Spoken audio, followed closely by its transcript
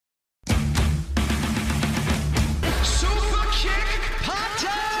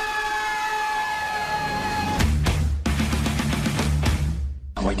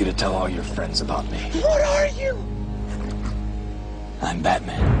to tell all your friends about me. What are you? I'm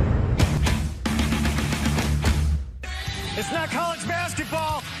Batman. It's not college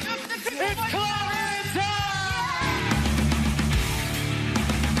basketball. It's Clarence time!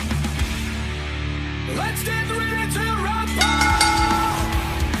 Let's get ready to rumble!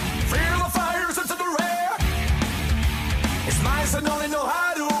 Feel the fires into the rear. It's nice and only know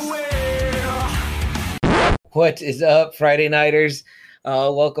how to wear. What is up, Friday Nighters?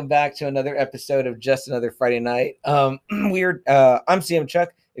 Welcome back to another episode of Just Another Friday Night. I'm CM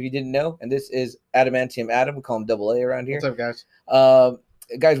Chuck, if you didn't know, and this is Adamantium Adam. We call him Double A around here. What's up, guys?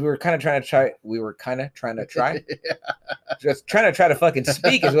 Guys, we were kind of trying to try. Just trying to try to fucking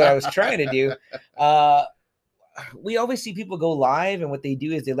speak is what I was trying to do. We always see people go live, and what they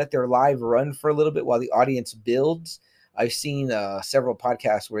do is they let their live run for a little bit while the audience builds. I've seen several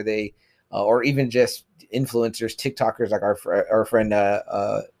podcasts where they, or even just influencers, TikTokers like our friend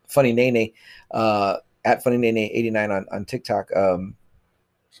Funny Nene at Funny Nene 89 on TikTok.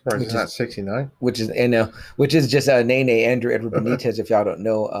 Surprised it's not 69. Which is just Nene, Andrew Edward Benitez. If y'all don't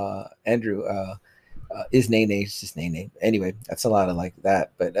know, Andrew is Nene. It's just Nene. Anyway, that's a lot of like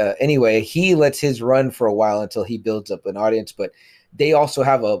that. But anyway, he lets his run for a while until he builds up an audience. But they also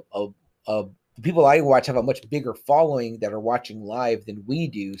have a people I watch have a much bigger following that are watching live than we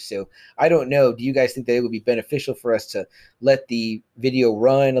do. So I don't know. Do you guys think that it would be beneficial for us to let the video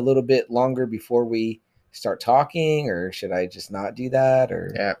run a little bit longer before we start talking, or should I just not do that?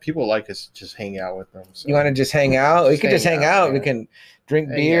 Or Yeah, people like us to just hang out with them. So. You want to just hang out? We could just hang out. Yeah. We can drink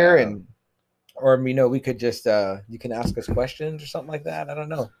beer or we could just you can ask us questions or something like that. I don't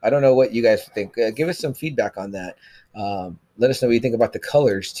know what you guys think. Give us some feedback on that. Let us know what you think about the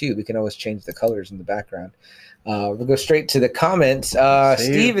colors too. We can always change the colors in the background. We'll go straight to the comments.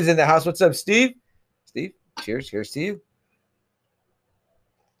 Steve is in the house. What's up, Steve? Steve, cheers. Here's to you.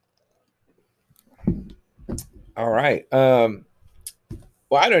 All right. Well,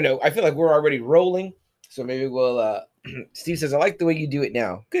 I don't know. I feel like we're already rolling, so maybe we'll. Steve says, "I like the way you do it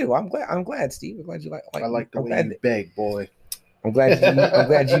now." Good. Well, I'm glad, Steve. I'm glad you like. I like the way you beg, boy. I'm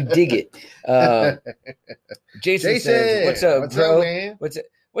glad you dig it. Jason says, "What's up, bro? Up, man?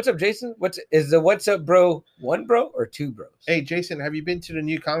 What's up, Jason? What's up, bro? One bro or two bros?" Hey, Jason, have you been to the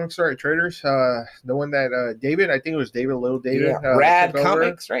new comic store at Traders? The one that David, I think it was David, Little David. Yeah. Rad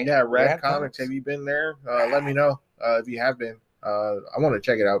Comics, right? Yeah, Rad Comics. Have you been there? Let me know if you have been. I want to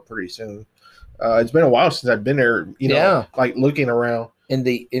check it out pretty soon. It's been a while since I've been there. Like looking around. In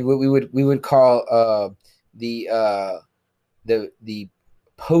what we would call the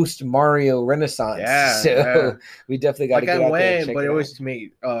post Mario Renaissance. Yeah. So we definitely got to get out there and check but it it out. was to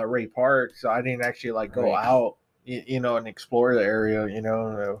meet Ray Park, so I didn't actually go out, and explore the area.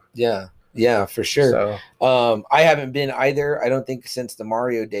 Yeah, for sure. So I haven't been either. I don't think since the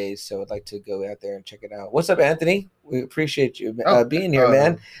Mario days. So I'd like to go out there and check it out. What's up, Anthony? We appreciate you being here,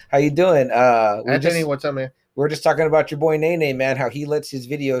 man. How you doing? Anthony, what's up, man? We're just talking about your boy Nene, man. How he lets his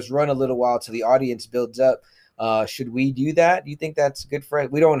videos run a little while till the audience builds up. Should we do that? Do you think that's good for us?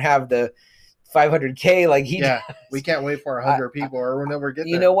 We don't have the 500K like he does. We can't wait for 100 people or we'll never get there.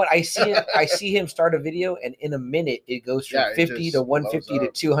 You know what? I see him start a video and in a minute it goes from 50 to 150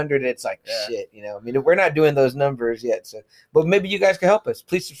 to 200 and it's like shit, I mean, we're not doing those numbers yet. So, but maybe you guys can help us.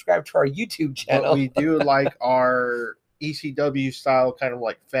 Please subscribe to our YouTube channel. But we do like our ECW style kind of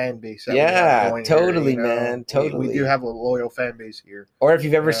like fan base. Totally, here, man. Totally. We do have a loyal fan base here. Or if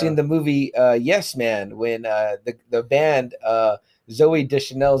you've ever seen the movie Yes Man, when the band Zoe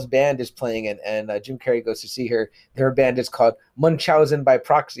Deschanel's band is playing and Jim Carrey goes to see her. Her band is called Munchausen by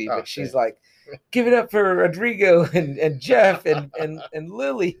Proxy, but she's like, "Give it up for Rodrigo and Jeff and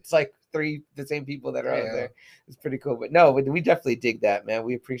Lily." It's like the same people that are out there. It's pretty cool. But no, we definitely dig that, man.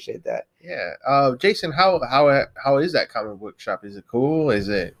 We appreciate that. Yeah. Jason, how is that comic book shop? Is it cool?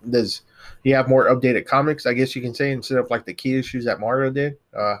 Does he have more updated comics? I guess you can say, instead of like the key issues that Mario did.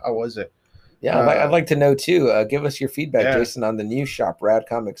 How was it? Yeah, I'd like to know too. Give us your feedback, Jason, on the new shop, Rad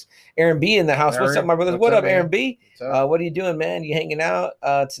Comics. Aaron B in the house. What's up, my brothers? What up, Aaron B? What are you doing, man? You hanging out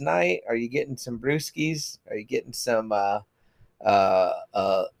tonight? Are you getting some brewskis? Are you getting some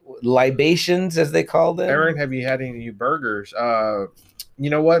libations, as they call them? Aaron, have you had any new burgers?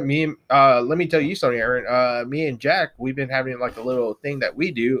 You know what? Let me tell you something, Aaron. Me and Jack, we've been having like a little thing that we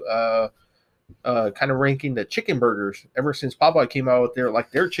do. Kind of ranking the chicken burgers ever since Popeye came out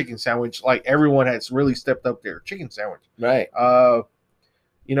with their chicken sandwich. Like everyone has really stepped up their chicken sandwich. Right.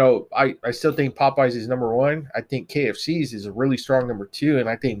 I still think Popeyes is number one. I think KFC's is a really strong number two, and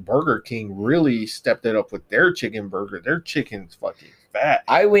I think Burger King really stepped it up with their chicken burger. Their chicken's fucking fat.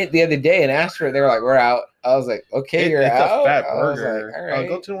 I went the other day and asked for it. They were like, "We're out." I was like, "Okay, you're It's out." a fat I was burger. like, all right.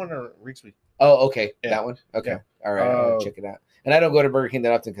 Go to the one on Rigsby. Oh, okay, Yeah. that one. Okay, Yeah. all right. I'll check it out. And I don't go to Burger King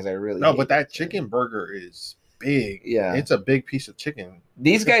that often because I really No, hate but that it. chicken burger is big. Yeah. It's a big piece of chicken.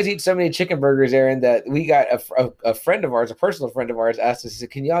 These guys eat so many chicken burgers, Aaron, that we got a friend of ours, a personal friend of ours, asked us,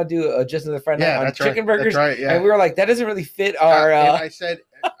 "Can y'all do a just another Friday night on that's chicken right. burgers?" That's right. Yeah. And we were like, "That doesn't really fit our." and I said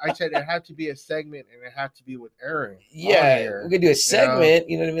it had to be a segment, and it had to be with Aaron. Yeah, we could do a segment.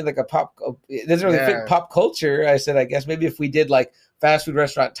 You know what I mean? Like a pop. It doesn't really fit pop culture. I said, I guess maybe if we did like fast food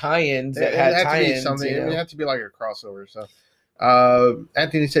restaurant tie-ins that had to be tie-ins, something. you know? It had to be like a crossover. So,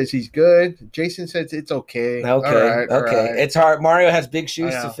 Anthony says he's good. Jason says it's okay. Okay, All right. It's hard. Mario has big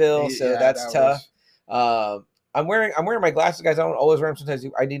shoes I to know. fill, so Yeah, that's that tough. was- I'm wearing my glasses, guys. I don't always wear them. Sometimes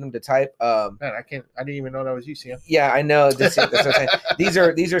I need them to type. Man, I didn't even know that was you, Sam. Yeah, I know. That's what I'm saying. These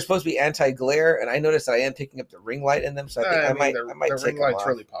are supposed to be anti-glare, and I noticed that I am picking up the ring light in them, so I think I might the take ring them light's off.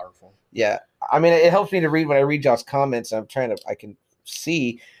 really powerful. Yeah, I mean, it helps me to read when I read y'all's comments. I can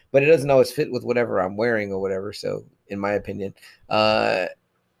see, but it doesn't always fit with whatever I'm wearing or whatever. So, in my opinion,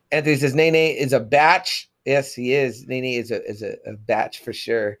 Anthony says Nene is a batch. Yes, he is. Nene is a batch for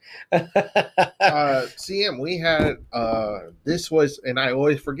sure. CM, we had this was, and I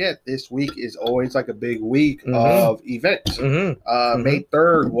always forget, this week is always like a big week of events. May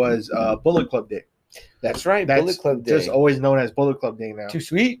 3rd was Bullet Club Day. That's right. That's Bullet Club Day. just always known as Bullet Club Day now. Too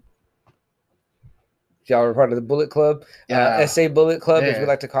sweet. Y'all are part of the Bullet Club. Yeah. SA Bullet Club, as Yeah. we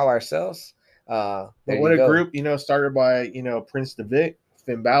like to call ourselves. But There what you a go. group, started by, Prince DeVic,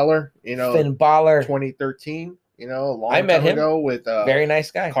 Finn Balor, Finn Balor, 2013, a long I met time him. ago with very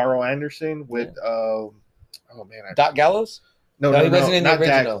nice guy. Carl Anderson with Doc Gallows? no, he wasn't in the not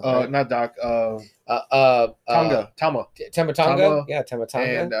original, Dak, right? not Doc, Tonga. Tama, Tama Tonga? Tama Yeah, Tama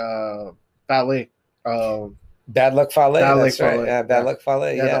Tonga. and Ballet. Bad Luck Fale. Bad Luck That's right. Fale, Yeah, Bad yeah. Luck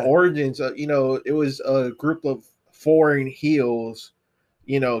Fale. Yeah, Yeah. the origins, it was a group of foreign heels,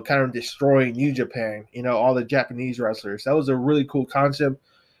 kind of destroying New Japan, all the Japanese wrestlers. That was a really cool concept.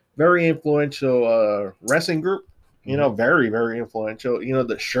 Very influential wrestling group, very, very influential.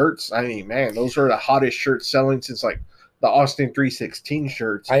 The shirts, I mean, man, those are the hottest shirts selling since like the Austin 316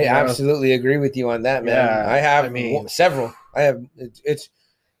 shirts. I absolutely agree with you on that, man. Yeah, I have I mean- several. I have it's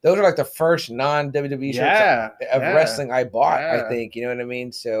those are like the first non-WWE shirts of wrestling I bought, I Yeah. think. You know what I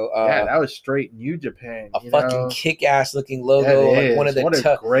mean? So that was straight New Japan. a fucking kick-ass looking logo, That like is. one of the What a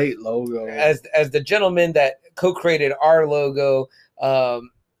tough, great logo. as the gentleman that co-created our logo,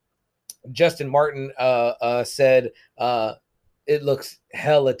 Justin Martin said it looks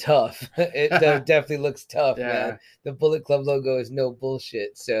hella tough. It definitely looks tough, Yeah. man. The Bullet Club logo is no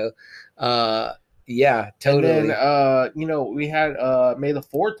bullshit. So yeah, totally. And then we had May the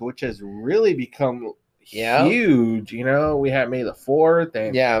 4th, which has really become Yeah. huge. We had May the 4th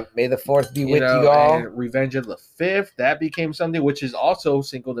and Yeah, May the 4th be with you all. and Revenge of the 5th. That became something which is also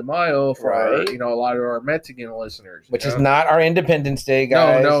Cinco de Mayo for Right. a lot of our Mexican listeners. Which is not our Independence Day,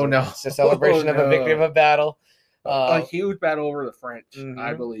 guys. No. It's a celebration of a victory of a battle. a huge battle over the French,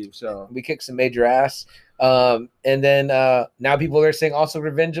 I Mhm. believe. So We kicked some major ass. And then now people are saying also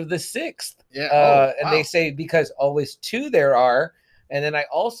Revenge of the 6th. yeah, And they say because always two there are. And then I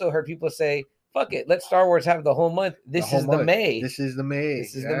also heard people say, fuck it, let Star Wars have the whole month. This whole is the month. May. This is the May.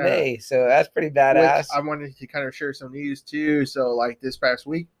 This is the yeah. May. So that's pretty Which badass. I wanted to kind of share some news too. So like this past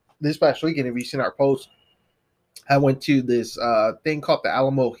weekend, if you've seen our post, I went to this thing called the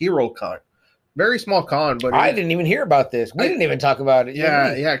Alamo Hero Con. Very small con, but I didn't even hear about this. We didn't even talk about it.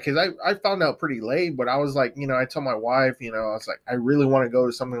 yeah, because I found out pretty late, but I was like, I told my wife, I was like, I really want to go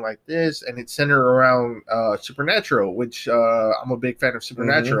to something like this, and it's centered around Supernatural, which I'm a big fan of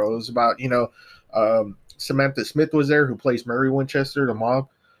Supernatural. It was about, Samantha Smith was there, who plays Mary Winchester, the mom.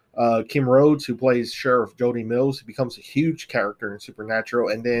 Kim Rhodes, who plays Sheriff Jody Mills, who becomes a huge character in Supernatural,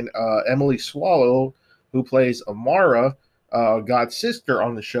 and then Emily Swallow, who plays Amara, God's sister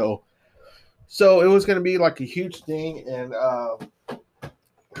on the show. So it was going to be like a huge thing, and I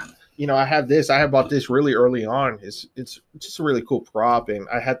bought this really early on. It's just a really cool prop, and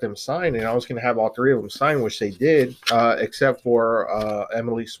I had them sign, and I was going to have all three of them sign, which they did, except for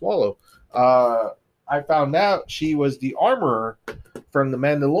Emily Swallow. I found out she was the armorer from The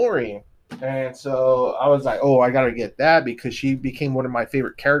Mandalorian, and so I was like, oh, I got to get that because she became one of my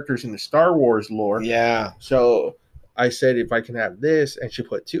favorite characters in the Star Wars lore. Yeah. So I said, if I can have this, and she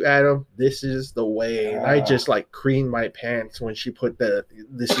put to Adam, this is the way. And I just like creamed my pants when she put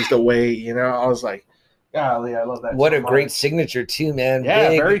this is the way, I was like, Golly, I love that. What so a great much. signature too, man. Yeah,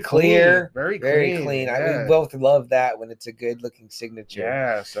 Big, very clear, clean, very clean. Yeah. We both love that when it's a good looking signature.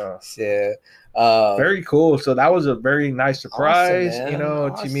 Yeah, so So, very cool. So that was a very nice surprise, Awesome, you man.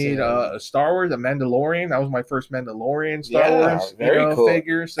 know, to meet Awesome. Star Wars, a Mandalorian. That was my first Mandalorian Star Yeah, Wars, very cool.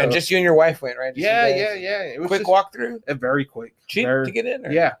 figure. So and just you and your wife went, right? Just you yeah, guys? It was Quick just walkthrough, very quick, cheap very, to get in.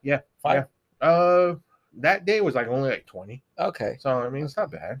 Or? yeah. Fine. That day was like only like 20. Okay. So I mean, it's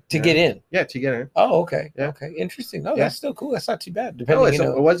not bad To get in. Yeah, to get in. Oh, okay. Yeah. Okay. Interesting. No, Yeah. that's still cool. That's not too bad. No, Depending,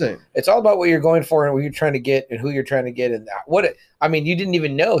 it wasn't. it's all about what you're going for and what you're trying to get and who you're trying to get and I mean, you didn't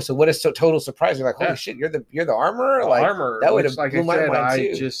even know. So what is so total surprise? You're like, holy Yeah. shit, you're the armorer? The armor. that would which, have like blew I my said,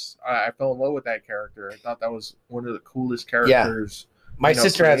 mind too. I fell in love with that character. I thought that was one of the coolest characters. My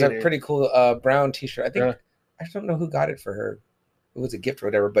sister has a created. pretty cool brown T-shirt. I think I don't know who got it for her. It was a gift or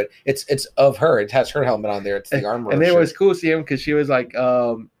whatever, but it's of her. It has her helmet on there. It's the armor. And it was cool seeing him because she was like,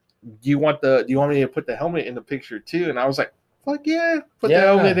 do you want me to put the helmet in the picture too? And I was like, fuck yeah, put the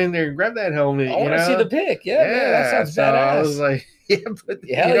helmet in there and grab that helmet. I want to see the pic. Yeah, man, that sounds badass. I was like,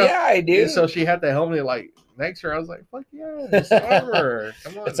 yeah, I do. So she had the helmet like next to her. I was like, fuck yeah, it's armor.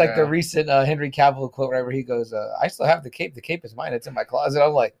 Come on. It's like the recent Henry Cavill quote, right, where he goes, I still have the cape. The cape is mine. It's in my closet.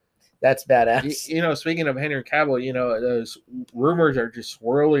 I'm like, that's badass. You know, speaking of Henry Cavill, those rumors are just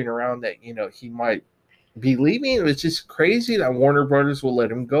swirling around that, he might be leaving. It's just crazy that Warner Brothers will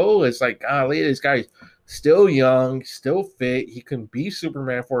let him go. It's like, golly, this guy's still young, still fit. He can be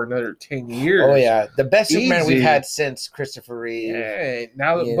Superman for another 10 years. Oh, yeah. The best Superman Easy. we've had since Christopher Reeve. Yeah.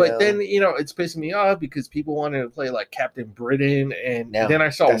 Now, then, it's pissing me off because people wanted to play like Captain Britain. And then I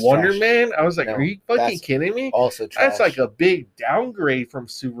saw Wonder trash. Man. I was like, are you fucking kidding me? Also trash. That's like a big downgrade from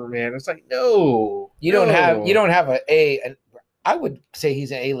Superman. It's like, no. You don't have an I would say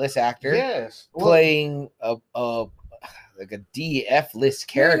he's an A-list actor. Yes. Playing like a D-F list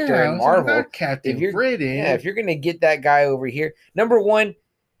character in Marvel. Like Captain Britain. Yeah, if you're gonna get that guy over here, number one,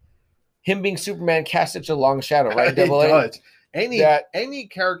 him being Superman casts such a long shadow, right? Double A. Any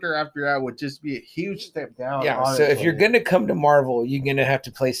character after that would just be a huge step down. Yeah. So if you're gonna come to Marvel, you're gonna have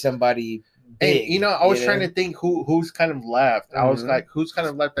to play somebody big. And, I was trying to think who's kind of left. I was like, who's kind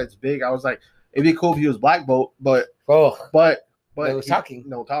of left that's big? I was like, it'd be cool if he was Black Bolt, but no talking.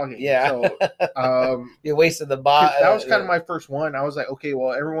 No talking. Yeah. So you wasted the bot. That was kind of my first one. I was like, okay,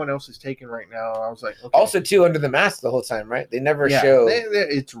 well, everyone else is taken right now. I was like, okay. Also, too, under the mask the whole time, right? They never show.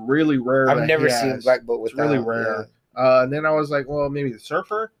 It's really rare. I've never seen Black Bolt with. It's really rare. Yeah. And then I was like, well, maybe the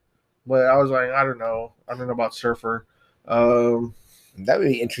Surfer, but I was like, I don't know about Surfer. That would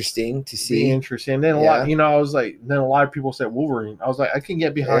be interesting to see. And then a lot, I was like, then a lot of people said Wolverine. I was like, I can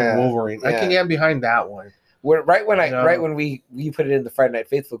get behind Wolverine. I can get behind that one. Right when we put it in the Friday Night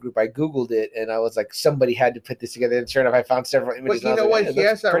Faithful group, I Googled it and I was like, somebody had to put this together. And sure enough, I found several images. But you know what? He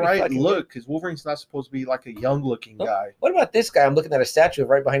has that right look because Wolverine's not supposed to be like a young looking guy. What about this guy? I'm looking at a statue of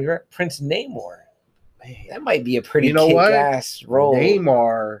right behind you, Prince Namor. Man, that might be a pretty kick-ass role.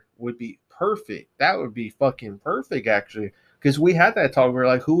 Namor would be perfect. That would be fucking perfect, actually. Because we had that talk. We were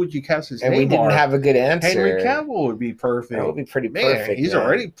like, who would you cast as Namor? And we didn't have a good answer. Henry Cavill would be perfect. That would be pretty perfect. He's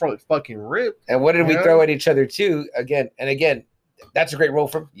already probably fucking ripped. And what did we throw at each other, too? Again, that's a great role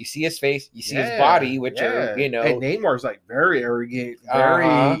for him. You see his face. You see his body, which are, And Namor's like very arrogant, very,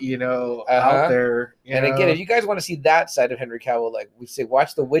 out there. And again, if you guys want to see that side of Henry Cavill, like we say,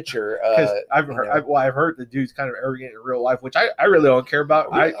 watch The Witcher. I've heard the dude's kind of arrogant in real life, which I really don't care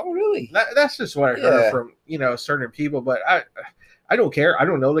about. Really? That's just what I heard from, certain people, but I don't care. I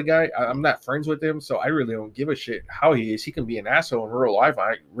don't know the guy. I'm not friends with him, so I really don't give a shit how he is. He can be an asshole in real life.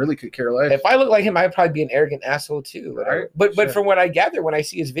 I really could care less. If I look like him, I'd probably be an arrogant asshole too. Right? But from what I gather, when I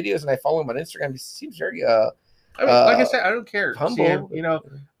see his videos and I follow him on Instagram, he seems very like I said, I don't care. Humble.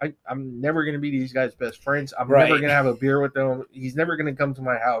 I'm never gonna be these guys' best friends. I'm never gonna have a beer with them. He's never gonna come to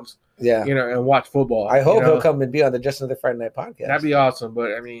my house. Yeah, and watch football. I hope he'll come and be on the Just Another Friday Night podcast. That'd be awesome.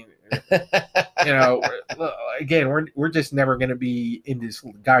 But I mean, again, we're just never gonna be in this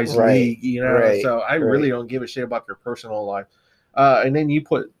guy's league. So I really don't give a shit about their personal life. And then you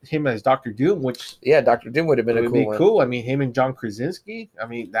put him as Dr. Doom, which Dr. Doom would have been cool. I mean, him and John Krasinski. I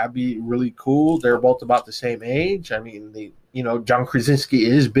mean, that'd be really cool. They're both about the same age. I mean, John Krasinski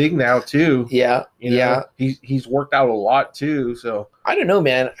is big now too. Yeah, He's worked out a lot too. So I don't know,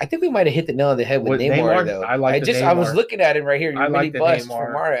 man. I think we might have hit the nail on the head with Namor though. I was looking at him right here. You're really bust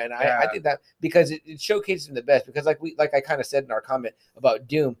for Mara, and I think that because it showcases him the best. Because like I kind of said in our comment about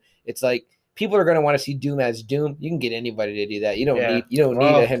Doom, it's like, people are going to want to see Doom as Doom. You can get anybody to do that. You don't need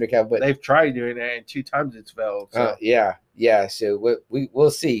a Henry Cavill. But they've tried doing that, and 2 times it's failed. So. So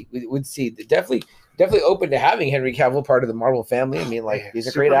we'll see. We'd see. Definitely open to having Henry Cavill part of the Marvel family. I mean, like he's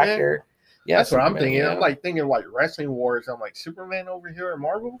a great actor. Yeah, That's what I'm Superman, thinking. you I'm know? like thinking like wrestling wars. I'm like Superman over here at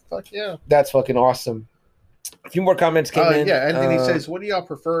Marvel. Fuck yeah. That's fucking awesome. A few more comments came in. Yeah, and then he says, "What do y'all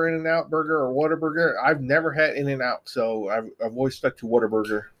prefer, In-N-Out Burger or Whataburger?" I've never had In-N-Out, so I've always stuck to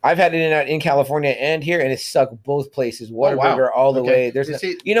Whataburger. I've had In-N-Out in California and here, and it sucked both places. wow. Whataburger all the Okay. way. There's You no,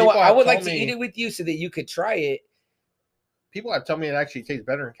 see, you know what? people I have would like told to me- eat it with you so that you could try it. People have told me it actually tastes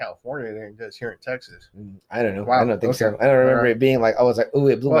better in California than it does here in Texas. I don't know. Wow, I don't think so. okay. I don't remember Alright. it being like, I was like, oh,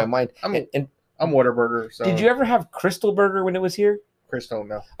 it blew my Well, mind. I'm- And I'm Whataburger. So did you ever have Crystal Burger when it was here? Crystal?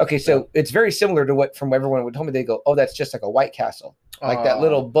 No. Okay, so it's very similar to what from everyone would tell me. They go, oh, that's just like a White Castle, like that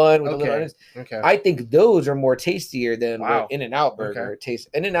little bun with the little okay. onions. Okay. I think those are more tastier than Wow. what In-N-Out Burger Okay. tastes.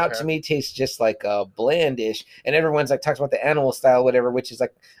 In-N-Out Okay. to me tastes just like blandish, and everyone's like talks about the animal style, whatever, which is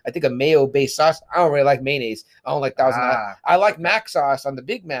like I think a mayo based sauce. I don't really like mayonnaise. I don't like Thousand Island. Ah, I like okay. Mac sauce on the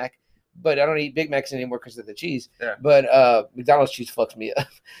Big Mac, but I don't eat Big Macs anymore because of the cheese. Yeah. But McDonald's cheese fucks me up.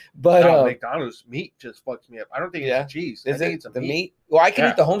 But no, McDonald's meat just fucks me up. I don't think yeah. it's cheese. I is think it it's a the meat. meat? Well, I can Yeah.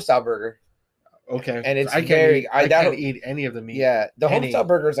 eat the homestyle burger. Okay. And it's I can't very- eat, I I doubt can't it- eat any of the meat. Yeah, the Any- homestyle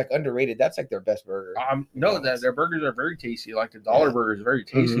burger is like underrated. That's like their best burger. No, their burgers are very tasty. Like the dollar Yeah. burger is very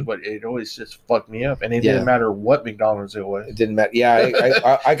tasty, Mhm. but it always just fucked me up. And it Yeah. didn't matter what McDonald's it was. It didn't matter. Yeah,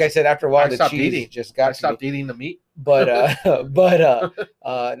 like I said, after a while, I the stopped cheese eating. just I got to me. stopped eating the meat. But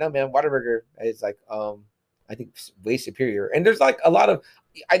no, man, Whataburger is like I think way superior. And there's like a lot of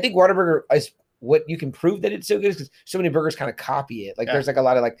I think Whataburger is what you can prove that it's so good because so many burgers kind of copy it. Like Yeah. there's like a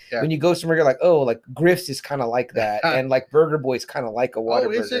lot of like Yeah. when you go somewhere, you're like, oh, like Griff's is kind of like that, and like Burger Boy's kind of like a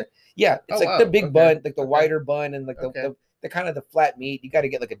Whataburger. is it? Yeah, it's Oh, like wow. the big Okay. bun, like the Okay. wider bun, and like Okay. the kind of the flat meat. You got to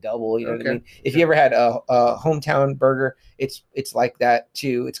get like a double. You know what I Okay. mean? If you ever had a hometown burger, it's like that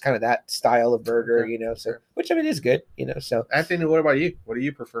too. It's kind of that style of burger, Okay. you know. So Okay. which I mean is good, you know. So Anthony, what about you? What do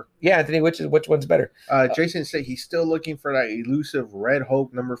you prefer? yeah, Anthony, which one's better? Jason said he's still looking for that elusive Red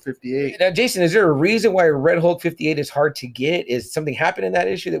Hulk number 58. Now, Jason, is there a reason why Red Hulk 58 is hard to get? Is something happened in that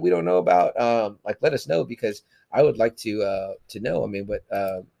issue that we don't know about? Like, let us know because I would like to know. I mean, but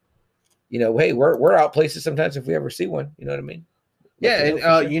you know, hey, we're out places sometimes if we ever see one. You know what I mean? Yeah, Let me know and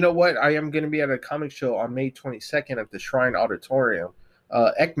for sure. you know what? I am going to be at a comic show on May 22nd at the Shrine Auditorium.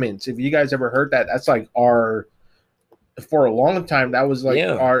 Ekman's, if you guys ever heard that, that's like our for a long time that was like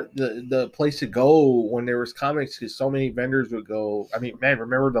Yeah. our the place to go when there was comics because so many vendors would go. I mean, man,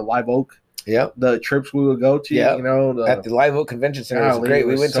 remember the Live Oak, Yep. the trips we would go to? Yeah. You know, At the Live Oak Convention Center, it was golly, great. it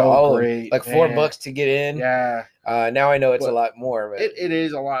We was went to so all of them. great, Like man. $4 to get in. yeah. Now I know it's a But lot more. But It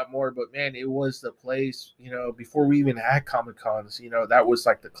is a lot more, but man, it was the place, you know, before we even had Comic Cons, you know, that was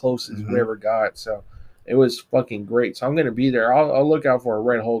like the closest Mhm. we ever got. So it was fucking great. So I'm going to be there. I'll look out for a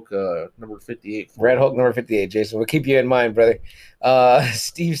Red Hulk number 58. Red Hulk number 58, Jason. We'll keep you in mind, brother.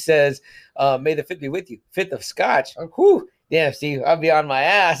 Steve says, may the 5th be with you. 5th of Scotch. Oh. Whew. Damn, Steve, I'll be on my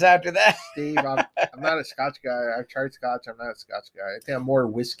ass after that. Steve, I'm not a Scotch guy. I've tried Scotch. I'm not a Scotch guy. I think I'm more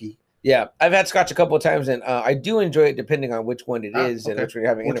whiskey. Yeah, I've had Scotch a couple of times, and I do enjoy it depending on which one it is and okay. which one you're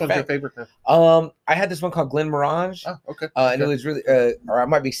having. Which In one's your fact, favorite then? I had this one called Glen Mirage. Oh, okay. And it was really, or I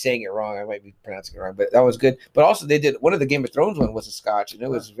might be saying it wrong. I might be pronouncing it wrong, but that was good. But also, they did one of the Game of Thrones one was a Scotch, and it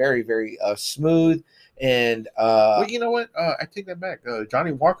was very, very smooth. And Well, you know what? I take that back.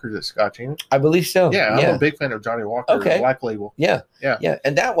 Johnny Walker's a Scotch, ain't it? I believe so. Yeah, I'm yeah, a big fan of Johnny Walker. Okay. Black Label. yeah, Yeah. yeah.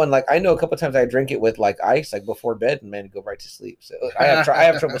 And that one, like, I know a couple times I drink it with like ice, like before bed, and man, go right to sleep. So I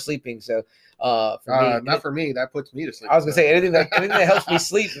have trouble sleeping. So for me, Not for me. That puts me to sleep. I was gonna say anything that helps me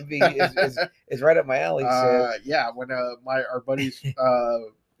sleep is right up my alley. So Yeah, when our buddies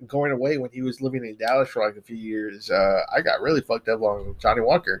going away when he was living in Dallas for like a few years, I got really fucked up on Johnny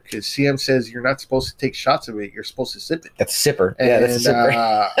Walker because CM says you're not supposed to take shots of it, you're supposed to sip it. that's a sipper. Yeah, that's a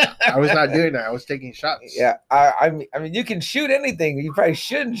sipper. I was not doing that. I was taking shots. Yeah, I mean, you can shoot anything. You probably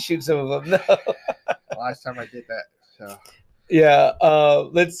shouldn't shoot some of them. No. Last time I did that. So. Yeah.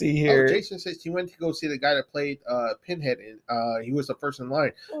 Let's see here. Jason says he went to go see the guy that played Pinhead, and he was the first in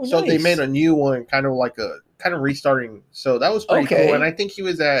line. Oh, So they nice. made a new one, kind of restarting. So that was pretty Okay. cool. And I think he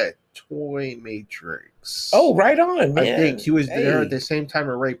was at Toy Matrix. Oh, right on, man. I think he was there Hey. at the same time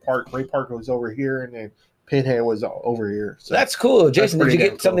as Ray Park. Ray Park was over here, and then Pinhead was over here. So That's cool, Jason. Did pretty you damn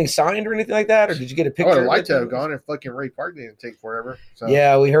get cool. something signed or anything like that, or did you get a I picture? would have of liked it? to have gone, and fucking Ray Park didn't take forever. So.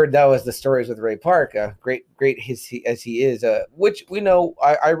 Yeah, we heard that was the stories with Ray Park. Great as he is. Which we know.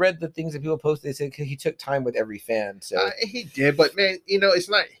 I read the things that people posted. They said he took time with every fan. So He did, but man, it's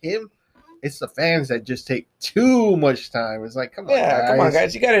not him. It's the fans that just take too much time. It's like, come on, yeah, guys. come on,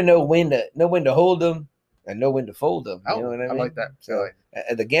 guys. You got to know when to hold them and know when to fold them. You know what I mean? I like that. So,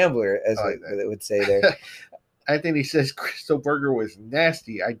 the gambler, as I like that. they would say there. Anthony says Crystal Burger was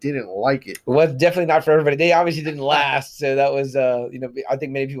nasty. I didn't like it. It was definitely not for everybody. They obviously didn't last, so that was I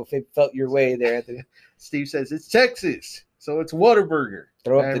think many people felt your way there, Anthony. Steve says it's Texas, so it's Whataburger.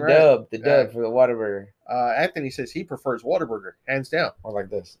 Throw up Damn the right. dub for the Whataburger. Anthony says he prefers Whataburger, hands down. Or like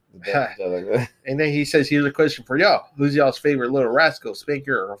this. The dub like this. And then he says, here's a question for y'all. Who's y'all's favorite Little Rascal,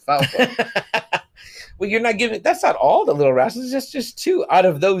 Spanker or Alfalfa? Well, you're not giving. That's not all the Little Rascals. It's just two out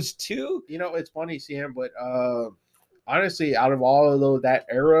of those two. You know, it's funny, Sam, but honestly, out of all of that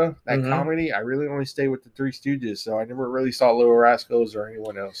era, that Mhm. comedy, I really only stayed with the Three Stooges. So I never really saw Little Rascals or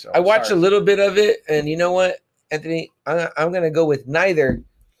anyone else. So I watched sorry. a little bit of it, and you know what, Anthony? I'm gonna go with neither.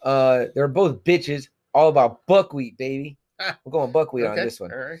 They're both bitches. All about buckwheat, baby. We're going buckwheat on Okay. this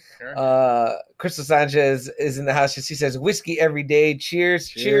one. All right. Crystal Sanchez is in the house. She says whiskey every day. Cheers.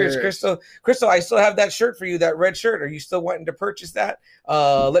 Cheers. Crystal. Crystal, I still have that shirt for you, that red shirt. Are you still wanting to purchase that?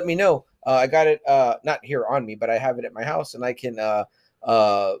 Let me know. I got it not here on me, but I have it at my house, and I can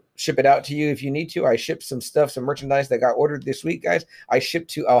ship it out to you if you need to. I shipped some stuff, some merchandise that got ordered this week, guys. I shipped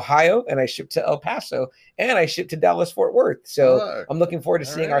to Ohio, and I shipped to El Paso, and I shipped to Dallas Fort Worth. So Oh, I'm looking forward to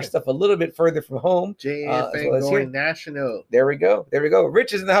all seeing our right. stuff a little bit further from home. JFN as well as going here. national. There we go.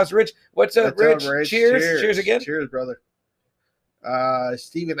 Rich is in the house. Rich, what's up, What's Rich? up, Cheers again. Cheers, brother.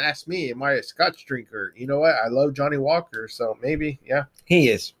 Steven asked me, am I a Scotch drinker? You know what? I love Johnny Walker, so maybe, yeah. He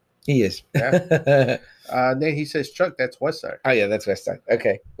is. Yeah. And then he says, Chuck, that's West Side. Oh yeah, that's West Side.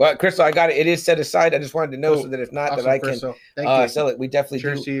 Okay. Well, Crystal, I got it. It is set aside. I just wanted to know Cool. so that if not, Awesome, that I can Crystal. Thank you. sell it. We definitely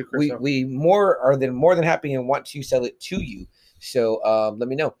Cheers do. to you, Crystal. We more than happy and want to sell it to you. So let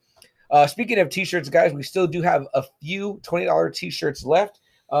me know. Speaking of t-shirts, guys, we still do have a few $20 t-shirts left.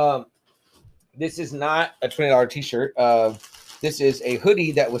 This is not a $20 t-shirt. This is a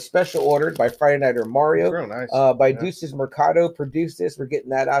hoodie that was special ordered by Friday Nighter Mario. Real nice. By Yeah. Deuces Mercado produced this. We're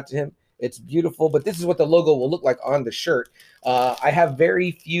getting that out to him. It's beautiful, but this is what the logo will look like on the shirt. I have very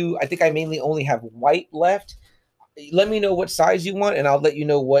few. I think I mainly only have white left. Let me know what size you want, and I'll let you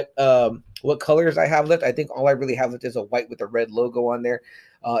know what colors I have left. I think all I really have left is a white with a red logo on there.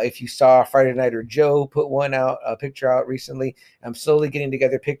 If you saw Friday Nighter Joe put a picture out recently, I'm slowly getting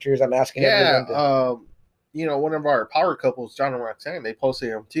together pictures. I'm asking everyone to. You know, one of our power couples, John and Roxanne, they posted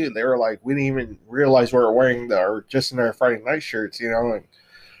them too. They were like, we didn't even realize we were wearing or just in our Friday night shirts, you know,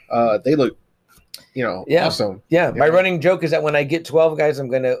 and they look, you know, Yeah. awesome. Yeah, my Yeah. running joke is that when I get 12 guys, I'm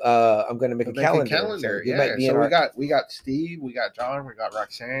gonna make a calendar. So you might be in So our- we got Steve, we got John, we got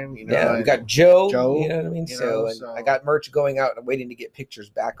Roxanne, you know. yeah, we and- got Joe. Joe, You know what I mean? you So, know, and so- I got merch going out. And I'm waiting to get pictures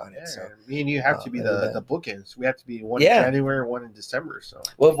back on it. yeah, So, me and you have to be yeah. the bookends. We have to be one Yeah. in January, one in December. So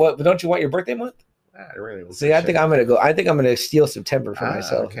what? Don't you want your birthday month? I really don't See, I think I'm gonna go. I think I'm gonna steal September for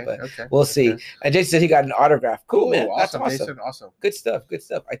myself. Okay, But okay, we'll see. okay. And Jason said he got an autograph. Cool, man. That's Awesome, awesome. Jason, awesome. Good stuff. Good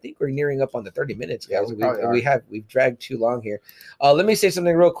stuff. I think we're nearing up on the 30 minutes, Yeah, guys. we probably We've dragged too long here. Let me say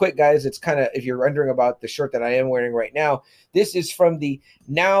something real quick, guys. It's kind of, if you're wondering about the shirt that I am wearing right now, this is from the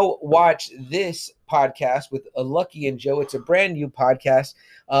Now Watch This podcast with Lucky and Joe. It's a brand new podcast.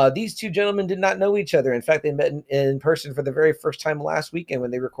 These two gentlemen did not know each other. In fact, they met in person for the very first time last weekend when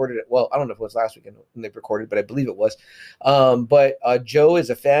they recorded it. Well, I don't know if it was last weekend when they recorded, but I believe it was. But Joe is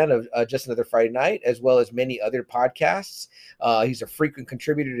a fan of Just Another Friday Night, as well as many other podcasts. He's a frequent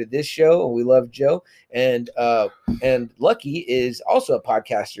contributor to this show, and we love Joe. And Lucky is also a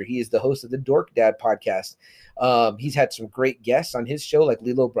podcaster. He is the host of the Dork Dad podcast. He's had some great guests on his show, like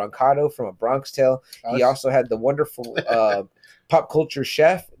Lilo Brancato from A Bronx Tale. He also had the wonderful pop culture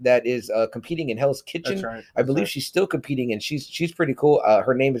chef that is competing in Hell's Kitchen. That's right. I believe she's still competing, and she's pretty cool.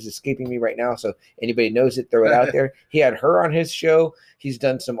 Her name is escaping me right now, so anybody knows it, throw it out there. He had her on his show. He's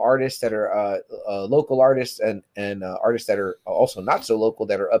done some artists that are local artists and artists that are also not so local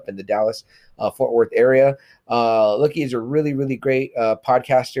that are up in the Dallas, Fort Worth area. Lucky is a really, really great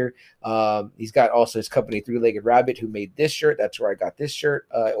podcaster. He's got also his company, Three-Legged Rabbit, who made this shirt. That's where I got this shirt.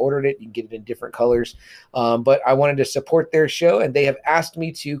 I ordered it. You can get it in different colors. But I wanted to support their show, and they have asked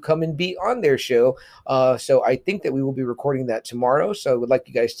me to come and be on their show. So I think that we will be recording that tomorrow. So I would like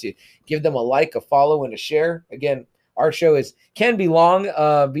you guys to give them a like, a follow, and a share. Again, our show can be long,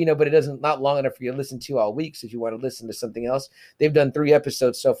 but it doesn't not long enough for you to listen to all week. So if you want to listen to something else, they've done 3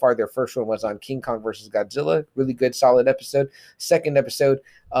 episodes so far. Their first one was on King Kong versus Godzilla. Really good, solid episode. Second episode,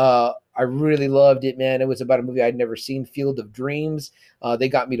 I really loved it, man. It was about a movie I'd never seen, Field of Dreams. They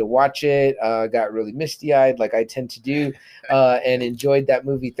got me to watch it. Got really misty-eyed, like I tend to do, and enjoyed that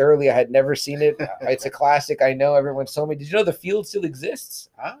movie thoroughly. I had never seen it. It's a classic. I know everyone's told me. Did you know the field still exists?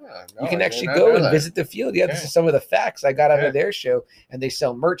 You can actually go and visit the field. Yeah, this is some of the facts I got out of their show, and they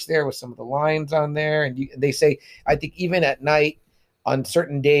sell merch there with some of the lines on there. And they say, I think even at night, on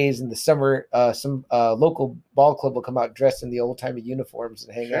certain days in the summer, some local ball club will come out dressed in the old timey uniforms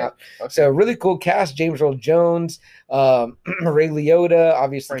and hang Shit. out. Okay. So really cool cast: James Earl Jones, Ray Liotta,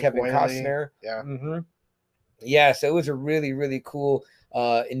 obviously Frank Kevin Whaley. Costner. Yeah. Yeah, so it was a really, really cool,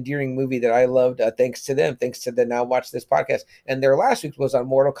 endearing movie that I loved. Thanks to them, thanks to the Now Watch This podcast. And their last week was on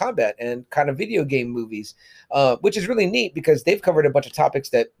Mortal Kombat and kind of video game movies, which is really neat because they've covered a bunch of topics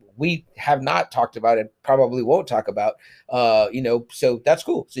that we have not talked about and probably won't talk about. So that's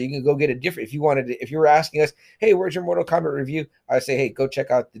cool. So you can go get a different. If you wanted to, if you were asking us, hey, where's your Mortal Kombat review? I say, hey, go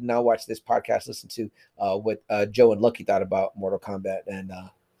check out the Now Watch This podcast. Listen to what Joe and Lucky thought about Mortal Kombat and.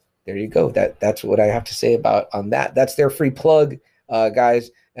 There you go. That's what I have to say about on that. That's their free plug, guys.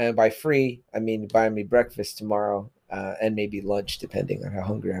 And by free, I mean buy me breakfast tomorrow and maybe lunch, depending on how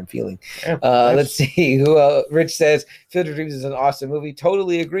hungry I'm feeling. Yeah, nice. Let's see who. Rich says Field of Dreams is an awesome movie.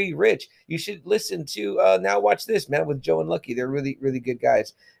 Totally agree, Rich. You should listen to Now Watch This, man, with Joe and Lucky. They're really, really good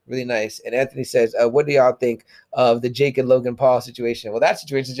guys. Really nice. And Anthony says, what do y'all think of the Jake and Logan Paul situation? Well, that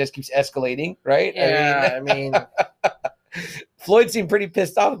situation just keeps escalating, right? Yeah, I mean Floyd seemed pretty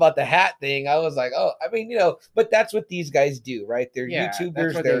pissed off about the hat thing. I was like, oh, I mean, but that's what these guys do, right? They're YouTubers.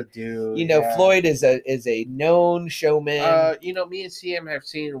 That's what They're, they do. Floyd is a known showman. Me and CM have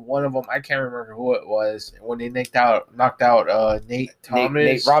seen one of them. I can't remember who it was when they knocked out Nate Thomas.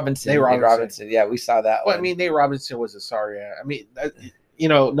 Nate Robinson. Yeah, we saw that Well, one. I mean, Nate Robinson was a sorry. I mean,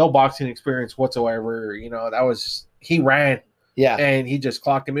 no boxing experience whatsoever. That was he ran. Yeah, and he just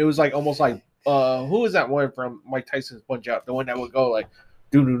clocked him. It was like almost like who was that one from Mike Tyson's Punch Out? The one that would go like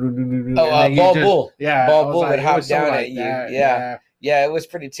do do do do do. Ball Bull. Yeah, Ball Bull like, would hop down like at you. that. Yeah, it was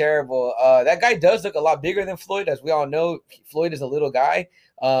pretty terrible. That guy does look a lot bigger than Floyd, as we all know. Floyd is a little guy.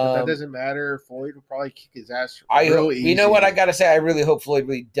 But that doesn't matter. Floyd will probably kick his ass. Easy. You know what I gotta say? I really hope Floyd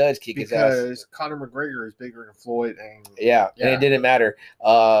really does kick his ass because Conor McGregor is bigger than Floyd, and and it didn't matter.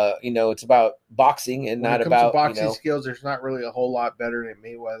 It's about boxing and when not it comes about to boxing skills. There's not really a whole lot better than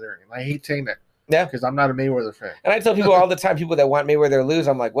Mayweather, and I hate saying that. Yeah, because I'm not a Mayweather fan. And I tell people all the time, people that want Mayweather to lose,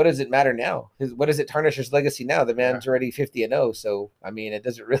 I'm like, what does it matter now? What does it tarnish his legacy now? The man's already 50-0. So, I mean, it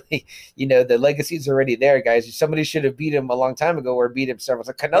doesn't really, the legacy's already there, guys. Somebody should have beat him a long time ago or beat him several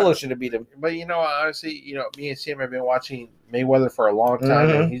times. Like Canelo should have beat him. But, honestly, me and Sam have been watching Mayweather for a long time.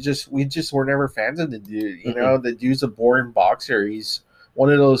 And we just were never fans of the dude. The dude's a boring boxer. He's one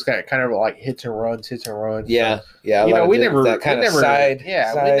of those kind of like hits and runs. Yeah, so, yeah. We never that kind of side.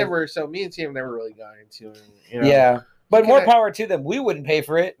 Yeah, side. we never. So me and Sam never really got into him. Yeah, but more power to them. We wouldn't pay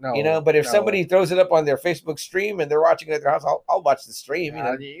for it, But if somebody throws it up on their Facebook stream and they're watching it at their house, I'll watch the stream.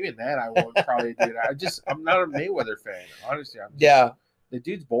 Even that I won't probably do that. I'm not a Mayweather fan, honestly. The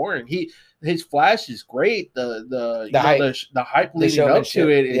dude's boring. His flash is great. The hype leading up to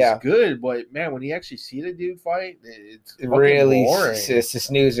it is good. But man, when you actually see the dude fight, it's really boring. It's a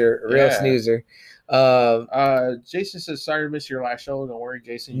snoozer, a real snoozer. Jason says, "Sorry to miss your last show. Don't worry,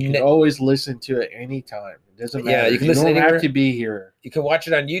 Jason. You can always listen to it anytime. It doesn't matter. Yeah, you can listen don't anywhere. have to be here. You can watch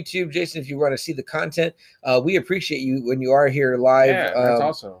it on YouTube, Jason, if you want to see the content. We appreciate you when you are here live. Yeah, that's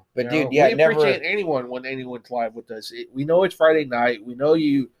awesome. But dude, we appreciate anyone when anyone's live with us. We know it's Friday night. We know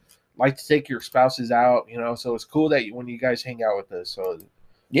you like to take your spouses out. So it's cool that when you guys hang out with us. So.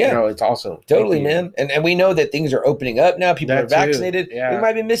 Yeah, it's awesome. Totally, man. And we know that things are opening up now. People are vaccinated. Yeah. We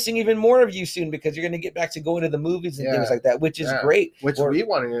might be missing even more of you soon because you're going to get back to going to the movies and things like that, which is great. Which we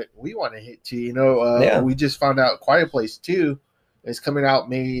want to hit too. We just found out Quiet Place 2 is coming out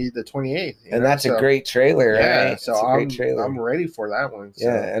May the 28th. And that's a great trailer, right? So I'm ready for that one. So.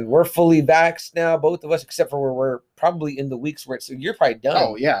 Yeah, and we're fully vaxxed now, both of us, except for where we're probably in the weeks where so you're probably done.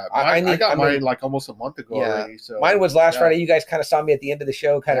 Oh yeah, I got mine like almost a month ago already. So mine was last Friday. You guys kind of saw me at the end of the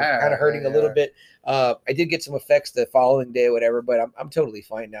show, kind of hurting a little bit. I did get some effects the following day, whatever, but I'm totally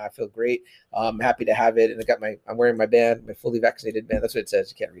fine now. I feel great. I'm happy to have it, and I'm wearing my band, my fully vaccinated band. That's what it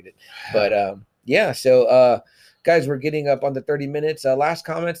says. You can't read it, but So guys, we're getting up on the 30 minutes. Last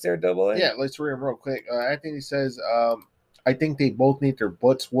comments there, Double A. Yeah, let's read them real quick. Anthony says, I think they both need their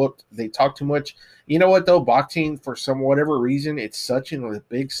butts whooped. They talk too much. You know what, though? Boxing, for whatever reason, it's such in a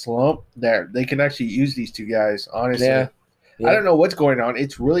big slump that they can actually use these two guys, honestly. Yeah. I don't know what's going on.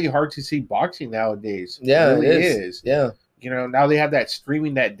 It's really hard to see boxing nowadays. Yeah, it really is. Yeah. Now they have that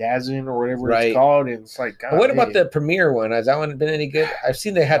streaming, that DAZN or whatever it's called, and it's like, God, what about the premiere one? Has that one been any good? I've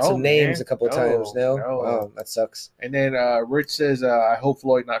seen they had some names a couple of times. No, wow, that sucks. And then Rich says, I hope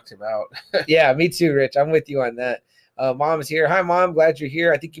Floyd knocks him out. Yeah, me too, Rich. I'm with you on that. Mom's here. Hi, Mom. Glad you're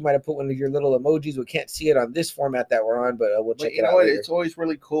here. I think you might have put one of your little emojis. We can't see it on this format that we're on, but we'll check it out later. It's always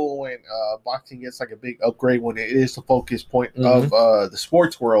really cool when boxing gets like a big upgrade when it is the focus point of the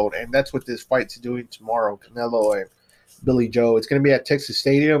sports world, and that's what this fight's doing tomorrow. Canelo Billy Joe. It's going to be at Texas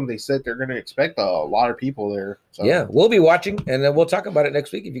Stadium. They said they're going to expect a lot of people there. So. Yeah, we'll be watching, and then we'll talk about it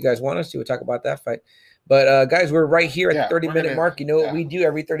next week if you guys want us to. We'll talk about that fight. But guys, we're right here at the 30-minute mark. You know what we do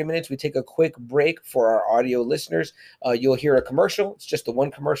every 30 minutes? We take a quick break for our audio listeners. You'll hear a commercial. It's just the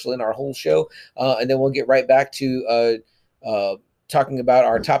one commercial in our whole show, and then we'll get right back to talking about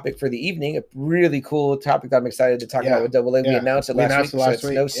our topic for the evening. A really cool topic that I'm excited to talk about with Double A. We announced it last week, so it's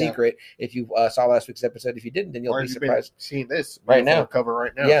no secret. If you saw last week's episode, if you didn't, then you'll be surprised. Seeing this right now, cover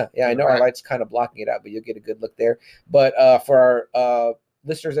right now. Yeah, I know our light's kind of blocking it out, but you'll get a good look there. But for our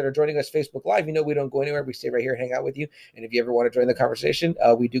listeners that are joining us Facebook Live, you know we don't go anywhere. We stay right here, hang out with you. And if you ever want to join the conversation,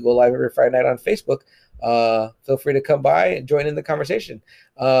 we do go live every Friday night on Facebook. Feel free to come by and join in the conversation.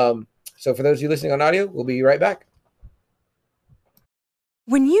 So for those of you listening on audio, we'll be right back.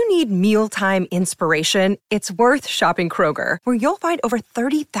 When you need mealtime inspiration, it's worth shopping Kroger, where you'll find over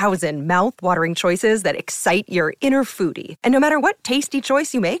 30,000 mouth-watering choices that excite your inner foodie. And no matter what tasty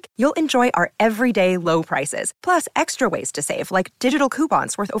choice you make, you'll enjoy our everyday low prices, plus extra ways to save, like digital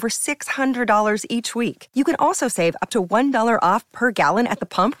coupons worth over $600 each week. You can also save up to $1 off per gallon at the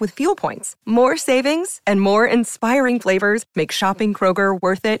pump with fuel points. More savings and more inspiring flavors make shopping Kroger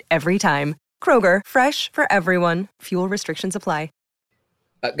worth it every time. Kroger, fresh for everyone. Fuel restrictions apply.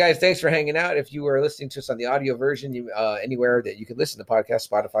 Guys, thanks for hanging out. If you are listening to us on the audio version, anywhere that you can listen to podcasts,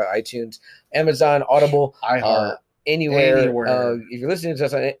 Spotify, iTunes, Amazon, Audible, iHeart, anywhere. If you're listening to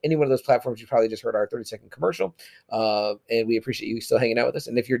us on any one of those platforms, you probably just heard our 30-second commercial, and we appreciate you still hanging out with us.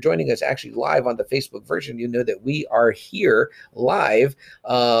 And if you're joining us actually live on the Facebook version, you know that we are here live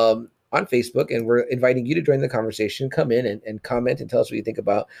on Facebook, and we're inviting you to join the conversation. Come in and comment and tell us what you think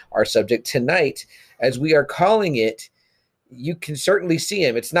about our subject tonight, as we are calling it. You can certainly see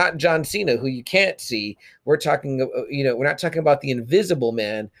him. It's not John Cena, who you can't see. We're talking, we're not talking about the Invisible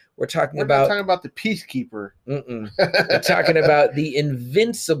Man. We're talking about the Peacekeeper. We're talking about the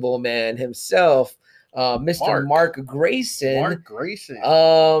Invincible Man himself, Mr. Mark Grayson. Mark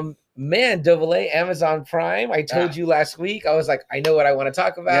Grayson. Man, Double A, Amazon Prime. I told you last week. I was like, I know what I want to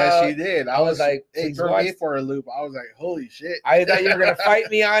talk about. Yes, you did. I was like, it threw me for a loop. I was like, holy shit. I thought you were gonna fight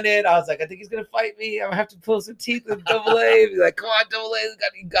me on it. I was like, I think he's gonna fight me. I'm gonna have to pull some teeth with Double A. Be like, come on, Double A,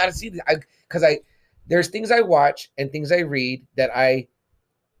 you gotta see this. Because there's things I watch and things I read that I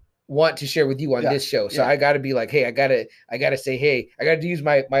want to share with you on this show. So I got to be like, hey, I got to say, hey, I got to use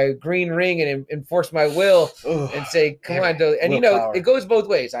my green ring and enforce my will and say, come on. And it goes both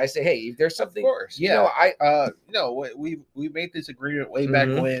ways. I say, hey, if there's something, of course, we made this agreement way back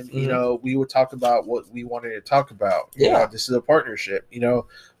when, we would talk about what we wanted to talk about. This is a partnership,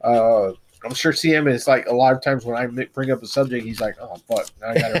 I'm sure CM is like a lot of times when I bring up a subject, he's like, oh, fuck, now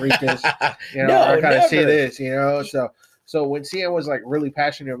I got to read this, I got to see this, So when CM was like really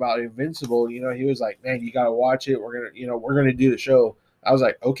passionate about Invincible, he was like, man, you got to watch it. We're going to do the show. I was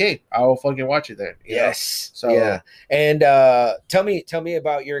like, okay, I'll fucking watch it then. Yes. So yeah. And tell me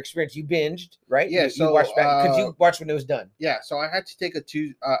about your experience. You binged, right? Yeah. You watched back. Could you watch when it was done? Yeah. So I had to take a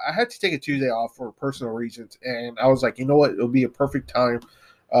Tuesday off for personal reasons, and I was like, you know what? It'll be a perfect time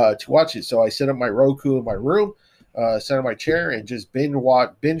to watch it. So I set up my Roku in my room, sat on my chair, and just binge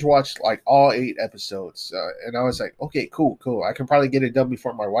watched like all 8 episodes. And I was like, okay, cool. I can probably get it done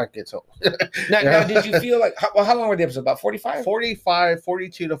before my wife gets home. Now, did you feel like how long were the episodes? About 45?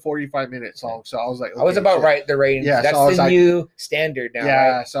 42 to 45 minutes long. So I was like, okay, I was about right the ratings. Yeah, that's so the new standard now.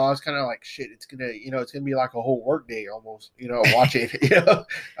 Yeah, right? So I was kind of like, shit, it's gonna be like a whole work day almost. Watching it.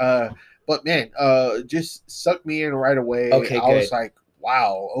 But man, just sucked me in right away. Okay, I was like,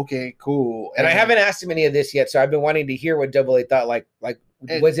 wow, okay, cool. And I haven't asked him any of this yet, so I've been wanting to hear what Double A thought. Like,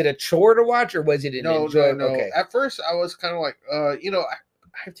 was it a chore to watch, or was it an enjoyment? No. Okay. At first, I was kind of like, I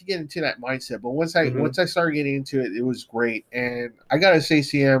have to get into that mindset. But once I started getting into it, it was great. And I gotta say,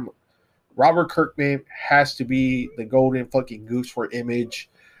 CM, Robert Kirkman has to be the golden fucking goose for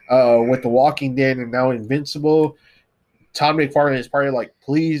Image, with The Walking Dead and now Invincible. Todd McFarlane is probably like,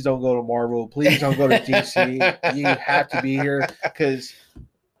 please don't go to Marvel. Please don't go to DC. You have to be here because,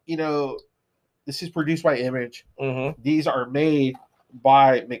 this is produced by Image. Mm-hmm. These are made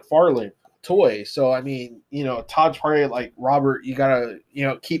by McFarlane Toys. So, I mean, Todd's probably like, Robert, you got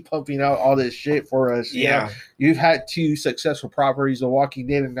to, keep pumping out all this shit for us. Yeah. You've had 2 successful properties, The Walking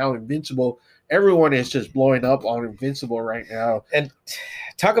Dead and now Invincible. Everyone is just blowing up on Invincible right now. And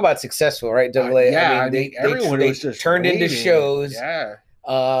talk about successful, right? Double A. I mean, everyone was just turned into shows. Yeah.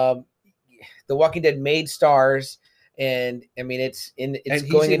 The Walking Dead made stars. And I mean, it's And he's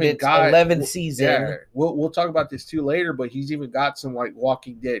going into even its got- 11th season. Yeah, we'll talk about this too later, but he's even got some like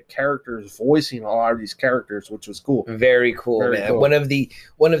Walking Dead characters voicing a lot of these characters, which was cool. Very cool, Very man. cool. One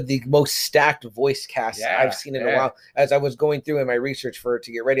of the most stacked voice casts Yeah, I've seen in a yeah. while. As I was going through in my research for it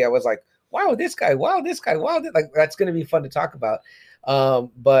to get ready, I was like, wow, this guy, wow, like that's going to be fun to talk about.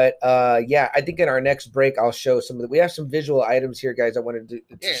 But yeah, I think in our next break I'll show some of the, we have some visual items here, guys. I wanted to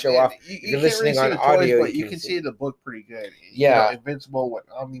Yeah, show and off. You, If you're can't listening see on the audio, but you you can can see. see the book pretty good. Yeah. Invincible with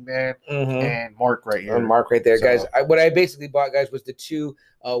Omni Man Mhm. and Mark right here. On Mark right there, So- guys. What I basically bought, guys, was the two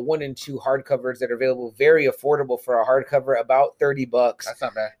 1 and 2 hardcovers that are available, very affordable for a hardcover, about $30. That's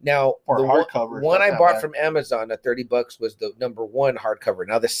not bad. Now, For the hardcovers, one that's I not bought bad. from Amazon at $30 was the number 1 hardcover.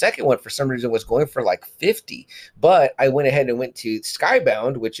 Now, the second one, for some reason, was going for like $50, but I went ahead and went to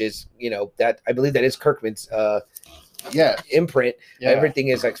Skybound, which is, that I believe that is Kirkman's Yeah, imprint. yeah, Everything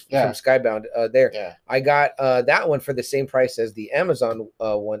is like Yeah. from Skybound there. yeah. I got that one for the same price as the Amazon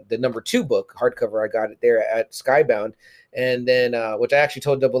one, the number 2 book hardcover. I got it there at Skybound. And then, which I actually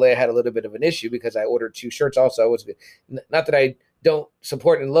told Double A I had a little bit of an issue because I ordered 2 shirts also. I was not that I don't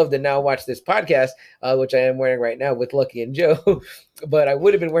support and love to now watch this podcast, which I am wearing right now with Lucky and Joe, but I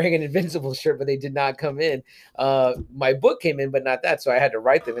would have been wearing an Invincible shirt, but they did not come in. My book came in, but not that. So I had to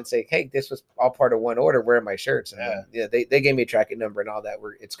write them and say, hey, this was all part of one order. Where are my shirts? And they gave me a tracking number and all that.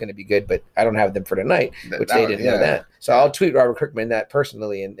 It's going to be good, but I don't have them for tonight, which they didn't know that. So I'll tweet Robert Kirkman that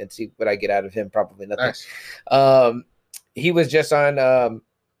personally and see what I get out of him. Probably nothing. Nice. He was just on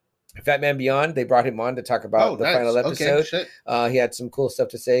Fat Man Beyond. They brought him on to talk about the final episode. Okay, shit. He had some cool stuff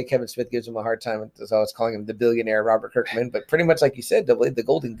to say. Kevin Smith gives him a hard time, as I was calling him the billionaire Robert Kirkman, but pretty much like you said, the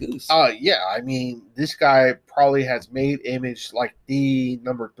golden goose. Yeah, I mean, this guy probably has made Image like the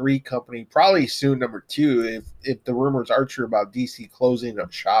number 3 company, probably soon number 2, if the rumors are true about DC closing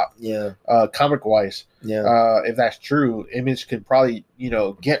up shop. Yeah, Comic wise, yeah. if that's true, Image could probably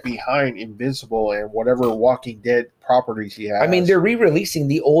get behind Invincible and whatever Walking Dead properties he has. I mean, they're re-releasing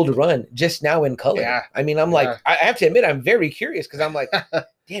the old run just now in color. Yeah. I mean, I'm like, I have to admit, I'm very curious because I'm like,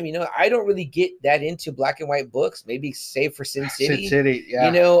 damn, I don't really get that into black and white books. Maybe save for Sin City. Sin City, yeah.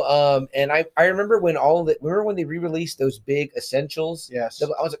 And I remember when when they re-released those big essentials. Yes. I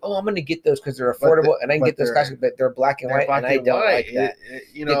was like, oh, I'm gonna get those because they're affordable and I can get those classic, but they're black and white, and I don't like that.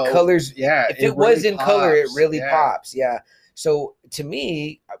 The colors, yeah. if it was really in color, it pops, really yeah. pops. Yeah. So to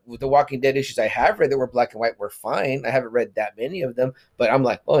me, with the Walking Dead issues I have read that were black and white were fine. I haven't read that many of them, but I'm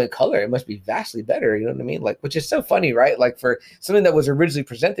like, oh, in color, it must be vastly better. You know what I mean? Like, which is so funny, right? Like for something that was originally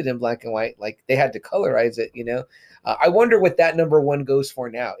presented in black and white, like they had to colorize it. I wonder what that number 1 goes for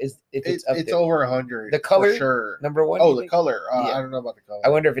now. It's over 100. The color, for sure. number 1. Oh, the color. Yeah. I don't know about the color. I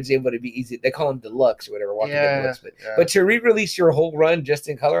wonder if it's able to be easy. They call them deluxe or whatever. Walking Dead Deluxe, yeah. but to re-release your whole run just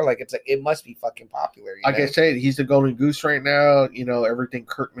in color, like it must be fucking popular. Like I said, he's the golden goose right now. Everything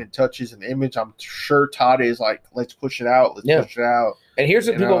Kirkman touches an Image. I'm sure Todd is like, let's push it out. Let's push it out. And here's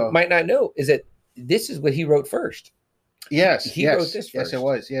what people might not know is that this is what he wrote first. Yes, he wrote this first. Yes, it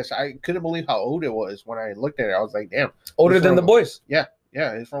was. Yes, I couldn't believe how old it was when I looked at it. I was like, damn. Older than The Boys. Yeah,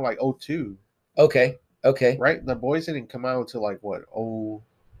 it's from like 02. Okay. Right? The Boys didn't come out until like what?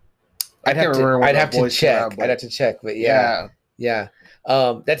 I'd have to check. I'd have to check, but yeah.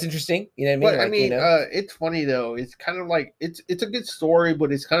 That's interesting. You know what I mean? It's funny though. It's kind of like it's a good story,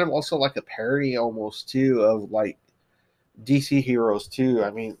 but it's kind of also like a parody almost too of like DC heroes too.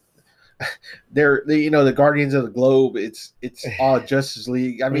 I mean, they're the Guardians of the Globe. It's all Justice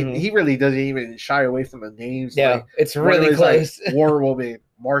League. I mean, he really doesn't even shy away from the names. Yeah, like, it's really close. Like War Woman,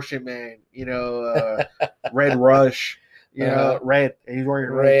 Martian Man, Red Rush, Red. And he's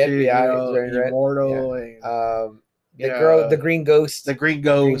wearing red too. Yeah, he's wearing red. Immortal and the Green Ghost. The Green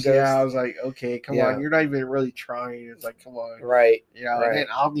Ghost. Green Ghost. Yeah, I was like, okay, come on. You're not even really trying. It's like, come on. Right. Right. And then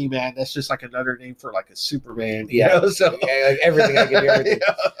Omni Man, that's just like another name for like a Superman. So like everything. I give you everything.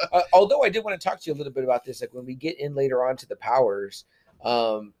 Although I did want to talk to you a little bit about this, like when we get in later on to the powers,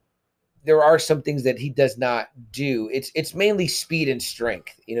 there are some things that he does not do. It's mainly speed and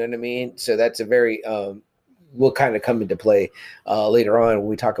strength. You know what I mean? So that's a very will kind of come into play later on when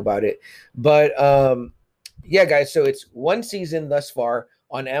we talk about it. But yeah, guys, so it's 1 season thus far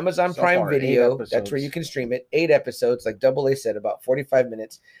on Amazon Prime Video. That's where you can stream it. 8 episodes, like Double A said, about 45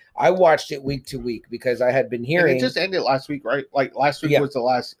 minutes. I watched it week to week because I had been hearing. And it just ended last week, right? Like last week was the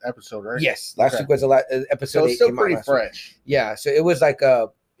last episode, right? Yes, last week was the last episode. So it's still pretty fresh. Yeah, so it was like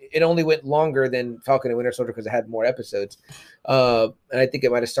it only went longer than Falcon and Winter Soldier because it had more episodes. And I think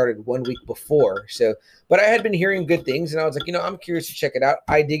it might have started 1 week before. So, but I had been hearing good things, and I was like, I'm curious to check it out.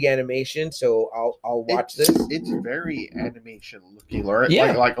 I dig animation, so I'll watch this. It's very animation looking, right?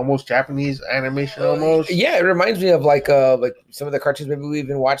 Yeah. Like almost Japanese animation, almost. Yeah, it reminds me of like some of the cartoons maybe we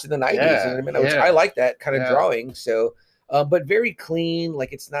even watched in the 90s. Yeah, You know what I mean? Which yeah. I like that kind of Yeah. drawing. So, but very clean.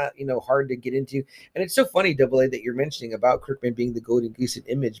 Like it's not hard to get into. And it's so funny, Double A, that you're mentioning about Kirkman being the Golden Goose in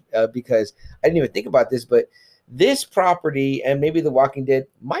Image, because I didn't even think about this, but this property and maybe The Walking Dead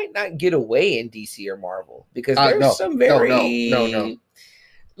might not get away in DC or Marvel because there's some very no.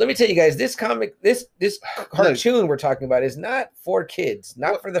 Let me tell you guys, this comic, this cartoon we're talking about is not for kids,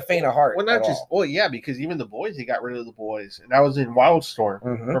 not for the faint of heart. Well, not at just. all. Well, yeah, because even the boys, they got rid of the boys, and that was in Wildstorm.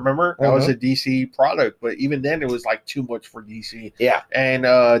 Mhm. Remember, that was a DC product, but even then, it was like too much for DC. Yeah, And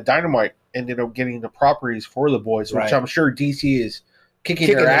Dynamite ended up getting the properties for the boys, which Right. I'm sure DC is kicking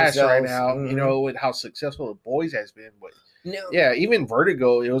Kicking their ass right themselves. now. Mhm. With how successful the boys has been, but. no, Yeah, even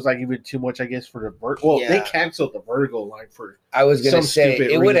Vertigo, it was like even too much, I guess, for the they Yeah. canceled the Vertigo line for, I was gonna some say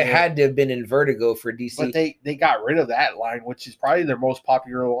stupid it would have reason. had to have been in Vertigo for DC. but they got rid of that line, which is probably their most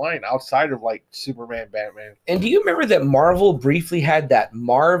popular line outside of like Superman, Batman. And do you remember that Marvel briefly had that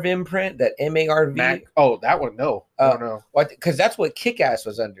Marv imprint, that MARV? That one, no, no. Because that's what Kick-Ass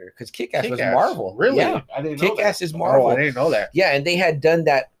was under. Because Kick-Ass was Kick-Ass. Marvel. Really? Yeah. I didn't know Kick-Ass that. is Marvel. Oh, I didn't know that. Yeah, and they had done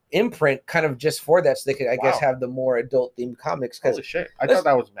that imprint kind of just for that, so they could, I guess, Wow. have the more adult themed comics. Because Holy shit! I let's- thought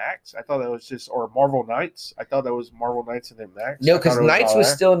that was Max. I thought that was just or Marvel Knights. I thought that was Marvel Knights and then Max. no, I thought because it Knights all was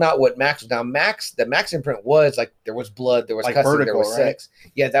that. still not what Max was. Now the Max imprint was like there was blood, there was Like cussing, there Vertigo, was right? sex.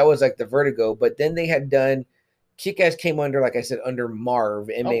 Yeah, that was like the Vertigo. But then they had done Kick-Ass came under, like I said, under Marv,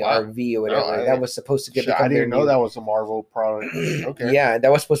 MARV or whatever. I- that was supposed to get. Shit, I become their didn't know new- that was a Marvel product. Okay. Yeah, that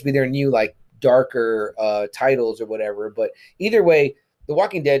was supposed to be their new like darker titles or whatever. But either way, The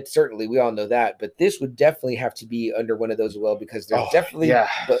Walking Dead, certainly we all know that, but this would definitely have to be under one of those as well, because there's definitely yeah.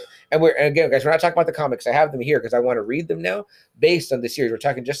 and again, guys, we're not talking about the comics. I have them here because I want to read them now based on the series. We're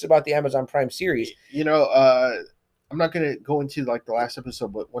talking just about the Amazon Prime series. I'm not gonna go into like the last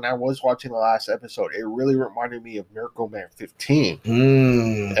episode, but when I was watching the last episode, it really reminded me of Miracle Man 15,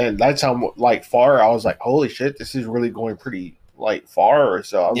 and that's how like far I was like, holy shit, this is really going pretty like far.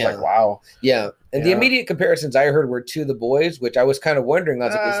 So I was like, wow. Yeah. And the Yeah. immediate comparisons I heard were to The Boys, which I was kind of wondering. I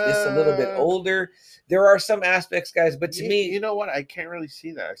was like, is this a little bit older? There are some aspects, guys, but to me, you know what? I can't really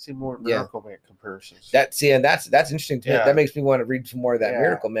see that. I see more Yeah. Miracle Man comparisons. that's interesting to me. Yeah. That makes me want to read some more of that Yeah.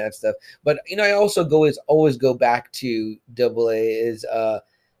 Miracle Man stuff. But I also always go back to Double A is The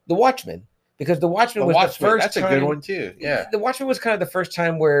Watchmen, because The Watchmen was the first that's time, a good one too. Yeah. The Watchmen was kind of the first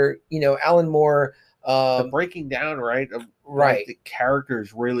time where Alan Moore The breaking down, right? Of right. like, the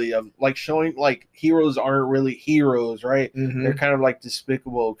characters really of like showing like heroes aren't really heroes, right? Mhm. They're kind of like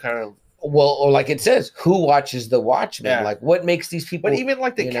despicable, kind of. Well, or like it says, who watches The Watchmen? Yeah. Like, what makes these people? But even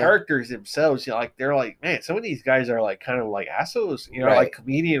like the you know? characters themselves, like they're like, man, some of these guys are like kind of like assholes. Right. Like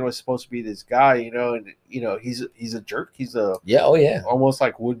Comedian was supposed to be this guy, and he's a jerk. He's a Yeah. Oh yeah. almost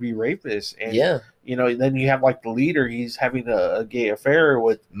like would be rapist, and Yeah. then you have like the leader. He's having a gay affair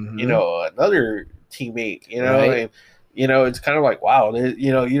with Mhm. another teammate. Right. And, it's kind of like wow.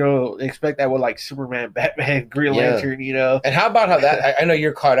 You don't expect that with like Superman, Batman, Green Yeah. Lantern. And how about how that? I know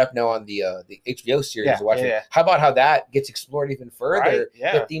you're caught up now on the HBO series. Yeah, The Watchmen. yeah. How about how that gets explored even further? Right,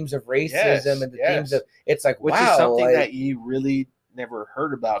 yeah. The themes of racism Yes, and the themes yes. of it's like Which wow, is something like, that you really never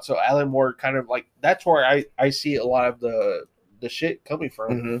heard about. So Alan Moore kind of like that's where I see a lot of the shit coming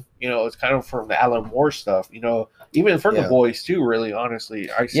from. Mhm. It's kind of from the Alan Moore stuff. Even from Yeah. the boys too. Really,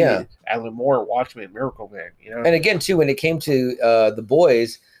 honestly, I see Yeah. Alan Moore, Watchmen, Miracle Man. And again, too, when it came to The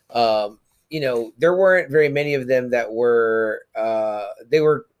Boys, there weren't very many of them that were they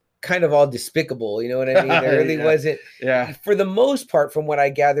were kind of all despicable. You know what I mean? There really Yeah. wasn't. yeah, For the most part, from what I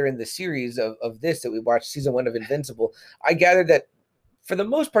gather in the series of this that we watched, season 1 of Invincible, I gathered that for the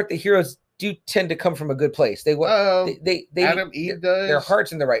most part, the heroes do tend to come from a good place. They Adam Eve does. their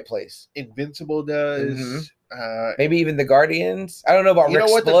heart's in the right place. Invincible does. Mhm. Uh, Maybe even the Guardians. I don't know about you know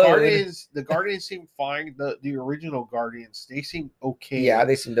Rick what? Splode. The Guardians seem fine. The original Guardians, they seem okay. Yeah,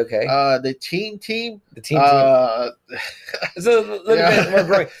 they seemed okay. The teen team. The team. It's a little yeah. bit more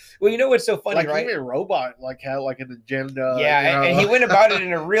growing. Well, you know what's so funny, like right? even Robot had like an agenda. Yeah, and he went about it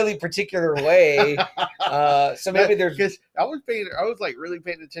in a really particular way. So maybe there's because I was like really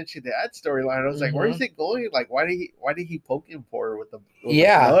paying attention to that storyline. I was like, where is it going? Like, why did he poke him for with the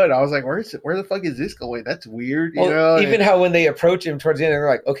blood? I was like, where the fuck is this going? That's weird. Even how when they approach him towards the end, they're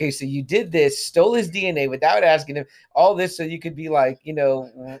like, okay, so you did this, stole his DNA without asking him, all this so you could be like,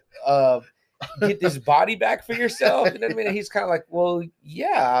 get this body back for yourself? You know what I mean? And he's kind of like, well,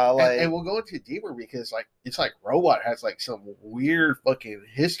 yeah, like and we'll go into it deeper because like it's like Robot has like some weird fucking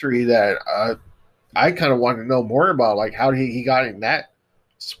history that I kind of want to know more about, like how he got in that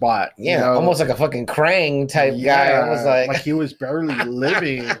spot. yeah, you know? almost like a fucking Krang type guy. I was like he was barely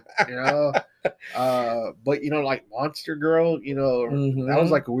living, you know. But you know, like Monster Girl, you know, that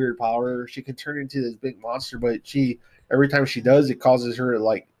was like a weird power. She can turn into this big monster, but every time she does, it causes her to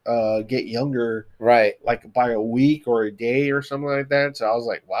like get younger, right, like by a week or a day or something like that. So I was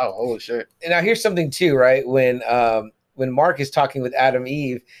like, wow, holy shit. And now here's something too, right? When Mark is talking with Adam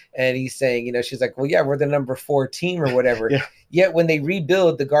Eve and he's saying, you know, she's like, well, yeah, we're the number 4 team or whatever. Yeah. Yet when they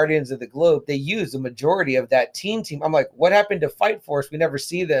rebuild the Guardians of the Globe, they use the majority of that team. I'm like, what happened to Fight Force? We never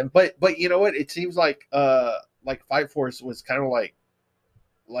see them. But you know what? It seems like Fight Force was kind of like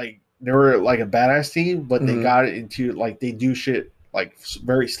they were like a badass team, but they got it into like they do shit like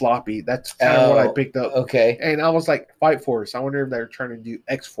very sloppy. That's kind of what I picked up. Okay. And I was like, Fight Force. I wonder if they're trying to do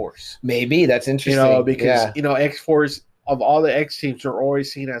X Force. Maybe that's interesting. You know, because you know, X Force of all the X teams are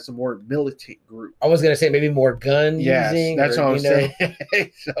always seen as a more militant group. I was gonna say maybe more gun yes, using. That's what I'm saying.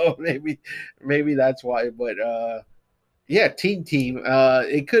 So maybe that's why. But yeah, Team.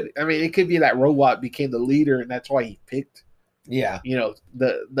 It could be that Robot became the leader, and that's why he picked. Yeah, you know,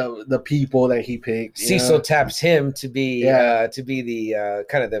 the people that he picked. Cecil taps him to be the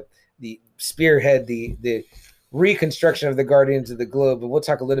kind of the spearhead, the reconstruction of the Guardians of the Globe, and we'll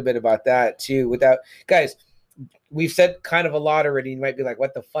talk a little bit about that too. Without guys, we've said kind of a lot already. You might be like,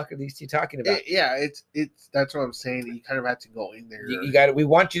 "What the fuck are these two talking about?" It's that's what I'm saying. You kind of have to go in there. You got it. We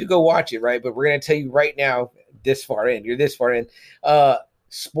want you to go watch it, right? But we're gonna tell you right now. This far in, you're this far in.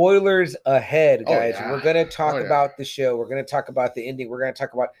 Spoilers ahead, guys. We're going to talk about the show. We're going to talk about the ending. We're going to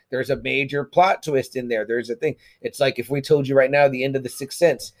talk about there's a major plot twist in there. There's a thing. It's like if we told you right now the end of The Sixth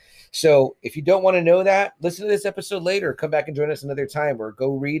Sense. So if you don't want to know that, listen to this episode later. Come back and join us another time, or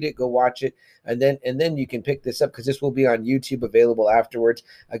go read it, go watch it, and then you can pick this up because this will be on YouTube available afterwards.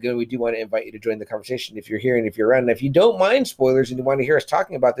 Again, we do want to invite you to join the conversation if you're here and if you're around. And if you don't mind spoilers and you want to hear us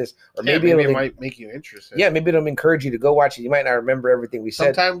talking about this, or maybe it might make you interested. Yeah, maybe it'll encourage you to go watch it. You might not remember everything we said.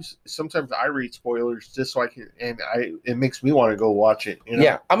 Sometimes I read spoilers just so I can, it makes me want to go watch it. You know?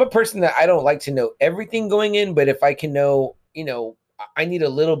 Yeah, I'm a person that I don't like to know everything going in, but if I can know, you know, I need a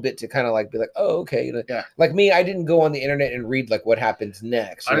little bit to kind of like be like, oh, okay. You know, yeah. Like me, I didn't go on the internet and read like what happens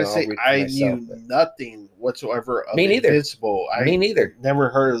next. Honestly, I knew nothing whatsoever of Invincible. Me neither. Never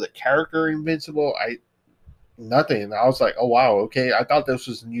heard of the character Invincible. Nothing. I was like, oh wow, okay. I thought this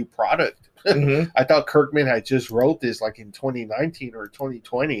was a new product. I thought Kirkman had just wrote this like in 2019 or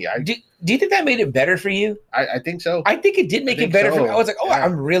 2020. Do you think that made it better for you? I think so. I think it did make it better for me. I was like, oh,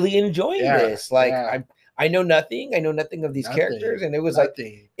 I'm really enjoying this. Like I know nothing. I know nothing of these characters, and it was like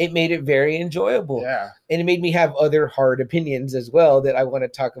it made it very enjoyable. Yeah, and it made me have other hard opinions as well that I want to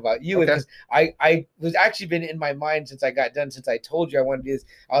talk about you with, because I was actually been in my mind since I got done. Since I told you I wanted to do this,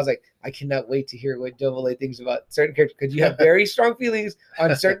 I was like, I cannot wait to hear what Double A thinks about certain characters, because you have very strong feelings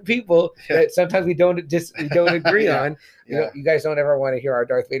on certain people that sometimes we don't agree on. You know, you guys don't ever want to hear our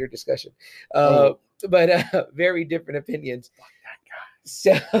Darth Vader discussion, but very different opinions.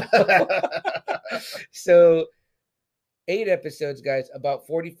 So 8 episodes, guys, about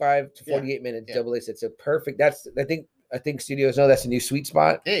 45 to 48 minutes. Double A said so. Perfect. That's I think studios know that's a new sweet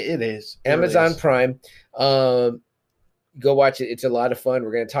spot. It is. Amazon Prime. Go watch it. It's a lot of fun.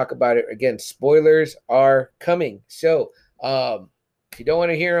 We're going to talk about it again. Spoilers are coming. So if you don't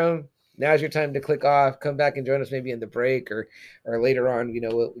want to hear them, now's your time to click off. Come back and join us maybe in the break or later on. You know,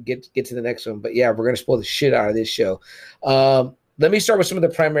 we'll get to the next one. But yeah, we're going to spoil the shit out of this show. Let me start with some of the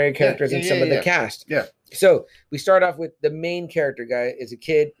primary characters and some of the cast. Yeah. So we start off with the main character guy is a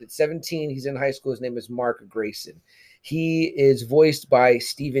kid at 17. He's in high school. His name is Mark Grayson. He is voiced by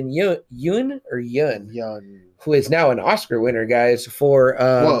Steven Yeun, who is now an Oscar winner, guys, for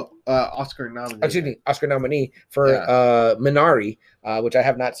Oscar nominee. Excuse me, Oscar nominee for Minari, which I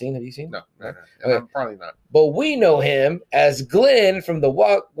have not seen. Have you seen? No. Okay. I'm probably not. But we know him as Glenn from the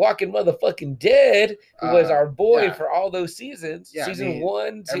Walking Motherfucking Dead, who was our boy for all those seasons. Yeah, Season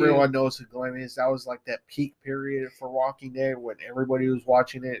 1, 2. Everyone knows who Glenn is. That was like that peak period for Walking Dead when everybody was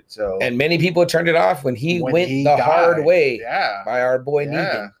watching it. So, and many people turned it off when he went the hard way by our boy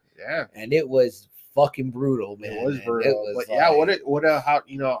Negan. Yeah, and it was fucking brutal, man. It was brutal.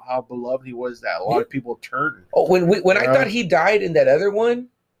 How beloved he was that a lot of people turned. Oh, when I thought he died in that other one,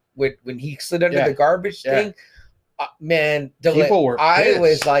 when he slid under the garbage thing, man, people were pissed. I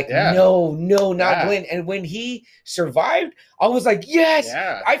was like, no, not Glenn. And when he survived, I was like, yes.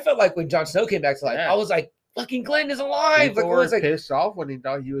 Yeah. I felt like when Jon Snow came back to life, I was like, fucking Glenn is alive. People Like, were it was like, pissed off when he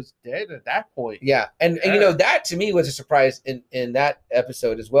thought he was dead at that point. yeah, and you know that to me was a surprise in that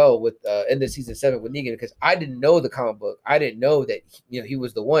episode as well with in the season 7 with Negan, because I didn't know the comic book. I didn't know that he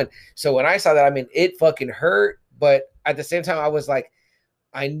was the one. So when I saw that, I mean, it fucking hurt, but at the same time, I was like,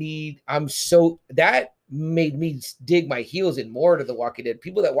 that made me dig my heels in more to The Walking Dead.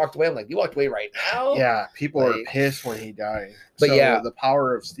 People that walked away, I'm like, you walked away right now? Yeah, people are Like- pissed when he died. But So, yeah. the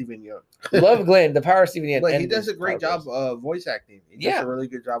power of Stephen Young. Love Glenn, the power of Stephen Yeun. But he and does a his great power job of voice acting. He Yeah. does a really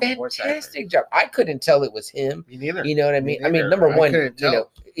good job of voice acting. fantastic job. I couldn't tell it was him. Me neither. You know what I Me mean? I mean, neither. number I one, couldn't you know,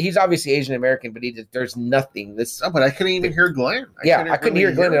 tell. he's obviously Asian American, but there's nothing. No, but I couldn't even hear Glenn. I couldn't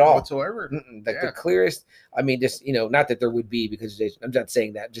hear Glenn at him all. whatsoever. Like Yeah. the clearest. I mean, just not that there would be, because I'm not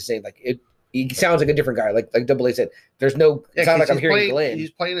saying that. Just saying like it. He sounds like a different guy. Like Double A said, there's no. Yeah, It's not 'cause like I'm he's hearing playing, Glenn.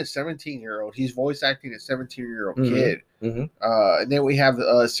 He's playing a 17-year-old. He's voice acting a 17-year-old Mhm. kid. Mhm. And then we have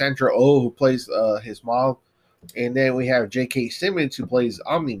Sandra Oh, who plays his mom. And then we have J.K. Simmons, who plays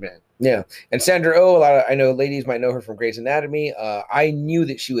Omni-Man. Yeah, and Sandra Oh, I know ladies might know her from Grey's Anatomy. I knew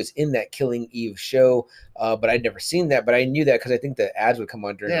that she was in that Killing Eve show, but I'd never seen that. But I knew that because I think the ads would come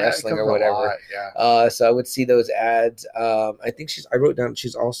on during it wrestling comes or a whatever. lot, yeah. So I would see those ads. I think I wrote down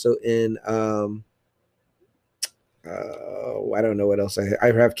she's also in. I don't know what else I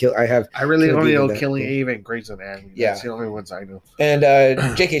have. I really Killing only Eve know in that, Killing yeah. Eve and Grey's Anatomy. Yeah. That's the only ones I know. And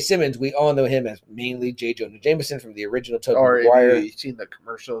J.K. Simmons, we all know him as mainly J. Jonah Jameson from the original Tobey Or if Maguire, you've seen the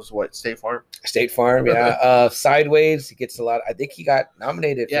commercials, State Farm? State Farm. Yeah, Sideways. He gets a lot. I think he got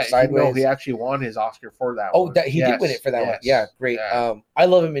nominated Yeah, for Sideways. he actually won his Oscar for that Oh, one. that he did win Yes, it for that one. yes, Yeah, great. yeah. I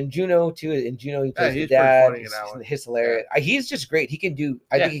love him in Juno too. In Juno, he plays he's the pretty dad. funny in that one. He's hilarious. He's just great. He can do.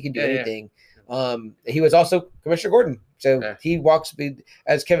 I Yeah, think he can do yeah, yeah. anything. He was also Commissioner Gordon, so Yeah. he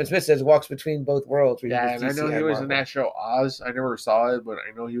as Kevin Smith says, walks between both worlds. Yeah, and I know he was in that show Oz. I never saw it, but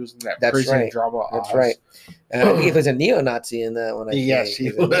I know he was in that That's prison right. drama Oz. That's right. I think he was a neo-Nazi in that one. I Yes, think. he He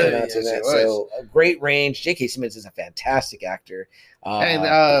was a was. neo-Nazi in Yes, he that. was. So a great range. J.K. Simmons is a fantastic actor. And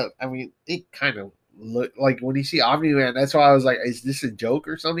I mean, it kind of looked like when you see Omni-Man, that's why I was like, is this a joke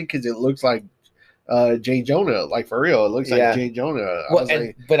or something? Because it looks like Jay Jonah, like for real. It looks Yeah. like Jay Jonah. I well, was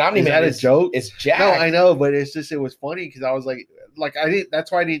like, but is Omni-Man that a joke? It's Jack. No, I know, but it's just, it was funny because I was like I didn't. That's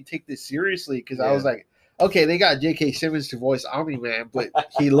why I didn't take this seriously, because I was Yeah. like, okay, they got J.K. Simmons to voice Omni-Man, but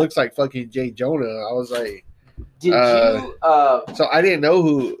he looks like fucking Jay Jonah. I was like, Did you? so I didn't know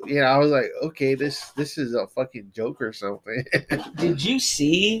who. I was like, okay, this is a fucking joke or something. Did you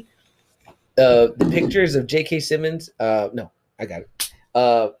see the pictures of J.K. Simmons? No, I got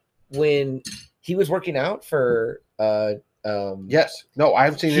it. When he was working out for Yes, no, I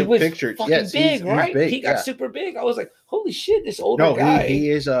haven't seen he him was pictured. fucking Yes, big, he's right? big, He got yeah. super big. I was like, holy shit, this older No, guy. he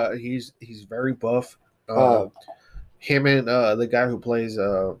is. He's very buff. Him and the guy who plays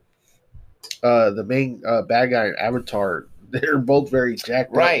the main bad guy in Avatar, they're both very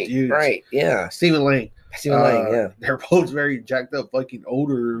jacked right, up dudes. right, yeah. Stephen Lang. Stephen Lang, yeah. They're both very jacked up, fucking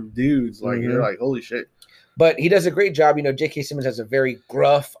older dudes. Like you're Mhm. like, holy shit. But he does a great job. J.K. Simmons has a very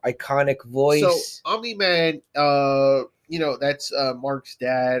gruff, iconic voice. So Omni Man, that's Mark's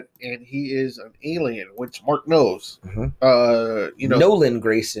dad, and he is an alien, which Mark knows. Mhm. Nolan. Nolan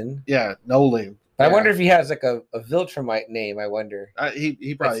Grayson. Yeah, Nolan. But I Yeah. wonder if he has like a Viltrumite name. I wonder.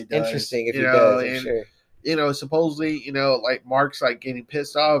 He probably It's does. interesting if he you know, does. I'm and, sure. Supposedly, like Mark's like getting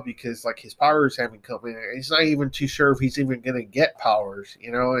pissed off because like his powers haven't come in. And he's not even too sure if he's even gonna get powers,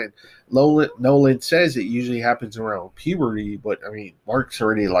 and Nolan says it usually happens around puberty, but I mean Mark's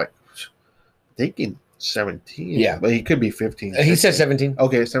already like thinking 17. Yeah. But he could be 15. He said 16. 17.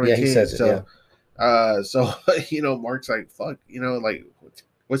 Okay, 17. Yeah, he says it, So Mark's like, fuck, like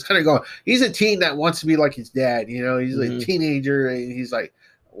what's kind of going. He's a teen that wants to be like his dad, he's Mhm. a teenager and he's like,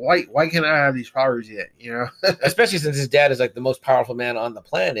 why can't I have these powers yet? Especially since his dad is like the most powerful man on the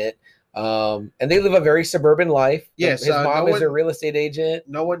planet. And they live a very suburban life. Yes, His mom no is a one- real estate agent.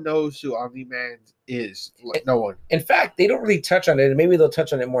 No one knows who Omni-Man is. Like, no one. In fact, they don't really touch on it, and maybe they'll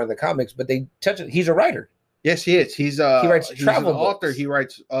touch on it more in the comics, but they touch it. He's a writer. Yes, he is. He's writes he's travel an author. books. He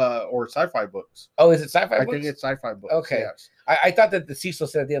writes or sci-fi books. Oh, is it sci-fi I books? think it's sci-fi books. Okay. Yes. I thought that the Cecil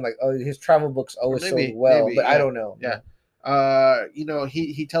said at the end, like, oh, his travel books always Maybe, sold well, maybe, but I yeah. don't know. Yeah.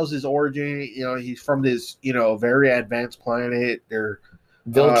 He tells his origin. He's from this very advanced planet. They're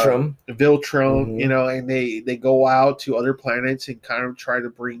Viltrum. Viltrum, Mhm. and they go out to other planets and kind of try to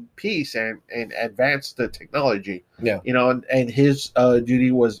bring peace and advance the technology. Yeah. And his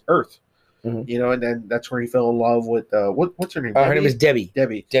duty was Earth. Mhm. And then that's where he fell in love with what's her name? Her name is Debbie.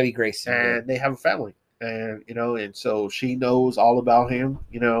 Debbie. Debbie Grayson. And they have a family. And and so she knows all about him,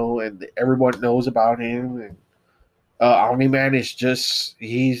 and everyone knows about him. And Omni-Man is just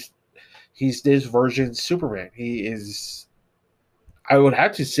he's he's this version Superman. He is, I would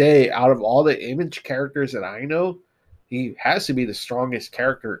have to say, out of all the Image characters that I know, he has to be the strongest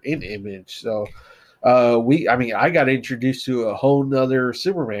character in Image. So I got introduced to a whole nother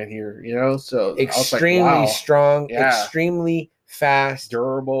Superman here, so Extremely I was like, wow, strong, Yeah. extremely fast.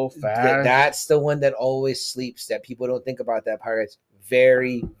 durable, fast. That's the one that always sleeps that people don't think about. That Pirate's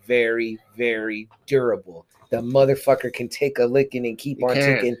very, very, very durable. The motherfucker can take a licking and keep You on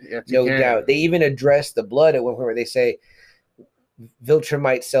can. ticking, Yes, you no can. doubt. They even address the blood at one point where they say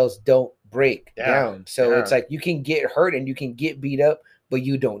Viltrumite cells don't break Yeah, down. So yeah. it's like you can get hurt and you can get beat up, but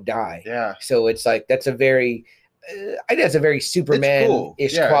you don't die. Yeah. So it's like that's a very, I think that's a very Superman-ish cool. Yeah,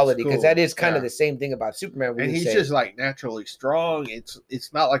 it's quality because cool. that is kind of Yeah. the same thing about Superman. And he's just like naturally strong.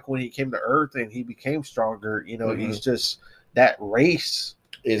 It's not like when he came to Earth and he became stronger. He's just that race.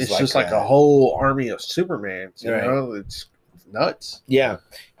 It's just like a whole army of Supermans. Right. It's nuts. Yeah.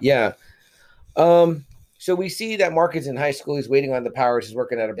 So we see that Mark is in high school. He's waiting on the Powers. He's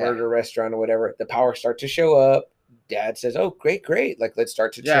working at a burger restaurant or whatever. The Powers start to show up. Dad says, "Oh, great! Like, let's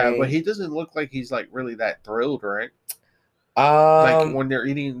start to train." Yeah, but he doesn't look like he's like really that thrilled, right? Um, When they're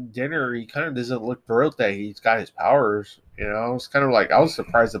eating dinner, he kind of doesn't look thrilled that he's got his powers. It's kind of like I was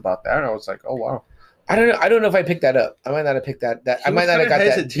surprised about that. I was like, oh wow. I don't know. I don't know if I picked that up. I might not have picked that. I might not have got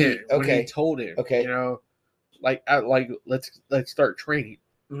that deep. When he Okay. told him. Okay. Let's start training.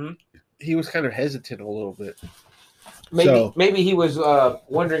 Mhm. He was kind of hesitant a little bit. Maybe he was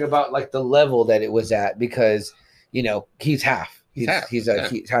wondering about like the level that it was at because he's half. He's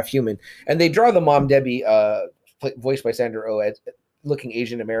half human, and they draw the mom Debbie, voiced by Sandra Oh, as looking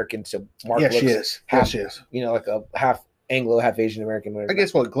Asian American. So Mark looks she is. half, she is. like a half Anglo, half Asian American. I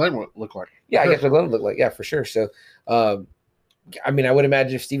guess what Glenn would look like. Yeah, I guess what Glenn would look like. Yeah, for sure. So, I would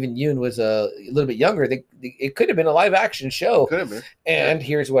imagine if Stephen Yeun was a little bit younger, it could have been a live action show. Could have been. And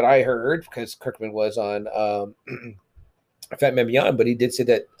here's what I heard because Kirkman was on Fat Man Beyond, but he did say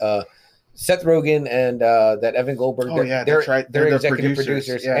that Seth Rogen and that Evan Goldberg, that's right. They're executive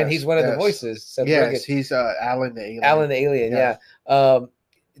producers, yes, and he's one of the voices. Seth yes, Rogen. he's Alan the Alien. Alan the Alien, Yeah. yeah.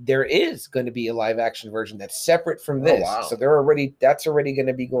 There is going to be a live action version that's separate from this, wow. so that's already going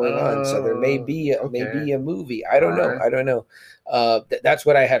to be going on. So there may be a movie. I don't know. Alright. I don't know. That's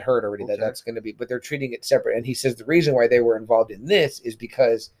what I had heard already. Okay. That's going to be, but they're treating it separate. And he says the reason why they were involved in this is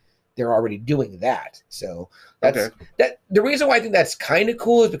because they're already doing that. So that's the reason why I think that's kind of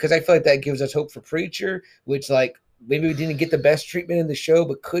cool is because I feel like that gives us hope for Preacher, which like maybe we didn't get the best treatment in the show,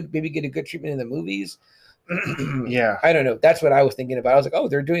 but could maybe get a good treatment in the movies. Yeah. I don't know. That's what I was thinking about. I was like, oh,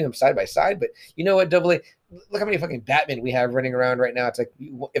 they're doing them side by side. But you know what, Double A? Look how many fucking Batman we have running around right now. It's like,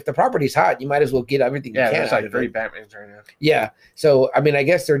 if the property's hot, you might as well get everything you can. There's out like of 3 it. Batmans right now. Yeah. So, I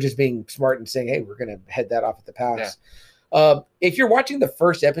guess they're just being smart and saying, hey, we're going to head that off at the pass. If you're watching the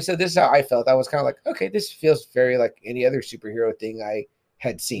first episode, this is how I felt. I was kind of like, okay, this feels very like any other superhero thing I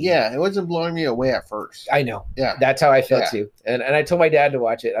had seen. Yeah, it wasn't blowing me away at first. I know. Yeah. That's how I felt too. And I told my dad to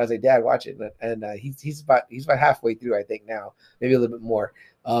watch it. I was like, Dad, watch it. And he's about halfway through, I think now, maybe a little bit more.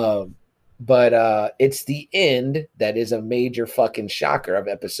 But it's the end that is a major fucking shocker of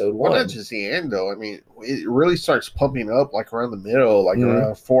episode 1. Well, not just the end though. It really starts pumping up like around the middle, like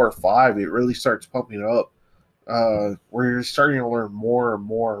around 4 or 5. It really starts pumping up. Where you're starting to learn more and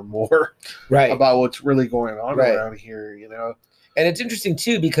more and more about what's really going on around here, And it's interesting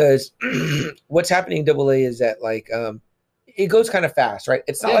too because what's happening Double A is that like it goes kind of fast, right?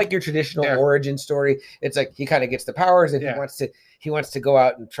 It's not like your traditional origin story. It's like he kind of gets the powers and he wants to go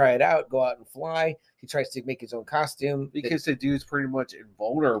out and try it out, go out and fly. He tries to make his own costume because the dude's pretty much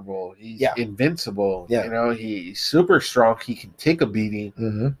invulnerable. He's invincible. Yeah. He's super strong. He can take a beating.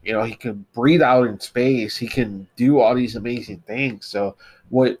 Mm-hmm. He can breathe out in space. He can do all these amazing things. So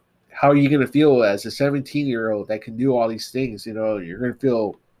how are you going to feel as a 17-year-old that can do all these things? You're going to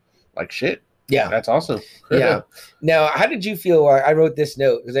feel like shit. Yeah. That's awesome. Yeah. Now, how did you feel? I wrote this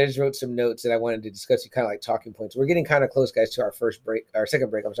note because I just wrote some notes that I wanted to discuss. You kind of like talking points. We're getting kind of close, guys, to our second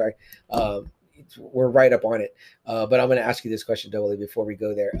break. I'm sorry. We're right up on it. But I'm going to ask you this question, Double A, before we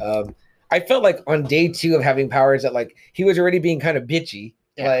go there. I felt like on day 2 of having powers that like he was already being kind of bitchy.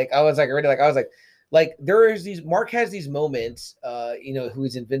 Yeah. Like I was like Mark has these moments,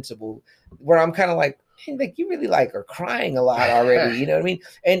 who's invincible, where I'm kind of like, hey, like you really like are crying a lot already, you know what I mean?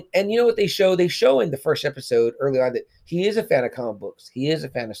 And you know what they show? They show in the first episode early on that he is a fan of comic books. He is a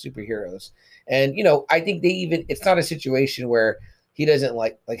fan of superheroes. And, I think it's not a situation where he doesn't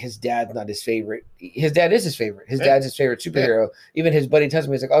like his dad's not his favorite. His dad is his favorite. His Yeah. dad's his favorite superhero. Even his buddy tells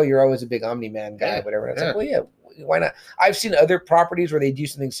me, he's like, "Oh, you're always a big Omni-Man guy, Yeah, whatever." And it's yeah. like, well, yeah, why not? I've seen other properties where they do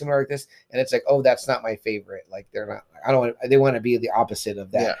something similar like this, and it's like, oh, that's not my favorite. Like they're not. I don't want. They want to be the opposite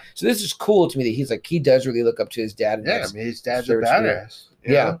of that. Yeah. So this is cool to me that he's like he does really look up to his dad. And Yeah, I that's- mean, his dad's a favorite superhero. badass.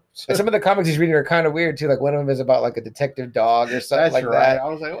 you Yeah. know? And some of the comics he's reading are kind of weird too. Like one of them is about like a detective dog or something That's like right. that. I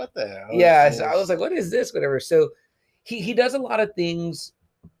was like, what the hell? Yeah, is so I this? was like, what is this? Whatever. So he does a lot of things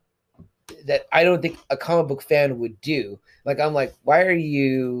that I don't think a comic book fan would do. Like I'm like, why are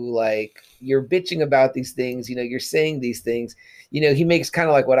you like you're bitching about these things? You know, you're saying these things. You know, he makes kind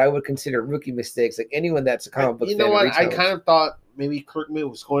of like what I would consider rookie mistakes. Like anyone that's a comic book You fan, know what? I retailers. kind of thought maybe Kirkman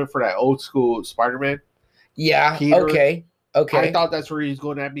was going for that old school Spider-Man. yeah. Peter, Okay. I thought that's where he's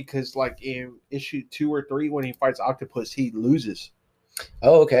going at because, like, in issue 2 or 3, when he fights Octopus, he loses.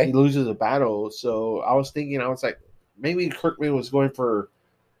 Oh, He okay. loses a battle. So I was thinking, I was like, maybe Kirkman was going for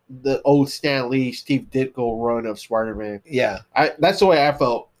the old Stan Lee, Steve Ditko run of Spider-Man. Yeah. That's the way I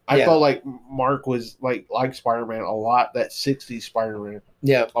felt. I Yeah. felt like Mark was like Spider-Man a lot. That 60s Spider-Man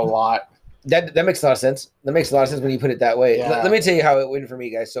Yeah. a lot. That makes a lot of sense. That makes a lot of sense when you put it that way. Yeah. Let me tell you how it went for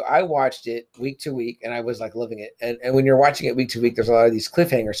me, guys. So I watched it week to week, and I was like loving it. And when you're watching it week to week, there's a lot of these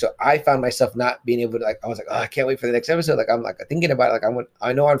cliffhangers. So I found myself not being able to I was like, oh, I can't wait for the next episode. Like I'm like thinking about it. Like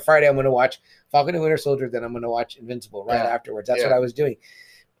I know on Friday I'm going to watch Falcon and Winter Soldier, then I'm going to watch Invincible right Yeah. afterwards. That's Yeah. what I was doing.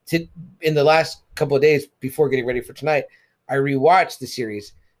 In the last couple of days before getting ready for tonight, I rewatched the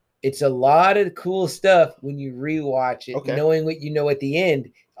series. It's a lot of cool stuff when you rewatch it, Okay. knowing what you know at the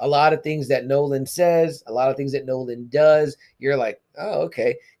end. A lot of things that Nolan says, a lot of things that Nolan does. You're like, oh,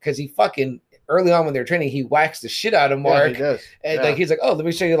 okay. Because he fucking early on when they're training, he whacks the shit out of Yeah, Mark. he does. And Yeah. like he's like, oh, let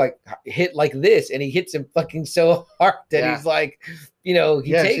me show you like hit like this. And he hits him fucking so hard that Yeah. he's like, you know,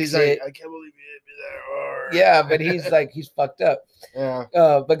 he Yes, takes he's it. like, I can't believe you hit me that hard. Yeah, but he's like, he's fucked up. Yeah.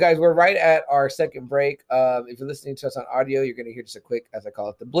 But guys, we're right at our second break. If you're listening to us on audio, you're going to hear just a quick, as I call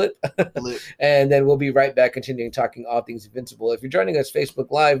it, the blip. And then we'll be right back, continuing talking all things Invincible. If you're joining us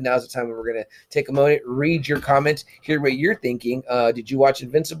Facebook Live, now's the time when we're going to take a moment, read your comments, hear what you're thinking. Did you watch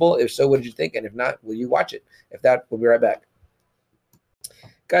Invincible? If so, what did you think? And if not, will you watch it? If not, we'll be right back.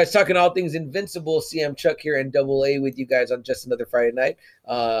 Guys, talking all things Invincible. CM Chuck here and Double A with you guys on Just Another Friday Night.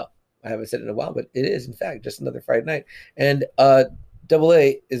 I haven't said it in a while, but it is, in fact, Just Another Friday Night. And Double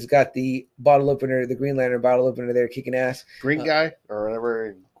A has got the bottle opener, the Green Lantern bottle opener there, kicking ass. Green guy or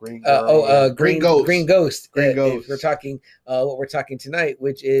whatever. Green Green Ghost. Green Ghost. Green If Ghost. we're talking what we're talking tonight,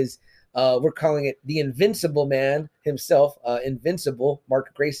 which is we're calling it the Invincible Man himself, Invincible,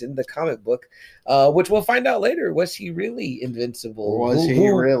 Mark Grayson, the comic book, which we'll find out later. Was he really invincible? Was he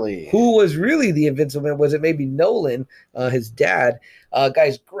really? Who was really the Invincible Man? Was it maybe Nolan, his dad?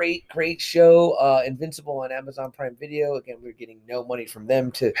 Guys, great show. Invincible on Amazon Prime Video. Again, we're getting no money from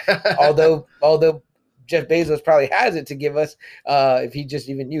them to, although Jeff Bezos probably has it to give us if he just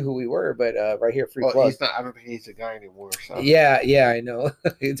even knew who we were. But right here, free Well, plug. he's not. I don't think he's a guy anymore. So Yeah, I know.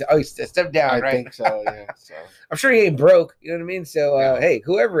 He stepped down, I right? think so. Yeah. So I'm sure he ain't broke. You know what I mean? So, No. hey,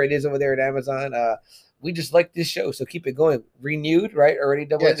 whoever it is over there at Amazon, we just like this show, so keep it going. Renewed, right? Already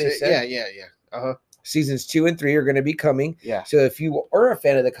double. yeah, They said. yeah. Uh-huh. Seasons 2 and 3 are going to be coming. Yeah. So if you are a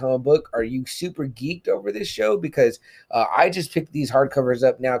fan of the comic book, are you super geeked over this show? Because I just picked these hardcovers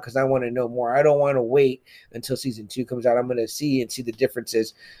up now because I want to know more. I don't want to wait until season 2 comes out. I'm going to see the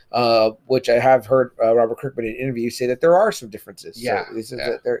differences, which I have heard Robert Kirkman in interviews say that there are some differences. Yeah, So this is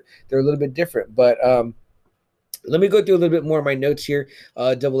yeah. they're a little bit different, but let me go through a little bit more of my notes here,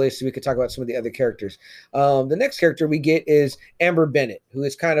 Double A, so we could talk about some of the other characters. The next character we get is Amber Bennett, who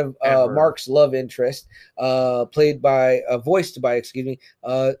is kind of Amber. Mark's love interest, voiced by,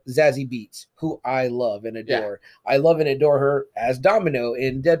 Zazie Beetz, who I love and adore. I love and adore her as Domino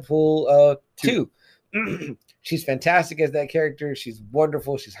in Deadpool 2. She's fantastic as that character. She's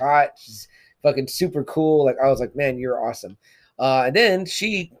wonderful. She's hot. She's fucking super cool. Like I was like, man, you're awesome. And then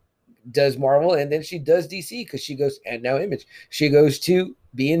she does Marvel, and then she does DC because she goes, and now Image. She goes to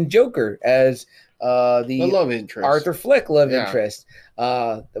being Joker as The love interest. Arthur Fleck love Yeah. interest,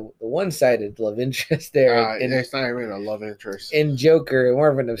 the one-sided love interest there It's not even a love interest. in Joker, more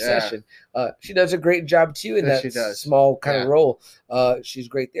of an obsession. She does a great job too in Yes, that she does. small kind of Yeah. role. She's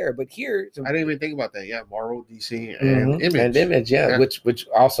great there, but here I didn't even think about that. Yeah, Marvel, DC, Mhm. and Image. and Image, yeah, Yeah. which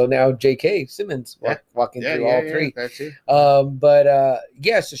also now J.K. Simmons walking through all three. That's it.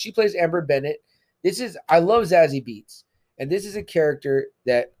 So she plays Amber Bennett. I love Zazie Beetz, and this is a character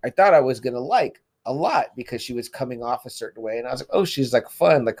that I thought I was gonna like. a lot because she was coming off a certain way, and I was like, oh, she's like a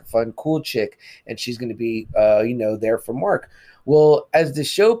fun, cool chick, and she's going to be, there for Mark. Well, as the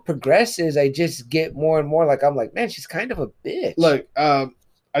show progresses, I just get more and more like I'm like, man, she's kind of a bitch. Look,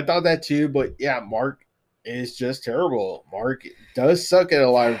 I thought that too, but yeah, Mark is just terrible. Mark does suck at a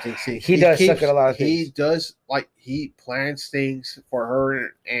lot of things. He does suck at a lot of things. He does, like, he plans things for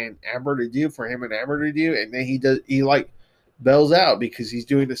her and Amber to do, for him and Amber to do, and then he like bails out because he's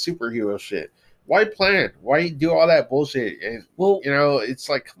doing the superhero shit. Why plan? Why do all that bullshit? And Well, it's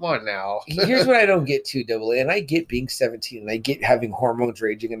like, come on now. here's what I don't get too, Double A, and I get being 17, and I get having hormones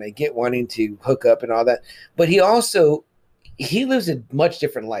raging, and I get wanting to hook up and all that, but he lives a much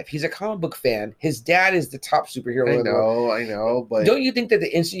different life. He's a comic book fan. His dad is the top superhero. I know, but don't you think that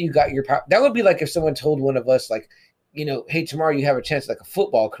the instant you got your power, that would be like if someone told one of us, like, hey, tomorrow you have a chance, like a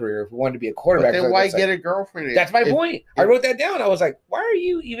football career, if we wanted to be a quarterback. But then why get a girlfriend? That's my point. I wrote that down. I was like, why are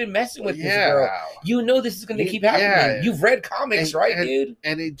you even messing with this girl? You know this is going to keep happening. Yeah. You've read comics, right, dude?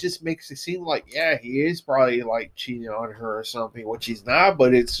 And it just makes it seem like, yeah, he is probably like cheating on her or something, which he's not.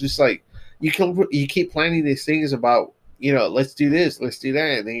 But it's just like you keep planning these things about, let's do this, let's do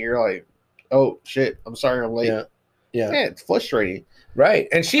that, and then you're like, oh shit, I'm sorry, I'm late. Yeah, it's frustrating. Right.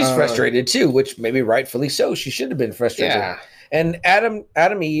 And she's frustrated too, which maybe rightfully so. She should have been frustrated. Yeah. And Adam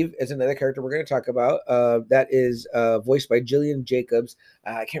Eve is another character we're going to talk about. That is voiced by Jillian Jacobs.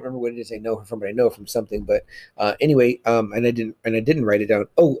 I can't remember what it is I know her from, but I know her from something. But anyway, and I didn't write it down.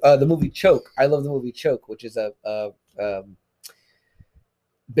 Oh, the movie Choke. I love the movie Choke, which is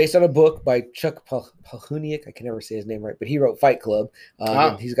based on a book by Chuck Palahniuk. I can never say his name right, but he wrote Fight Club.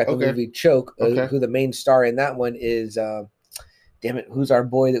 And he's got the movie Choke, who the main star in that one is, damn it, who's our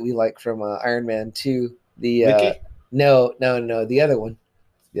boy that we like from Iron Man 2? No, the other one.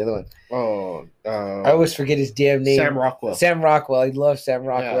 Oh, I always forget his damn name. Sam Rockwell. I love Sam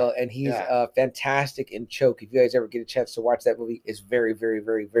Rockwell, and he's fantastic in Choke. If you guys ever get a chance to watch that movie, it's very, very,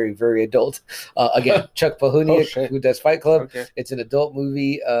 very, very, very adult. Again, Chuck Palahniuk, who does Fight Club. Okay. It's an adult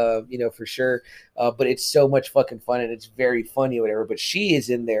movie, for sure. But it's so much fucking fun, and it's very funny or whatever. But she is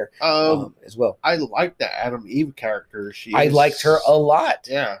in there as well. I like the Adam Eve character. I liked her a lot.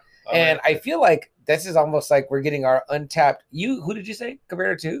 Yeah. And I feel like this is almost like we're getting our untapped. Who did you say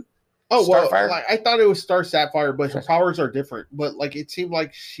compared to? Oh, Starfire? Well, I thought it was Star Sapphire, but her powers are different. But it seemed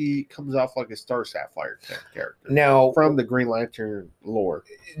like she comes off like a Star Sapphire character. Now, from the Green Lantern lore.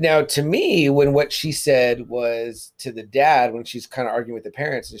 Now, to me, when what she said was to the dad when she's kind of arguing with the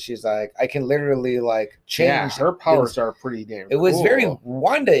parents, and she's like, "I can literally change." Yeah, her powers are pretty damn. It was very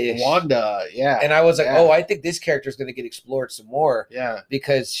Wanda-ish. Wanda, yeah. And I was like, "Oh, I think this character is going to get explored some more." Yeah,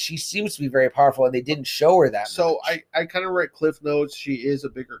 because she seems to be very powerful, and they didn't show her that. So much. I kind of read Cliff Notes. She is a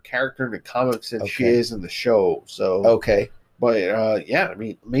bigger character in the comics than she is in the show. So but I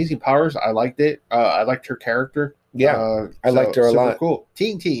mean, amazing powers. I liked it. I liked her character. Yeah, I liked her a lot. Cool.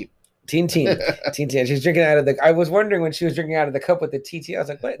 Teen. She's drinking out of the. I was wondering when she was drinking out of the cup with the TT. I was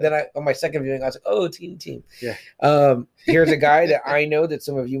like, what? Then on my second viewing, I was like, oh, Teen. Yeah. Here's a guy that I know that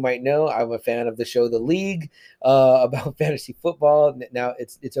some of you might know. I'm a fan of the show The League, about fantasy football. Now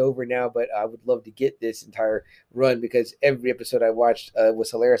it's over now, but I would love to get this entire run because every episode I watched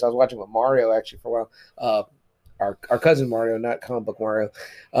was hilarious. I was watching with Mario actually for a while. Our cousin Mario, not comic book Mario.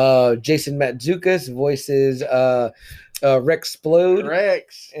 Jason Mantzoukas voices Rex,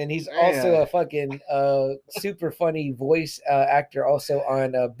 and he's also a fucking super funny voice actor. Also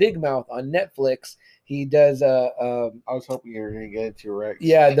on Big Mouth on Netflix, he does. I was hoping you were going to get into Rex.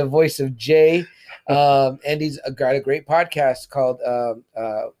 Yeah, the voice of Jay, and he's got a great podcast called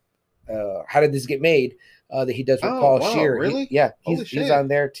 "How Did This Get Made." That he does with Paul Scheer. Really? He's on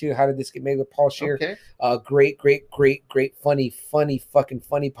there too. How Did This Get Made with Paul Scheer? Okay. Great, funny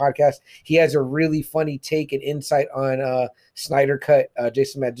podcast. He has a really funny take and insight on Snyder Cut,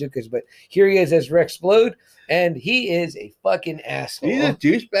 Jason Mantzoukas. But here he is as Rex Splode, and he is a fucking asshole. He's a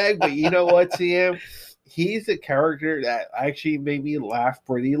douchebag, but you know what, CM? He's a character that actually made me laugh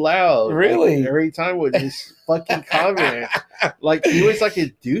pretty loud. Really? Every time with his fucking comments. He was like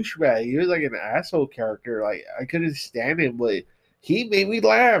a douchebag. He was like an asshole character. I couldn't stand him, but he made me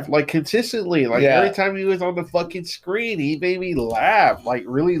laugh consistently. Every time he was on the fucking screen, he made me laugh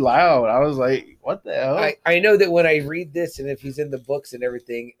really loud. I was like, what the hell? I know that when I read this, and if he's in the books and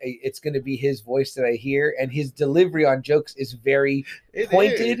everything, it's going to be his voice that I hear, and his delivery on jokes is very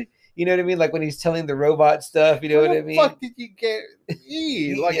pointed. You know what I mean? Like when he's telling the robot stuff, you know what I mean? What the fuck did you get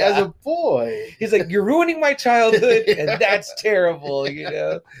me? As a boy. He's like, you're ruining my childhood, and that's terrible,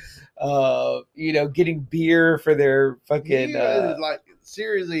 getting beer for their fucking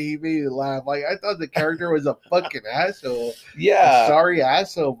seriously, he made me laugh. Like I thought the character was a fucking asshole. Yeah. Sorry,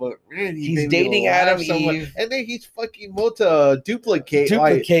 asshole, but man, He's made me dating laugh Adam so much. Eve. And then he's fucking duplicate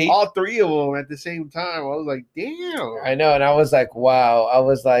like all three of them at the same time. I was like, damn. I know, and I was like, wow. I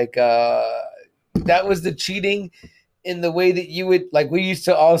was like, that was the cheating in the way that you would like. We used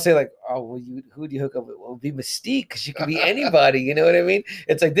to all say like, oh, well, who do you hook up with? Well, it'd be Mystique because she could be anybody. You know what I mean?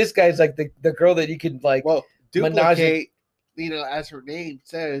 It's like this guy's like the girl that you could like. Well, duplicate. You know, as her name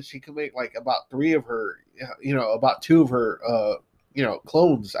says, she could make like about three of her. You know, about two of her. You know,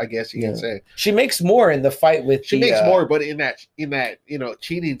 clones, I guess you can say. She makes more in the fight with. She makes more, but in that you know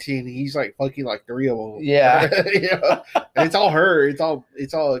cheating scene, he's like fucking like three of them. Yeah, you know? And it's all her. It's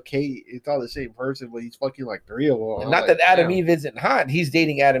all Kate. It's all the same person, but he's fucking like three of them. Not that Adam Eve isn't hot. He's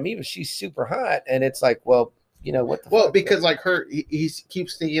dating Adam Eve, and she's super hot, and it's like, well, you know what? Well, because like he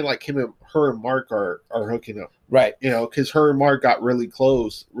keeps thinking like her and Mark are hooking up, right? You know, because her and Mark got really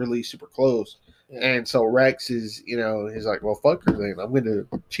close, really super close. And so Rex is, you know, he's like, well, fuck her then. I'm going to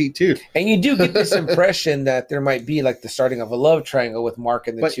cheat too. And you do get this impression that there might be like the starting of a love triangle with Mark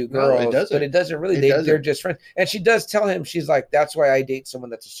and the two girls. But it doesn't really. They're just friends. And she does tell him, she's like, that's why I date someone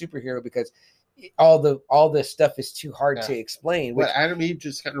that's a superhero, because all the stuff is too hard to explain. But Adam Eve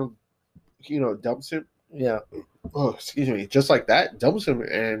just kind of, you know, dumps him. Yeah. Oh, excuse me. Just like that, dumps him,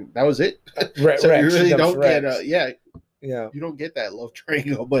 and that was it. Right. So you really don't get Yeah, you don't get that love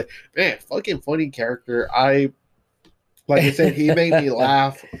triangle, but man, fucking funny character. Like I said, he made me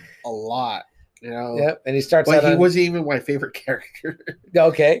laugh a lot. You know. Yep. And he starts. But he wasn't even my favorite character.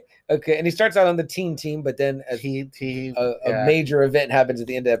 Okay. And he starts out on the teen team, but then a major event happens at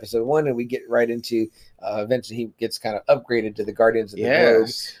the end of episode 1, and we get right into eventually he gets kind of upgraded to the Guardians of the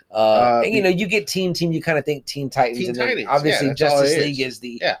Globe. And you know, you get teen team, you kind of think Teen Titans, and then obviously Justice League is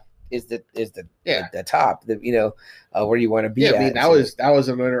the the top, you know, where you want to be. Yeah, I mean that was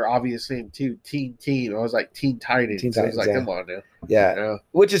another obvious thing too. Teen. I was like Teen Titans. I was like, come on now. Yeah. You know?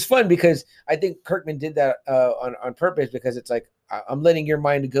 Which is fun because I think Kirkman did that on purpose, because it's like I'm letting your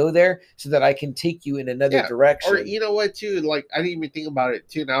mind go there so that I can take you in another direction. Or you know what too? Like I didn't even think about it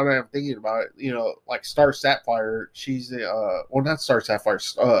too. Now that I'm thinking about it, you know, like Star Sapphire. She's not Star Sapphire.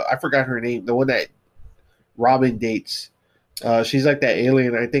 I forgot her name. The one that Robin dates. She's like that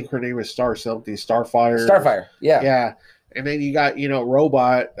alien. I think her name is Starfire. Yeah. And then you got, you know,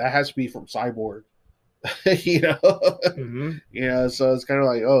 Robot. That has to be from Cyborg. You know. Mm-hmm. You know, so it's kind of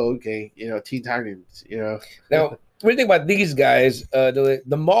like, oh, okay, you know, Teen Titans. You know. Now, what do you think about these guys? The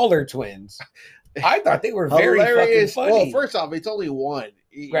Mauler twins. I thought they were very fucking funny. Well, first off, it's only one.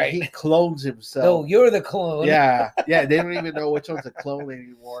 Right. He clones himself. No, you're the clone. Yeah. They don't even know which one's a clone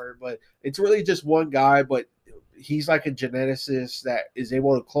anymore. But it's really just one guy. But he's like a geneticist that is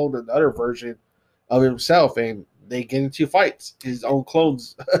able to clone another version of himself, and they get into fights. His own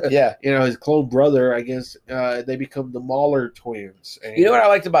clones. Yeah. You know, his clone brother, I guess, they become the Mauler twins. And you know what I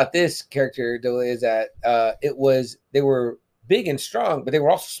liked about this character, though, is that they were big and strong, but they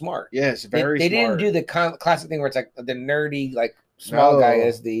were also smart. Yes, They smart. didn't do the classic thing where it's like the nerdy, like small guy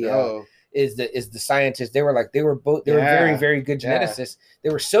is the scientist. They were very, very good geneticists. They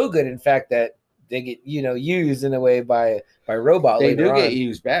were so good, in fact, that they get, you know, used in a way by Robot. They do get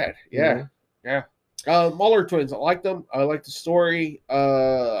used bad. Yeah. Mm-hmm. Yeah. Mauler twins. I like them. I like the story.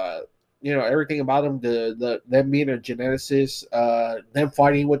 You know, everything about them. Them being a geneticist. Them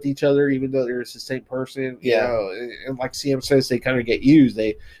fighting with each other, even though they're the same person. You know, and like CM says, they kind of get used.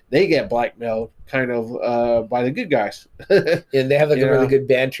 They get blackmailed kind of by the good guys. And they have like a really good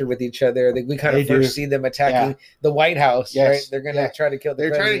banter with each other. We kind of first see them attacking the White House, right? They're going to try to kill the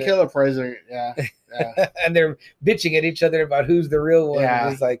president. They're trying to kill the president, yeah. And they're bitching at each other about who's the real one. Yeah.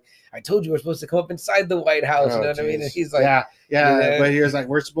 And it's like, I told you we're supposed to come up inside the White House. You know what I mean? And he's like, but he was like,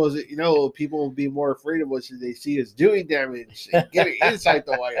 we're supposed to, you know, people will be more afraid of us if they see us doing damage and getting inside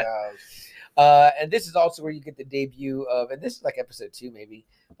the White House. And this is also where you get the debut of, and this is like episode 2 maybe,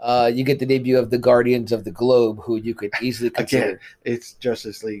 you get the debut of the Guardians of the Globe, who you could easily consider. Again, it's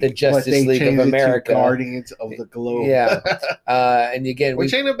Justice League. The Justice League of America. Guardians of the Globe. Yeah. And again,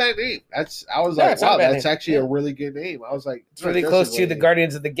 which ain't a bad name. I was like, wow, that's actually a really good name. I was like, it's really close to the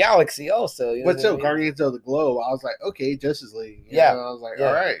Guardians of the Galaxy also. You know but still, Guardians of the Globe. I was like, okay, Justice League. You know, I was like,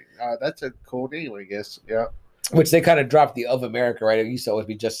 all right, that's a cool name, I guess. Yeah. Which they kind of dropped the of America, right? It used to always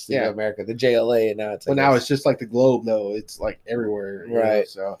be Justice League of America, the JLA, and now it's like now it's just like the Globe, though. It's like everywhere, right? Know,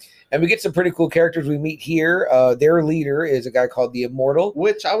 so, and we get some pretty cool characters we meet here. Their leader is a guy called the Immortal,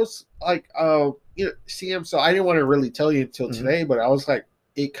 which I was like, you know, see him. So I didn't want to really tell you until today, but I was like,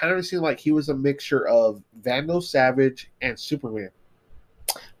 it kind of seemed like he was a mixture of Vandal Savage and Superman.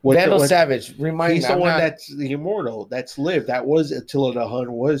 Vandal Savage, remind He's me. the I'm one not- that's the immortal that's lived. That was Attila the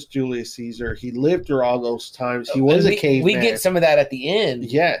Hun, was Julius Caesar. He lived through all those times. He was a caveman. We get some of that at the end.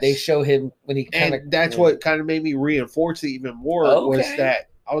 Yes. They show him when he kind of. and that's what kind of made me reinforce it even more was Okay. that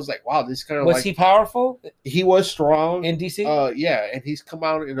I was like, wow, this kind of Was like he powerful he was strong. in DC? Yeah, and he's come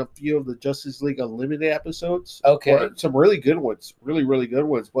out in a few of the Justice League Unlimited episodes. Okay. Or some really good ones, really good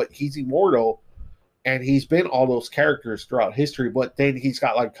ones. But he's immortal, and he's been all those characters throughout history. But then he's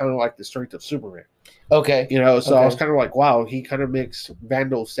got like kind of like the strength of Superman, Okay. you know. So I Okay. was kind of like, wow, he kind of mixed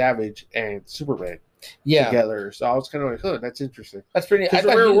Vandal Savage and Superman Yeah, together. So I was kind of like, huh, that's interesting. that's pretty. I Because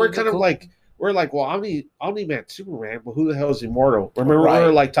thought he we're was kind of cool. like. We're like, well, Omni-Man, Superman, but who the hell is immortal? Remember, Right. we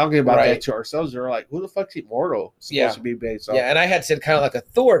were like talking about Right. that to ourselves. We were like, who the fuck's immortal supposed Yeah. to be based on? Yeah, and I had said kind of like a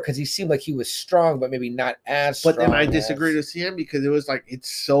Thor because he seemed like he was strong, but maybe not as But strong. then I disagreed with CM because it was like it's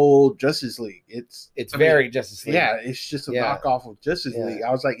so Justice League. It's It's I mean, very Justice League. yeah, it's just a Yeah. knockoff of Justice Yeah. League.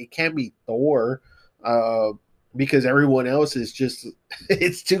 I was like, it can't be Thor, because everyone else is just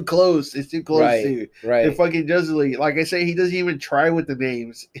it's too close. It's too close Right. to right. the fucking Justice League. Like I say, he doesn't even try with the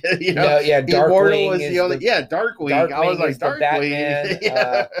names. You know, No, yeah, Immortal Darkwing was is the only the- Darkwing. I Darkwing was like is the Darkwing. Batman,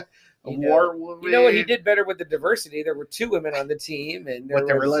 yeah. you know- War Woman. You know what he did better with the diversity? There were 2 women on the team, and there But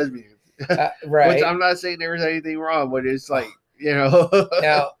they were was- lesbians. right. Which I'm not saying there was anything wrong, but it's like, you know.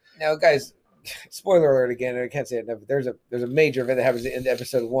 now, guys, spoiler alert again. I can't say it enough. But there's a major event that happens in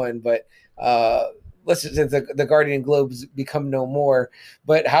episode 1, but listen, since the Guardian Globes become no more.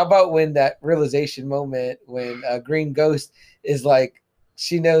 But how about when that realization moment when Green Ghost is like,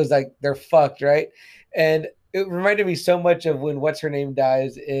 she knows like they're fucked, right? And it reminded me so much of when what's her name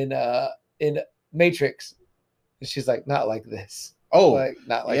dies in Matrix. And she's like, not like this. Oh, Like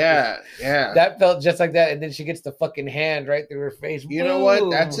not like yeah, this. yeah. That felt just like that, and then she gets the fucking hand right through her face. You know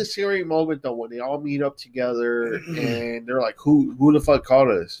what? That's Boom. a scary moment though when they all meet up together and they're like, "Who the fuck called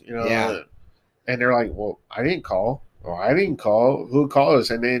us?" You know? Yeah. And they're like, "Well, I didn't call. Or I didn't call. Who called us?"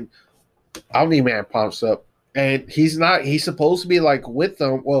 And then Omni-Man pops up, and he's not. He's supposed to be like with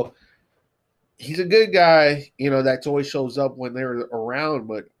them. Well, he's a good guy. You know, that's always shows up when they're around,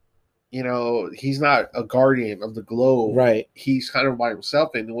 but you know, he's not a guardian of the globe. right. He's kind of by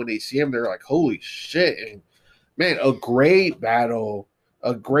himself, and when they see him, they're like, "Holy shit!" And man, a great battle,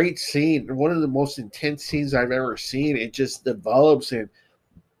 a great scene, one of the most intense scenes I've ever seen. It just develops, and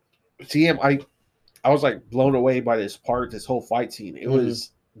see him. I was like blown away by this whole fight scene. It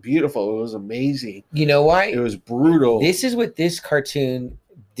was beautiful. It was amazing. You know why? It was brutal. This is what this cartoon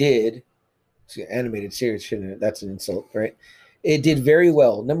did. It's an animated series, shouldn't it? That's an insult, right? It did very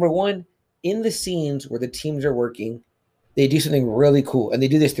well. Number one, in the scenes where the teams are working, they do something really cool, and they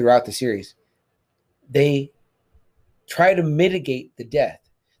do this throughout the series. They try to mitigate the death.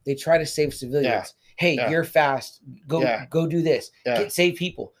 They try to save civilians. Yeah. Hey, Yeah. you're fast. Go Yeah. go do this. Yeah. Save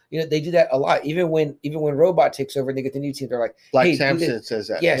people. You know, they do that a lot. Even when Robot takes over and they get the new team, they're like, Like hey, do Samson this. says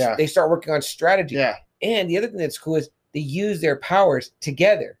that. Yes, Yeah. they start working on strategy. Yeah. And the other thing that's cool is they use their powers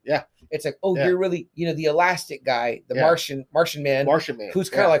together. Yeah. It's like, oh, Yeah. you're really, the elastic guy, the Yeah. Martian man, Martian Man. who's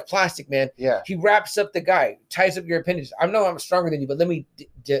kind of like Plastic Man. yeah. He wraps up the guy, ties up your appendage. I know I'm stronger than you, but let me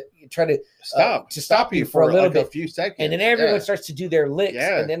try to stop you for a little like bit. a few seconds. And then everyone Yeah. starts to do their licks,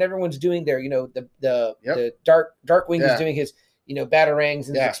 Yeah. and then everyone's doing their, the Yep. Darkwing Yeah. is doing his, batarangs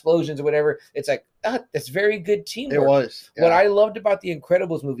and his Yeah. explosions or whatever. It's like, that's very good teamwork. It was. What yeah. I loved about the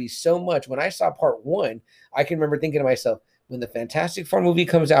Incredibles movie so much, when I saw part 1, I can remember thinking to myself, when the Fantastic Four movie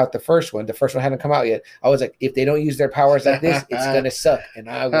comes out, the first one hadn't come out yet. I was like, if they don't use their powers like this, it's gonna suck. And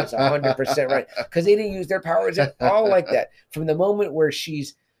I was 100% right, because they didn't use their powers at all like that. From the moment where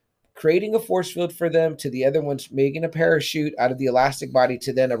she's creating a force field for them, to the other ones making a parachute out of the elastic body,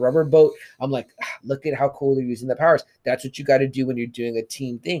 to then a rubber boat, I'm like, look at how cool they're using the powers. That's what you got to do when you're doing a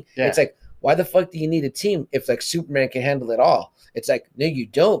team thing. Yeah. It's like, why the fuck do you need a team if like Superman can handle it all? It's like, no, you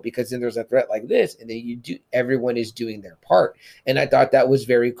don't, because then there's a threat like this, and then everyone is doing their part. And I thought that was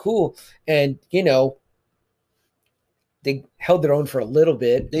very cool. And they held their own for a little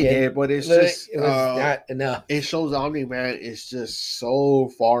bit. They and did, but it's it just was not enough. it shows Omni-Man is just so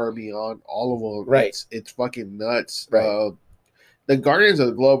far beyond all of them. Right. It's fucking nuts. Right. The Guardians of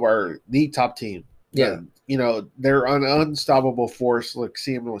the Globe are the top team. Yeah. They're an unstoppable force. Like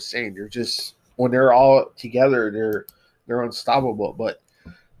CM was saying, they're just, when they're all together, they're unstoppable. But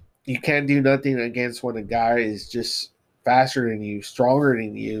you can't do nothing against when a guy is just faster than you, stronger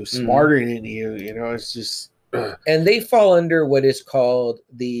than you, smarter than you. It's just. And they fall under what is called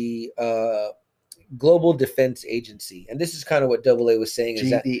the Global Defense Agency. And this is kind of what Double A was saying, is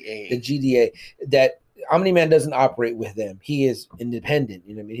that the GDA. GDA, that Omni-Man doesn't operate with them. He is independent.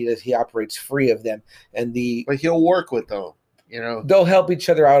 He operates free of them. And But he'll work with them. You know, they'll help each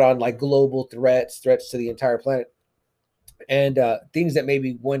other out on like global threats to the entire planet, and things that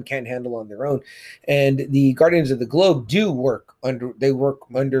maybe one can't handle on their own. And the Guardians of the Globe do work under. They're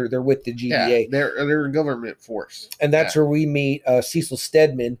with the yeah, GDA, they're a government force, and that's where we meet Cecil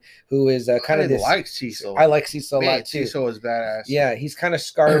Stedman, who is kind of this. like Cecil. I like Cecil a Man, lot too. Cecil is badass. Yeah, he's kind of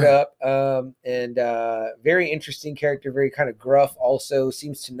scarred up, and very interesting character, very kind of gruff. Also,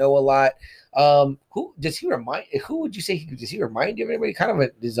 seems to know a lot. Who does he remind? Who would you say does he remind you of anybody? Kind of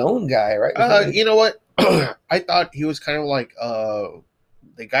his own guy, right? You know what? I thought he was kind of like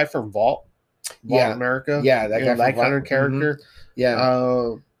the guy from Vault America. Yeah, that guy, that from kind of character.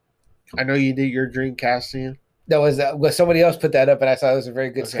 Yeah. I know you did your dream casting. That was well, somebody else put that up, and I thought it was a very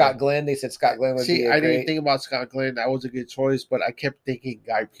good Okay. Scott Glenn. They said Scott Glenn would be. I didn't think about Scott Glenn. That was a good choice, but I kept thinking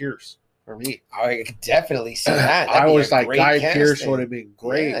Guy Pearce for me. I could definitely see that. I was like, Guy Pearce casting. would have been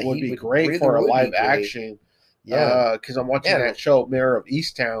great. Yeah, would he be would- great really for a would be live great. action. Yeah. Because I'm watching Yeah. that show, Mayor of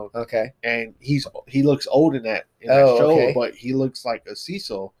Easttown, Okay. and he looks old in that Oh, show, okay. but he looks like a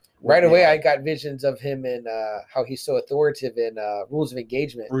Cecil. Right would be away, I like- got visions of him and how he's so authoritative in Rules of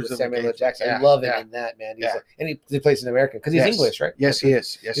Engagement Rules with of Samuel L. Engagement. Jackson. I Yeah, love him yeah. in that, man. He's Yeah. like, and he plays an American because he's Yes. English, right? Yes, he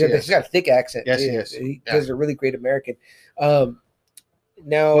is. Yes, he Yeah, is. he's got a thick accent. Yes, too. he is. He Yeah. does a really great American.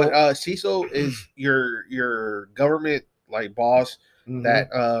 Now, But Cecil is your government like boss mhm,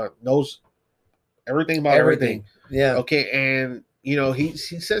 that knows everything about everything. Yeah. Okay, and he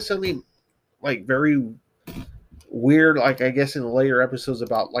says something like very weird, like I guess in the later episodes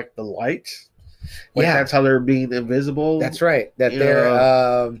about like the lights. Like Yeah. that's how they're being invisible. That's right. That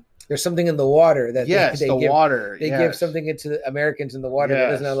Yeah. there's something in the water that yes, they the give, water. They give yes. something into the Americans in the water that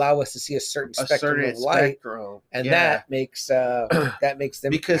doesn't Yes. allow us to see a certain a spectrum certain of light, spectrum. and Yeah. that makes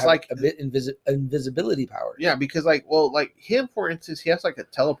them Because, have like- a bit invisibility power. Yeah, because like him, for instance, he has like a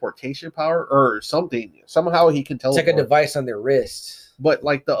teleportation power or something. Somehow he can It's teleport. like a device on their wrist, But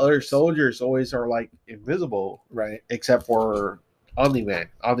like the other soldiers always are like invisible, right? except for Omni-Man.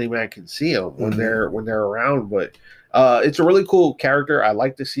 Omni-Man can see him when Mhm. they're around. But it's a really cool character. I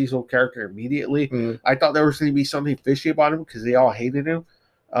like the Cecil character immediately. Mhm. I thought there was going to be something fishy about him because they all hated him.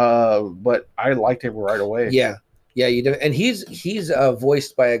 But I liked him right away. Yeah, you do. And he's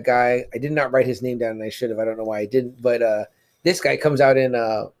voiced by a guy. I did not write his name down, and I should have. I don't know why I didn't. But this guy comes out in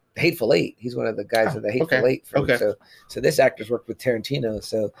Hateful Eight. He's one of the guys in the Hateful okay, Eight. Film. okay. So this actor's worked with Tarantino.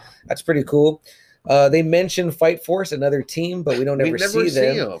 So that's pretty cool. They mention Fight Force, another team, but we don't We ever never see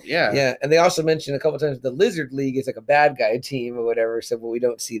them. him. Yeah. Yeah, and they also mentioned a couple times the Lizard League is like a bad guy team or whatever. So, but we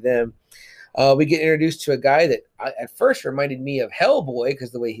don't see them. We get introduced to a guy that at first reminded me of Hellboy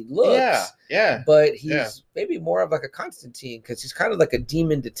because the way he looks. Yeah. Yeah. But he's Yeah. maybe more of like a Constantine because he's kind of like a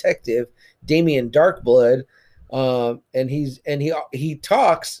demon detective, Damien Darkblood, and he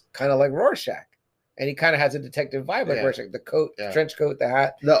talks kind of like Rorschach, and he kind of has a detective vibe like Yeah. Rorschach. The coat, Yeah. trench coat, the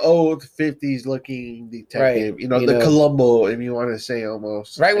hat. The old 50s looking detective, Right. the Columbo, if you want to say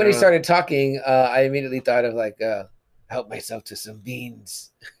almost. Right when he Yeah. started talking, I immediately thought of like help myself to some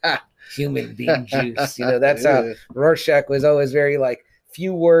beans, human bean juice. That's how Yeah. Rorschach was always very like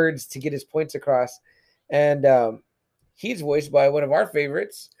few words to get his points across, and he's voiced by one of our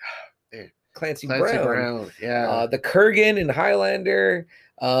favorites, Yeah. Clancy Clancy Brown. Brown. Yeah. The Kurgan in Highlander,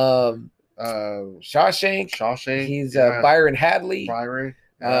 Shawshank. Shawshank. He's yeah. Byron Hadley. Byron.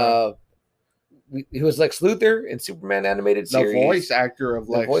 He was Lex Luthor in Superman animated The series. voice actor of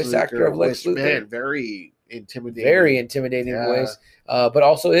Lex voice actor of Lex which, Luthor. Man, very intimidating. Very intimidating Yeah. voice, but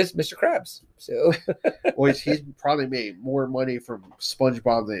also is Mr. Krabs. So Voice. He's probably made more money from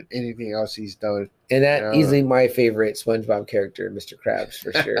SpongeBob than anything else he's done. and that Yeah. easily my favorite SpongeBob character, Mr. Krabs,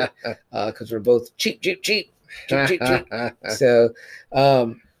 for sure, because we're both cheap. So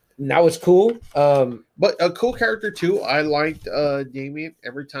that was cool. But a cool character too. I liked Damien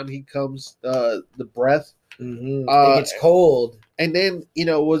every time he comes. The breath, It Uh, gets cold. and then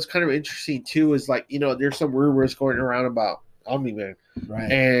what's kind of interesting too is like there's some rumors going around about Omni-Man,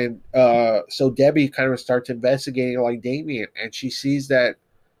 Right. and so Debbie kind of starts investigating like Damien, and she sees that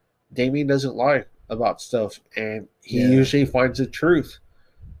Damien doesn't lie about stuff, and he Yeah. usually finds the truth.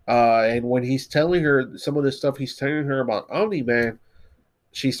 And when he's telling her some of the stuff he's telling her about Omni-Man,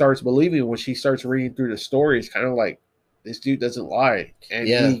 she starts believing. When she starts reading through the story, it's kind of like this dude doesn't lie, and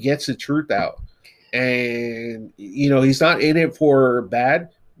Yeah. he gets the truth out. And he's not in it for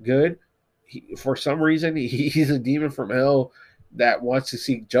good. For some reason, he's a demon from hell that wants to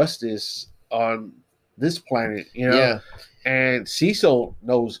seek justice on this planet. Yeah. And Cecil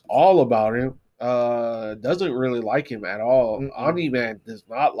knows all about him. Doesn't really like him at all. Mm-mm. Omni-Man does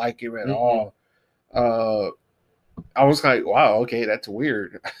not like him at Mm-mm. all. I was like, wow, okay, that's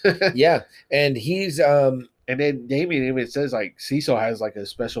weird. Yeah, and he's And And then Damien even says like Cecil has like a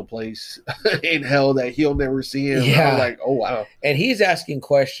special place in hell that he'll never see him. Yeah. I'm like, oh wow. And he's asking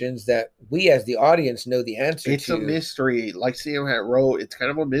questions that we as the audience know the answer It's to. a mystery. Like Sam had wrote, it's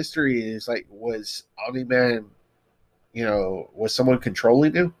kind of a mystery. It's like, was Omni-Man, was someone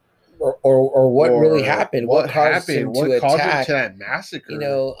controlling him? Or what really happened? What caused him happened? What to caused him attack? to that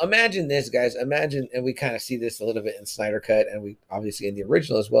massacre? Imagine this, guys. Imagine, and we kind of see this a little bit in Snyder Cut, and we obviously in the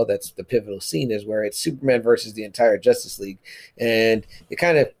original as well. That's the pivotal scene, is where it's Superman versus the entire Justice League, and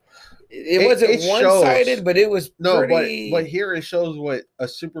it wasn't one-sided, but it was pretty... but here it shows what a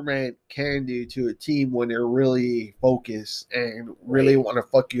Superman can do to a team when they're really focused and really want to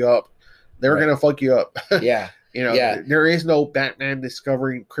fuck you up. They're gonna fuck you up. Yeah. There is no Batman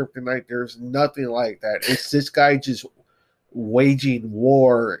discovering kryptonite. There's nothing like that. It's this guy just waging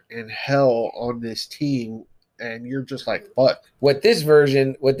war and hell on this team, and you're just like, fuck. What this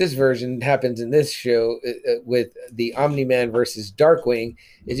version happens in this show with the Omni-Man versus Darkwing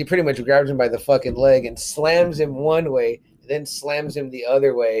is he pretty much grabs him by the fucking leg and slams him one way, then slams him the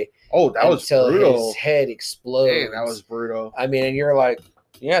other way. Oh, that was brutal. Until his head explodes. Man, that was brutal. I mean, and you're like,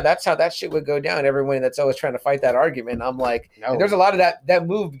 yeah, that's how that shit would go down. Everyone that's always trying to fight that argument. I'm like, No. and there's a lot of that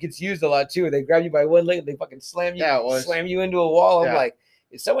move gets used a lot too. They grab you by one leg and they fucking slam you, slam you into a wall. I'm like,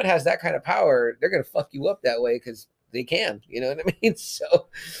 if someone has that kind of power, they're gonna fuck you up that way because they can. You know what I mean?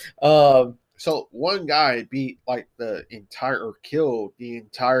 So one guy beat killed the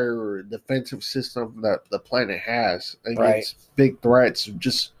entire defensive system that the planet has against big threats.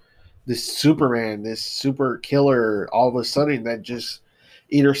 Just this Superman, this super killer, all of a sudden that just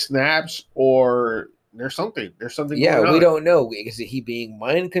either snaps or there's something. Yeah, going on. we don't know. Is he being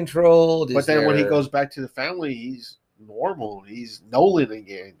mind controlled? But then when he goes back to the family, he's normal. He's Nolan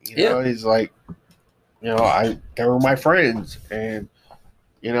again. He's like, they were my friends, and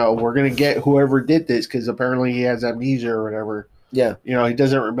we're gonna get whoever did this because apparently he has amnesia or whatever. Yeah, he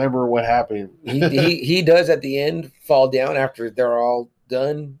doesn't remember what happened. he does at the end fall down after they're all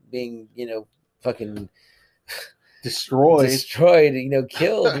done being fucking destroyed,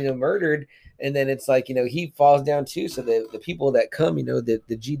 killed, murdered. And then it's like, he falls down too. So the people that come, the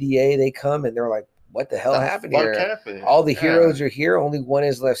GDA, they come and they're like, what the hell happened here? All the heroes are here. Only one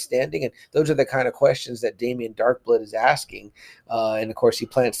is left standing. And those are the kind of questions that Damien Darkblood is asking. And of course, he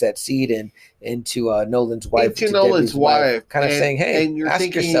plants that seed into Nolan's wife. Into Nolan's wife. Kind of saying, hey, and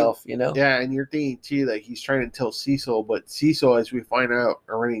ask yourself, Yeah, and you're thinking too, like he's trying to tell Cecil, but Cecil, as we find out,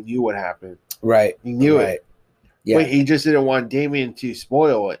 already knew what happened. Right. He knew it. Yeah. But he just didn't want Damien to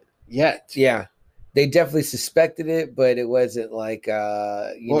spoil it yet. Yeah. They definitely suspected it, but it wasn't like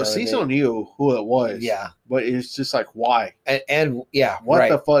Cecil knew who it was. Yeah, but it's just like why and what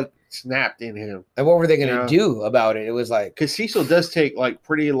the fuck snapped in him, and what were they gonna do about it? It was like because Cecil does take like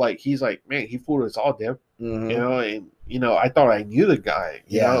pretty like he's like, man, he fooled us all, damn. And I thought I knew the guy.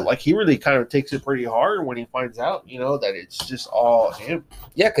 Like he really kind of takes it pretty hard when he finds out, that it's just all him.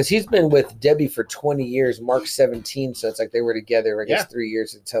 Yeah, because he's been with Debbie for 20 years. Mark's 17, so it's like they were together, I guess, 3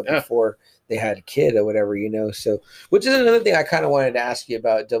 years until before they had a kid or whatever, So, which is another thing I kind of wanted to ask you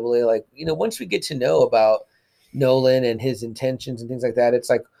about, Double A. Like, once we get to know about Nolan and his intentions and things like that, it's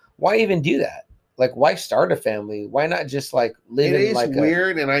like, why even do that? Like, why start a family? Why not just like live in like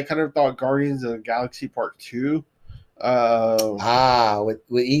weird? And I kind of thought Guardians of the Galaxy Part 2. With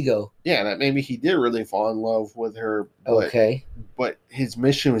Ego. Yeah, that maybe he did really fall in love with her. But his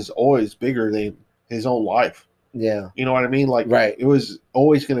mission was always bigger than his own life. Yeah. You know what I mean? Like, it was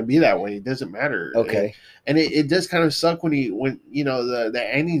always going to be that way. It doesn't matter. Okay. And it does kind of suck when the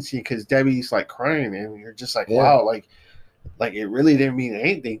ending scene, because Debbie's like crying and you're just like, wow, like it really didn't mean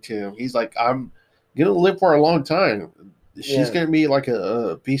anything to him. He's like, I'm going to live for a long time. She's going to be like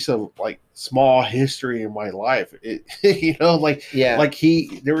a piece of like small history in my life.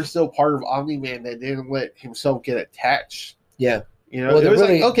 There was still part of Omni-Man that didn't let himself get attached. Yeah. It was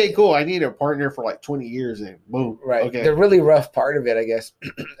like, okay, cool. I need a partner for like 20 years and boom. Right. Okay. The really rough part of it, I guess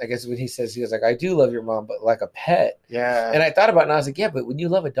when he says, he was like, I do love your mom, but like a pet. Yeah. And I thought about it and I was like, yeah, but when you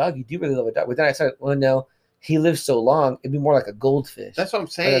love a dog, you do really love a dog. But then I said, well, no, he lives so long, it'd be more like a goldfish. That's what I'm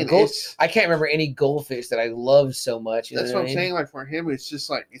saying. Like I can't remember any goldfish that I love so much. That's what I'm saying. Like for him, it's just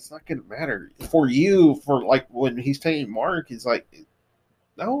like, it's not going to matter. For you, for like when he's telling Mark, it's like,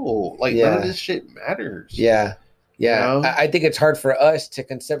 no, like none of this shit matters. Yeah. Yeah, I think it's hard for us to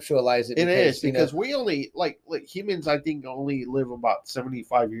conceptualize it. It is because we only like humans. I think only live about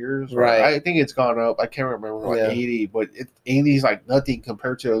 75 years. Right. I think it's gone up. I can't remember 80, but 80 is like nothing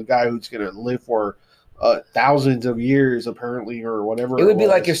compared to a guy who's going to live for thousands of years apparently, or whatever. It would be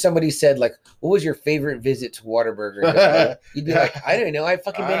like was. if somebody said, like, what was your favorite visit to Whataburger? You'd be like, I don't know. I've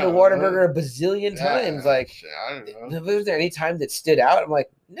fucking been to Whataburger a bazillion times. Like, shit, I don't know. was there any time that stood out? I'm like,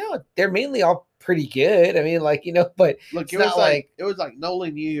 no, they're mainly all pretty good. I mean, like, you know, but Look, it's it was not like it was like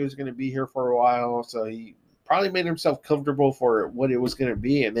Nolan knew he was going to be here for a while, so he probably made himself comfortable for what it was going to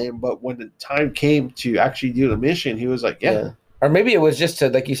be. And then, but when the time came to actually do the mission, he was like, yeah. Or maybe it was just to,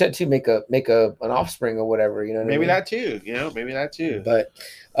 like you said, to make an offspring or whatever, you know. Maybe that too, maybe that too. But,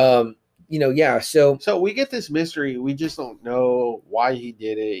 you know, yeah. So we get this mystery. We just don't know why he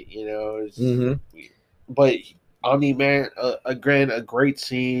did it, you know. But Omni-Man, again, a great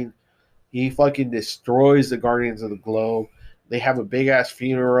scene. He fucking destroys the Guardians of the Globe. They have a big ass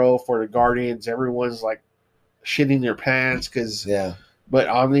funeral for the Guardians. Everyone's like shitting their pants because. Yeah. But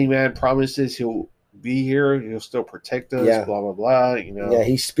Omni-Man promises he'll be here. He'll still protect us. Yeah. Blah blah blah. You know. Yeah,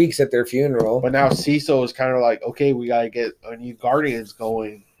 he speaks at their funeral. But now Cecil is kind of like, okay, we gotta get a new Guardians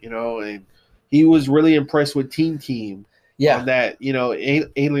going. You know, and he was really impressed with Team. Yeah. On that, you know,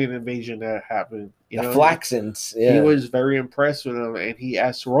 alien invasion that happened. You know, Flaxens. Yeah. He was very impressed with him, and he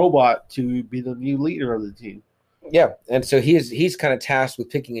asked Robot to be the new leader of the team. Yeah, and so he's kind of tasked with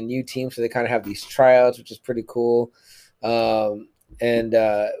picking a new team. So they kind of have these tryouts, which is pretty cool. And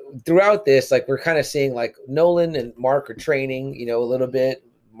throughout this, like, we're kind of seeing like Nolan and Mark are training, you know, a little bit.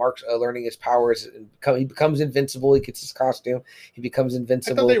 Mark's learning his powers. And he becomes invincible. He gets his costume. He becomes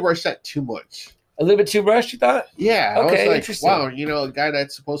invincible. I thought they rushed that too much. A little bit too rushed, you thought? Yeah. Okay, I was like, interesting. wow, you know, a guy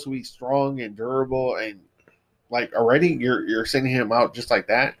that's supposed to be strong and durable, and like already you're sending him out just like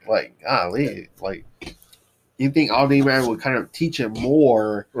that. Like, golly, like you think Omni-Man would kind of teach him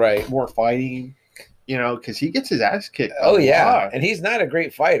more, Right? More fighting. You know, because he gets his ass kicked. Oh yeah, and he's not a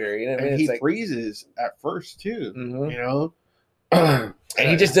great fighter. You know, what I mean? He It's like, freezes at first too. Mhm. You know, and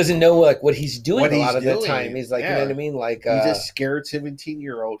he just doesn't know like what he's doing What a he's lot of the doing. time. He's like, you know Yeah. what I mean? Like, he's a scared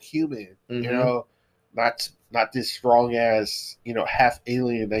 17-year-old human. Mhm. You know, not this strong ass, you know, half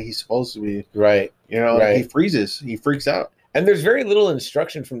alien that he's supposed to be. right. You know, Right. he freezes. He freaks out. And there's very little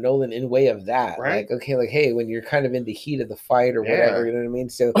instruction from Nolan in way of that. Right. Like, okay, like, hey, when you're kind of in the heat of the fight or Yeah. whatever, you know what I mean?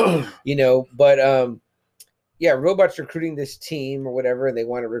 So, you know, but yeah, Robot's recruiting this team or whatever, and they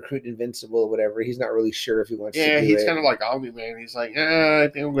want to recruit Invincible or whatever. He's not really sure if he wants to do he's it. kind of like Omni-Man. He's like, I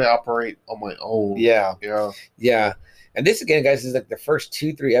think I'm gonna operate on my own. Yeah. You know? Yeah. And this again, guys, is like the first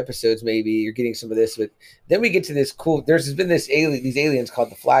 2-3 episodes. Maybe you're getting some of this, but then we get to this cool. There's been these aliens called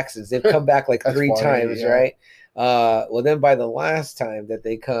the Flaxens. They've come back like That's 3 funny, times, yeah. right? Well, then by the last time that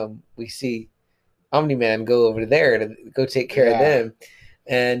they come, we see Omni-Man go over there to go take care of Yeah. them,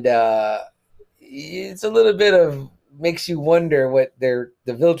 and it's a little bit of makes you wonder what the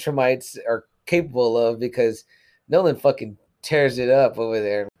Viltrumites are capable of, because Nolan fucking tears it up over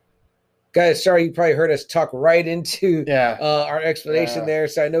there. Guys, sorry, you probably heard us talk right into Yeah. our explanation Yeah. there.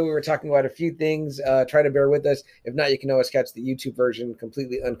 So I know we were talking about a few things. Try to bear with us. If not, you can always catch the YouTube version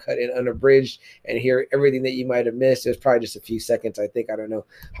completely uncut and unabridged and hear everything that you might have missed. It was probably just a few seconds, I think. I don't know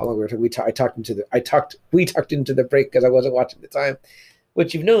how long we were talking. We talked into the break because I wasn't watching at the time.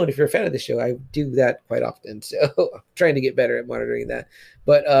 Which you've known if you're a fan of the show, I do that quite often. So I'm trying to get better at monitoring that.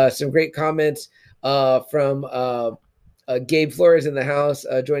 But some great comments from Gabe Flores in the house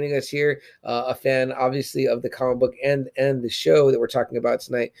joining us here, a fan obviously of the comic book and the show that we're talking about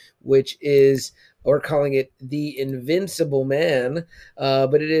tonight, which is, we're calling it The Invincible Man,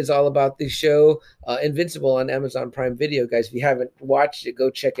 but it is all about the show Invincible on Amazon Prime Video. Guys, if you haven't watched it, go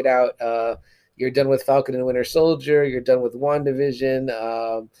check it out. You're done with Falcon and Winter Soldier, you're done with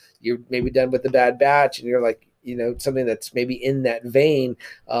WandaVision, you're maybe done with The Bad Batch, and you're like, you know, something that's maybe in that vein,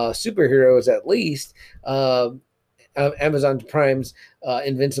 superheroes at least. Amazon Prime's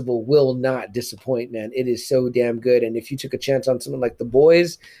Invincible will not disappoint, man. It is so damn good. And if you took a chance on something like The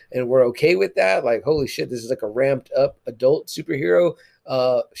Boys and we're okay with that, like, holy shit, this is like a ramped up adult superhero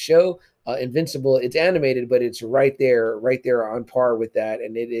show. Invincible, it's animated, but it's right there on par with that.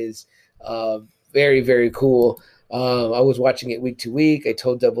 And it is very, very cool. I was watching it week to week. I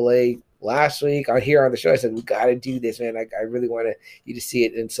told Double A last week on here on the show, I said, we got to do this, man. I really want you to see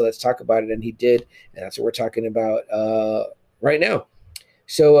it. And so let's talk about it. And he did. And that's what we're talking about right now.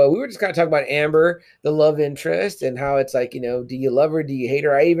 So we were just kind of talking about Amber, the love interest, and how it's like, you know, do you love her? Do you hate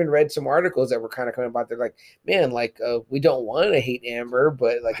her? I even read some articles that were kind of coming about. They're like, man, like we don't want to hate Amber,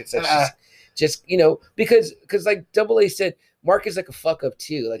 but like it's like just you know, because like Double A said, Mark is like a fuck up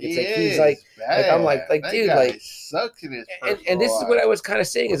too. Like it's like he's like I'm like that dude, guy like sucks in his and this is what I was kind of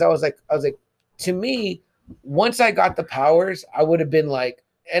saying is I was like to me, once I got the powers, I would have been like,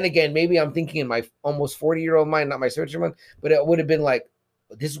 and again, maybe I'm thinking in my almost 40-year-old mind, not my surgeon mind, but it would have been like,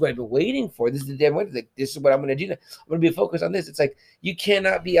 well, this is what I've been waiting for. This is the damn way. Like, this is what I'm going to do. I'm going to be focused on this. It's like, you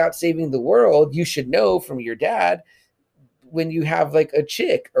cannot be out saving the world. You should know from your dad when you have like a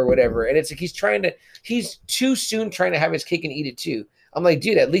chick or whatever. And it's like, he's too soon trying to have his cake and eat it too. I'm like,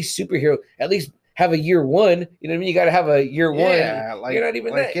 dude, at least superhero, at least have a year one. You know what I mean? You got to have a year one. Like, you're not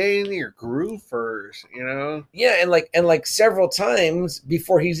even like that. get in your groove first, you know? Yeah, and like several times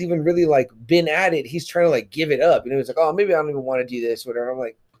before he's even really like been at it, he's trying to like give it up. You know, he's like, oh, maybe I don't even want to do this, whatever. I'm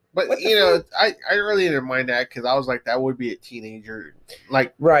like, but you know, I really didn't mind that because I was like, that would be a teenager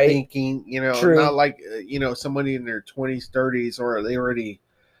like right thinking, you know, True. not like you know, somebody in their 20s, 30s, or they already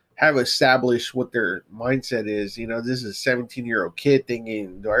have established what their mindset is. You know, this is a 17-year-old kid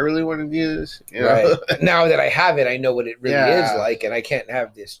thinking, do I really want to do this? You know? Right. Now that I have it, I know what it really Yeah. is like, and I can't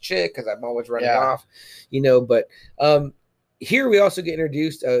have this chick because I'm always running Yeah. off, you know. But here we also get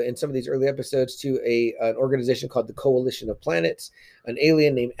introduced in some of these early episodes to an organization called the Coalition of Planets. An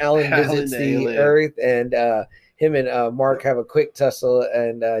alien named Alan Alan visits the the alien. Earth, and him and Mark have a quick tussle,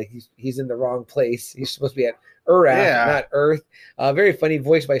 and he's in the wrong place. He's supposed to be at Urath, Yeah. not Earth. Very funny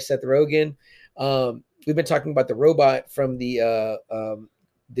voice by Seth Rogen. We've been talking about the robot from the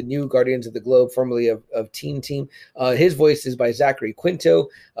new Guardians of the Globe, formerly of Teen Team. His voice is by Zachary Quinto.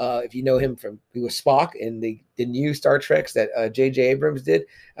 If you know him from, he was Spock in the new Star Treks that J.J. Abrams did.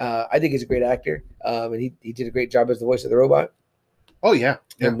 I think he's a great actor, and he did a great job as the voice of the robot. Oh yeah.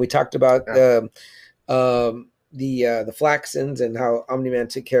 And we talked about Yeah. the Flaxons and how Omni-Man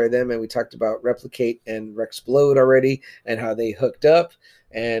took care of them, and we talked about Replicate and Rexplode already, and how they hooked up,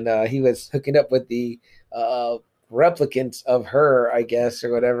 and he was hooking up with the replicants of her, I guess,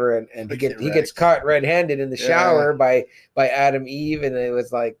 or whatever, and he gets caught red-handed in the shower by Adam Eve, and it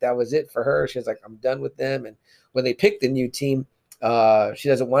was like that was it for her. She was like, I'm done with them. And when they picked the new team, she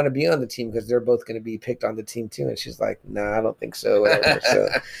doesn't want to be on the team because they're both going to be picked on the team too, and she's like, nah, I don't think so, whatever. So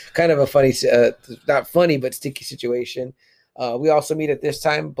kind of a funny not funny but sticky situation. We also meet at this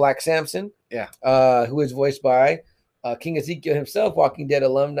time Black Samson, who is voiced by King Ezekiel himself, Walking Dead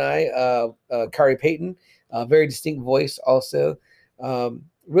alumni, Kari Payton. Very distinct voice also.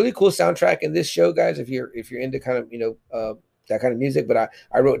 Really cool soundtrack in this show, guys, if you're into kind of, you know, that kind of music. But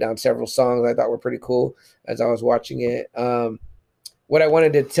I wrote down several songs I thought were pretty cool as I was watching it. What I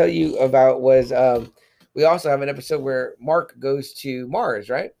wanted to tell you about was we also have an episode where Mark goes to Mars,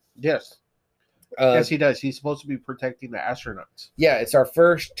 right? Yes. Yes, he does. He's supposed to be protecting the astronauts. Yeah, it's our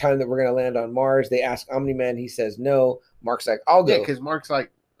first time that we're going to land on Mars. They ask Omni-Man. He says no. Mark's like, I'll go. Yeah, because Mark's like,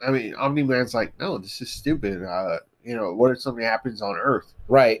 I mean, Omni-Man's like, no, this is stupid. You know, what if something happens on Earth?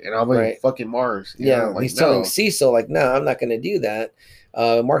 Right. And I'm like, fucking Mars. You know, like, he's telling Cecil, like, no, I'm not going to do that.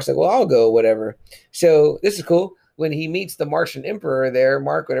 Mark's like, well, I'll go, whatever. So this is cool. When he meets the Martian Emperor there,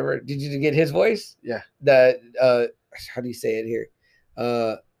 Mark, whatever, did you get his voice? Yeah. How do you say it here?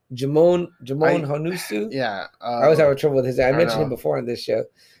 Jamon Honusu? Yeah. I was having trouble with his name. I mentioned know. him before on this show.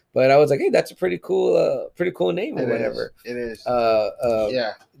 But I was like, hey, that's a pretty cool name or whatever. It is.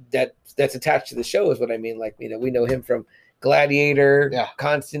 Yeah. That's attached to the show is what I mean. Like, you know, we know him from Gladiator,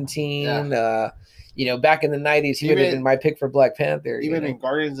 Constantine. You know, back in the 90s, he would have been my pick for Black Panther. Even in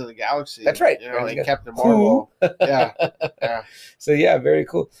Guardians of the Galaxy. That's right. You know, like Captain Marvel. Yeah. So, yeah, very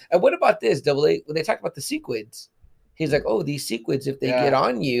cool. And what about this, Double A? When they talk about the sequids, he's like, oh, these sequids, if they get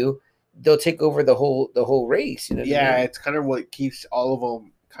on you, they'll take over the whole race. You know what I mean? It's kind of what keeps all of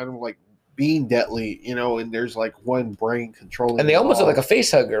them kind of like being deadly, you know, and there's like one brain controlling. And they almost look like a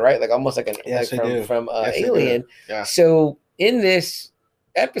face hugger, right? Like almost like from Alien. Yeah. So in this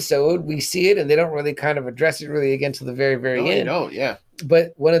episode, we see it, and they don't really kind of address it really again to the very, very end. No, yeah.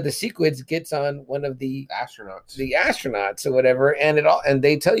 But one of the sequids gets on one of the astronauts or whatever, and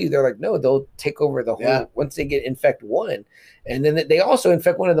they tell you, they're like, no, they'll take over the whole once they infect one, and then they also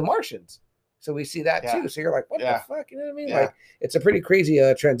infect one of the Martians. So we see that too. So you're like, what the fuck? You know what I mean? Like, it's a pretty crazy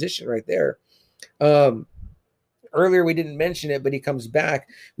transition right there. Earlier we didn't mention it, but he comes back.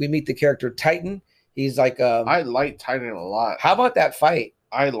 We meet the character Titan. He's like, I like Titan a lot. How about that fight?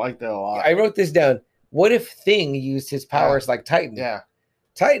 I like that a lot. I wrote this down. What if Thing used his powers like Titan? Yeah.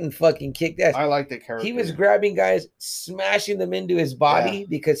 Titan fucking kicked ass. I like the character. He was grabbing guys, smashing them into his body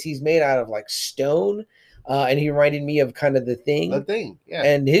because he's made out of like stone. And he reminded me of kind of the Thing. The Thing, yeah.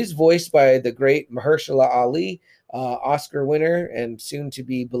 And his voice by the great Mahershala Ali, Oscar winner and soon to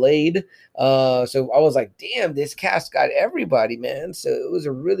be Blade. So I was like, damn, this cast got everybody, man. So it was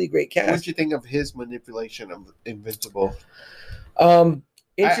a really great cast. What did you think of his manipulation of Invincible?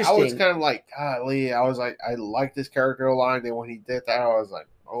 Interesting. I was kind of like, golly, I was like, I like this character a lot. And then when he did that, I was like,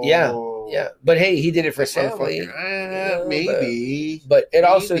 Yeah. But hey, he did it for his This family. motherfucker, maybe. But it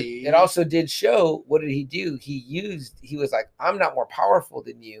Maybe. also did show, what did he do? He was like, I'm not more powerful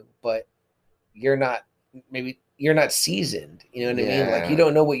than you, but you're not seasoned. You know what I mean? Like, you Yeah.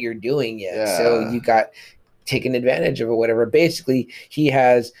 don't know what you're doing yet. So Yeah. you got taken advantage of or whatever. Basically, he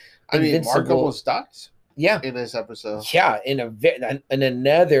has I mean, Mark invincible. almost dies Yeah. in this episode. Yeah, in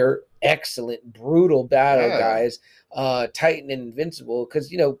another excellent brutal battle, Yeah. guys. Titan and Invincible, because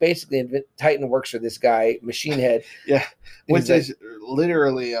basically Titan works for this guy, Machine Head. Yeah, which He's is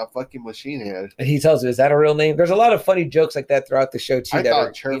literally a fucking machine head. And he tells him, "Is that a real name?" There's a lot of funny jokes like that throughout the show too. I that thought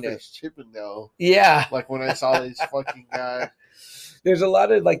are, Chairfish Chippendale. yeah. Like when I saw this fucking guy. There's a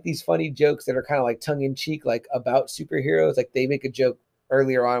lot of like these funny jokes that are kind of like tongue in cheek, like about superheroes. Like they make a joke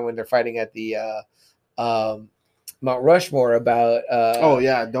earlier on when they're fighting at the Mount Rushmore about Oh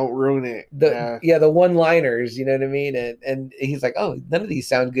yeah, don't ruin it. the one-liners, you know what I mean? And he's like, oh, none of these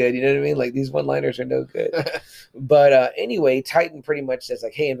sound good, you know what I mean? Like these one-liners are no good. But anyway, Titan pretty much says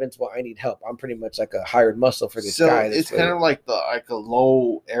like, hey, Invincible, I need help. I'm pretty much like a hired muscle for this guy. It's kind of like a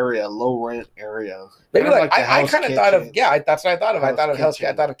low rent area. Maybe Kind of like the I Hell's kind of thought of Kitchen. that's what I thought of. I thought of Hell's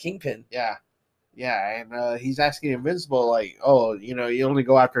Hell's I thought of Kingpin. Yeah, and he's asking Invincible like, oh, you only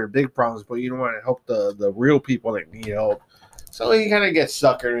go after the big problems, but you don't want to help the real people that need help. So he kind of gets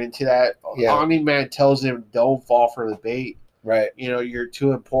suckered into that. Yeah. Omni-Man tells him, don't fall for the bait. Right. You're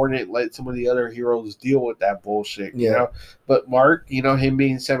too important. Let some of the other heroes deal with that bullshit. Yeah. But Mark, him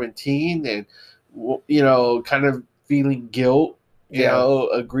being 17 and kind of feeling guilt,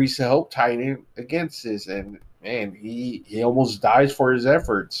 agrees to help Titan against this, and man, he almost dies for his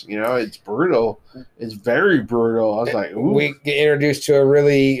efforts. It's brutal. It's very brutal. I was like, ooh. We get introduced to a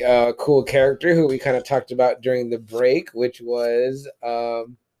really cool character who we kind of talked about during the break, which was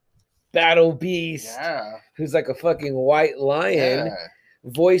Battle Beast, who's like a fucking white lion,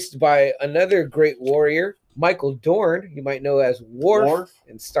 voiced by another great warrior, Michael Dorn, you might know as Worf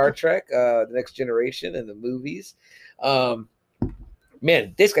in Star Trek, The Next Generation and the movies.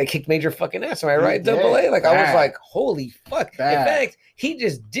 Man, this guy kicked major fucking ass. Am I right, Double A? Like, I was like, holy fuck. Bad. In fact, he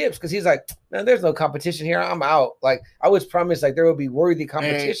just dips because he's like, man, there's no competition here. I'm out. Like, I was promised like there would be worthy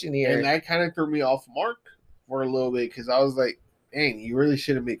competition here. And that kind of threw me off Mark for a little bit because I was like, dang, you really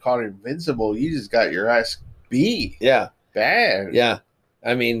shouldn't be called invincible. You just got your ass beat. Yeah. Bad. Yeah.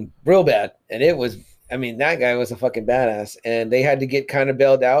 I mean, real bad. And it was, that guy was a fucking badass. And they had to get kind of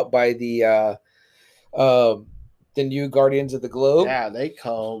bailed out by the new Guardians of the Globe. Yeah, they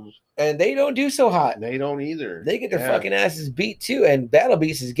come. And they don't do so hot. They don't either. They get their fucking asses beat too. And Battle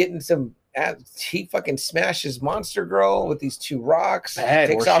Beast is getting some. He fucking smashes Monster Girl with these two rocks. Bad,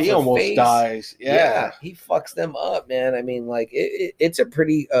 takes where off she her almost face. dies. Yeah, he fucks them up, man. I mean, like it's a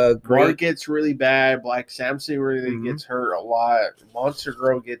pretty great. Mark gets really bad. Black Samson really gets hurt a lot. Monster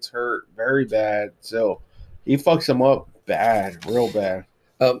Girl gets hurt very bad. So he fucks them up bad, real bad.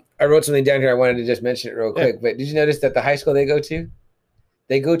 I wrote something down here. I wanted to just mention it real quick. But did you notice that the high school they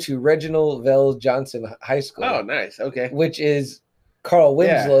go to Reginald Vell Johnson High School? Oh, nice. Okay. Which is Carl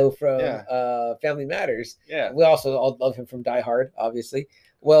Winslow from Family Matters. Yeah. We also all love him from Die Hard, obviously.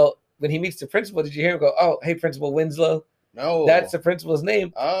 Well, when he meets the principal, did you hear him go, oh, hey, Principal Winslow? No. That's the principal's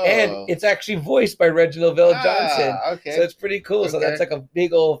name. Oh. And it's actually voiced by Reginald Vell Johnson. Okay. So it's pretty cool. So Okay. that's like a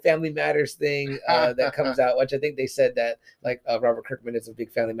big old Family Matters thing that comes out, which I think they said that like Robert Kirkman is a big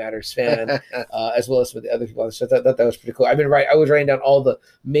Family Matters fan, as well as with the other people on the show. I thought that was pretty cool. I was writing down all the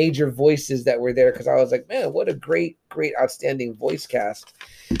major voices that were there because I was like, man, what a great, outstanding voice cast.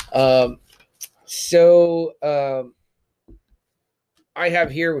 I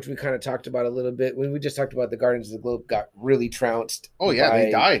have here, which we kind of talked about a little bit when we just talked about the Guardians of the Globe got really trounced. Oh yeah, they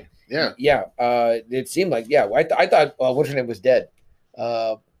died. Yeah. Yeah. It seemed like, I thought what's her name was dead.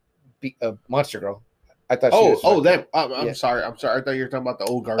 Monster Girl. I thought. I'm sorry. I thought you were talking about the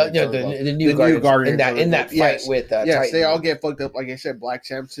old Guardians. The new Guardians in that fight with yes, Titan. they all get fucked up. Like I said, Black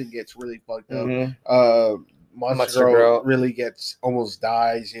Samson gets really fucked up. Mm-hmm. Monster Girl really almost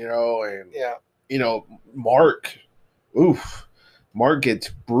dies. And Mark. Oof. Mark gets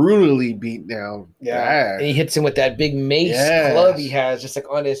brutally beat down. Yeah. And he hits him with that big mace club he has just like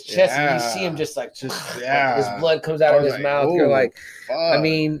on his chest. And you see him just his blood comes out of his mouth. You're like, fuck. I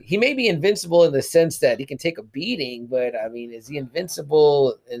mean, he may be invincible in the sense that he can take a beating, but I mean, is he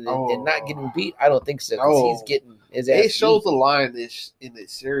invincible and not getting beat? I don't think so. Because he's getting his ass. They showed the line in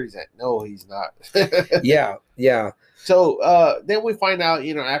this series that no, he's not. Yeah. So then we find out,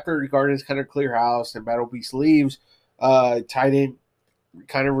 after the Guardians kind of clear house and Battle Beast leaves, Titan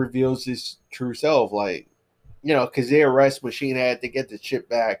kind of reveals his true self, like, because they arrest Machine Head to get the chip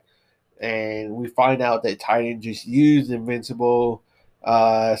back, and we find out that Titan just used Invincible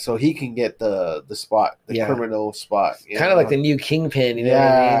so he can get the spot, the Yeah. criminal spot. Kind of like the new Kingpin, you know what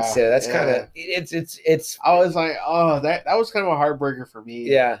I mean? So that's kind of it's. I was like, oh, that was kind of a heartbreaker for me.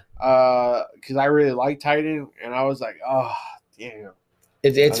 Yeah. Because I really like Titan, and I was like, oh, damn.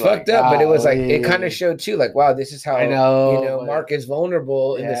 It's I'm like, fucked up, but it was like it kind golly. of showed too, like, wow, this is how I know, you know but- Mark is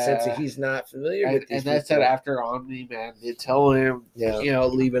vulnerable in the sense that Yeah. he's not familiar with these And that's people. that after Omni Man did tell him, Yeah.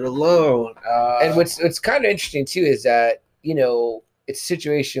 leave it alone. And what's kind of interesting too is that it's a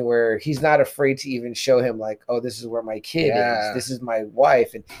situation where he's not afraid to even show him like, oh, this is where my kid Yeah. is. This is my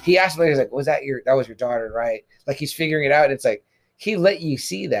wife, and he asked me, he's like, that was your daughter, right? Like he's figuring it out. And it's like he let you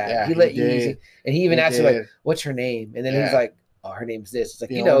see that. Yeah, he let he you did. see, and he even He asked him like, did. what's her name? And then he's Yeah. like, oh, her name's this. It's like,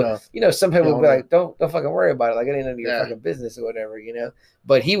 You don't know. some people You will be don't like, don't fucking worry about it. Like it ain't none of your Yeah. fucking business or whatever,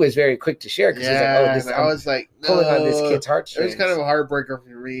 But he was very quick to share because he's like, oh, this and I I'm was like, no. pulling on this kid's It heartstrings. was kind of a heartbreaker for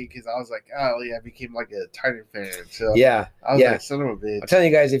me because I was like, oh yeah, I became like a Titan fan. So yeah. I was yeah. like, son of a I'm bitch. telling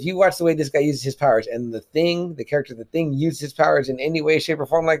you guys, if you watch the way this guy uses his powers and the character, the thing used his powers in any way, shape, or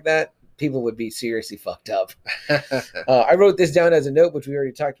form like that, people would be seriously fucked up. I wrote this down as a note, which we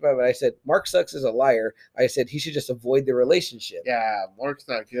already talked about, but I said, Mark Sucks is a liar. I said he should just avoid the relationship. Yeah, Mark's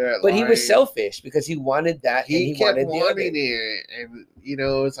not good at But he was lying. selfish because he wanted that and He he kept wanted the other. wanting it, and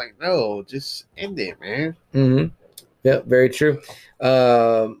it's like, no, just end it, man. Mm-hmm. Yeah, very true.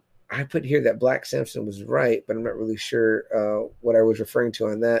 I put here that Black Samson was right, but I'm not really sure what I was referring to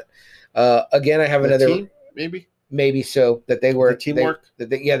on that. Again, I have The another team, maybe maybe so that they were The teamwork? that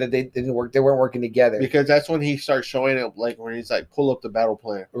they didn't work. They weren't working together. because that's when he starts showing up, like when he's like, pull up the battle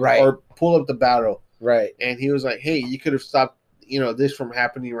plan, Right. or pull up the battle, Right. and he was like, hey, you could have stopped, this from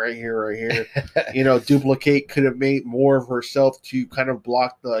happening right here. Duplicate could have made more of herself to kind of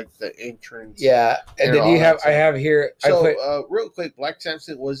block the entrance. Yeah. And And then all you have that I have here So, I put real quick, Black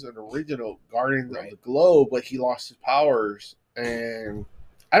Samson was an original Guardian Right. of the Globe, but he lost his powers, and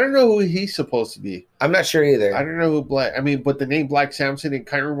I don't know who he's supposed to be. I'm not sure either. I don't know who but the name Black Samson, it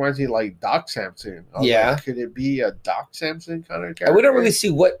kind of reminds me of like Doc Samson. I was Yeah. like, could it be a Doc Samson kind of character? And we don't really see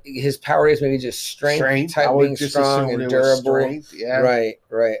what his power is, maybe just strength I type would being just strong assume and it was durable. strength, yeah.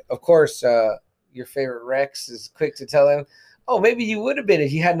 Right. Of course, your favorite Rex is quick to tell him, oh, maybe you would have been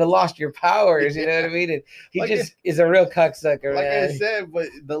if you hadn't have lost your powers. You know what I mean? And he Like just is a real cocksucker, Like man. I said, but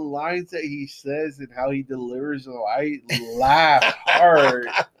the lines that he says and how he delivers them, I laugh hard.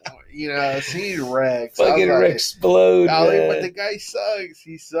 Seeing Rex. I was Fucking like, explode. golly, man. but the guy sucks.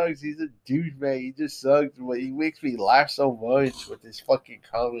 He sucks. He's a douchebag. He just sucks. But he makes me laugh so much with his fucking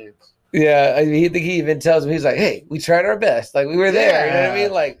comments. Yeah, I mean, he even tells me, he's like, hey, we tried our best. Like, we were there. You know what I Yeah.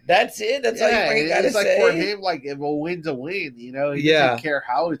 mean? Like, that's it. That's all you fucking gotta it's like say. for him, like if a win's a win, he Yeah. doesn't care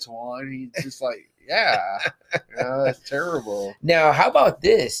how it's won. He's just like, yeah, that's terrible. Now, how about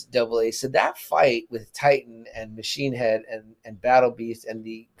this, Double A? So that fight with Titan and Machine Head and Battle Beast and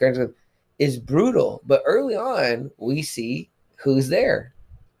the Guardians is brutal. But early on, we see who's there.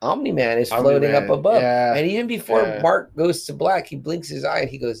 Omni-Man is floating Omni-Man, up above. yeah, And even before yeah. Mark goes to black, he blinks his eye and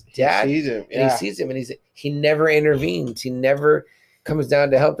he goes, Dad. He sees him, And he sees him and he never intervenes. He never comes down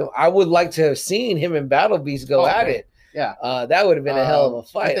to help them. I would like to have seen him and Battle Beast go Oh, at man. it. Yeah. That would have been a hell of a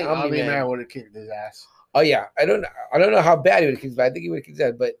I fight. think Omni-Man. Omni-Man would have kicked his ass. Oh yeah, I don't know how bad he would have kicked, but I think he would have kicked his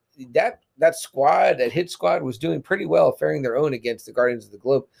ass. But that hit squad was doing pretty well, faring their own against the Guardians of the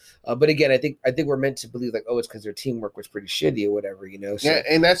Globe. But again, I think we're meant to believe like, oh, it's because their teamwork was pretty shitty or whatever, So, Yeah,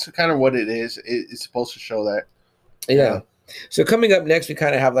 and that's kind of what it is. It's supposed to show that. yeah. So coming up next, we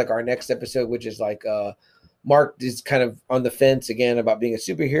kind of have like our next episode, which is like Mark is kind of on the fence again about being a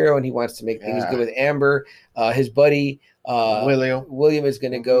superhero, and he wants to make things Yeah. good with Amber. His buddy William. is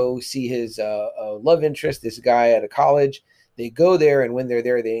going to go see his love interest, this guy at a college. They go there, and when they're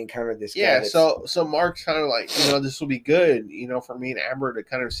there, they encounter this guy. Yeah, that's- so Mark's kind of like, this will be good, for me and Amber to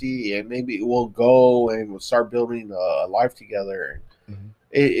kind of see, and maybe we'll go and we'll start building a life together. And Mhm.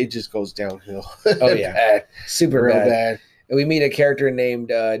 it just goes downhill. Oh yeah, Bad. super Real bad. bad. And we meet a character named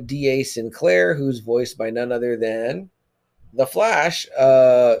D.A. Sinclair, who's voiced by none other than the Flash,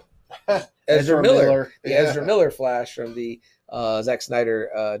 Ezra Miller. The Yeah. Ezra Miller Flash from the Zack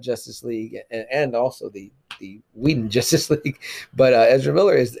Snyder Justice League and also the Whedon Justice League. But Ezra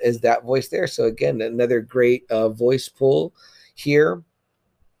Miller is that voice there. So again, another great voice pull here.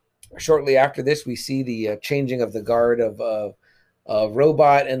 Shortly after this, we see the changing of the guard of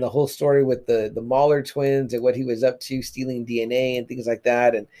Robot and the whole story with the Mahler twins and what he was up to, stealing DNA and things like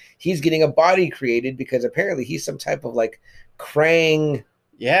that. And he's getting a body created because apparently he's some type of like Krang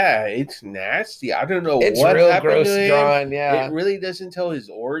Yeah, it's nasty. I don't know It's what real happened gross to him. drawing. Yeah, It really doesn't tell his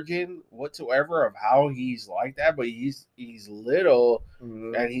origin whatsoever of how he's like that, but he's little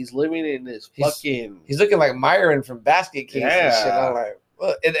Mhm. and he's living in this He's- fucking He's looking like Myron from Basket Case and shit. I'm like,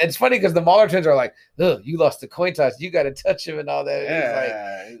 ugh. And it's funny because the Mauler twins are like, "Ugh, you lost the coin toss. You got to touch him and all that."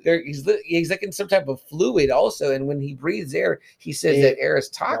 And he's like, he's like in some type of fluid also, and when he breathes air, he says It that air is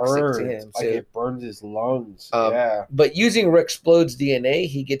toxic burns, to him. like So, it burns his lungs. Um, but using Rexplode's DNA,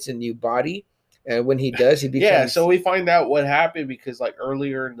 he gets a new body, and when he does, he becomes yeah. So we find out what happened because, like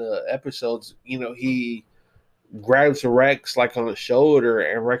earlier in the episodes, he grabs Rex like on the shoulder,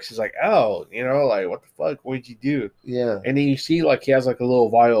 and Rex is like, "Oh, like what the fuck? What'd you do?" yeah, And then you see like he has like a little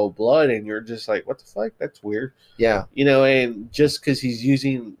vial of blood, and you're just like, "What the fuck? That's weird." yeah, And just because he's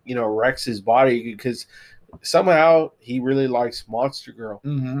using Rex's body, because somehow he really likes Monster Girl,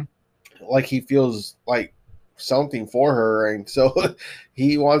 mm-hmm. like he feels like something for her, and so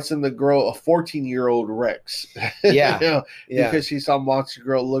he wants him to grow a 14-year-old Rex. Yeah. Yeah, Yeah, because she saw Monster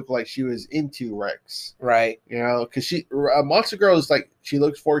Girl look like she was into Rex. right, Because Monster Girl is like, she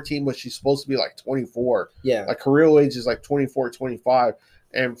looks 14, but she's supposed to be like 24. yeah, Like her real age is like 24, 25.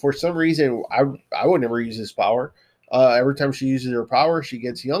 And for some reason, I would never use this power. Every time she uses her power, she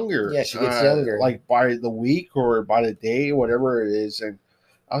gets younger. Yeah, she gets younger. Like by the week or by the day, whatever it is. And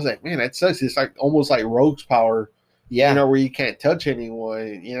I was like, man, that sucks. It's like almost like Rogue's power, yeah. where you can't touch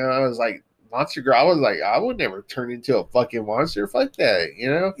anyone. I was like, Monster Girl, I was like, I would never turn into a fucking monster. Fuck that,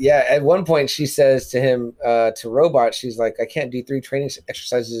 Yeah, at one point she says to him, to Robot, she's like, I can't do 3 training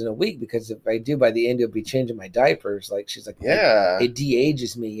exercises in a week because if I do, by the end, you'll be changing my diapers. Like, she's like, Yeah. it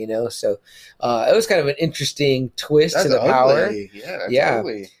de-ages me, So it was kind of an interesting twist That's to the ugly. power. Yeah, that's Yeah.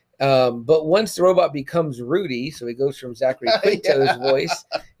 ugly. But once the Robot becomes Rudy, so he goes from Zachary Quinto's Yeah. voice,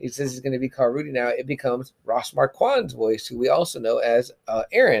 he says he's going to be called Rudy now, it becomes Ross Marquand's voice, who we also know as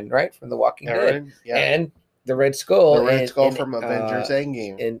Aaron, right, from The Walking Dead. Aaron, yeah. And the Red Skull. The Red and- Skull and, from Avengers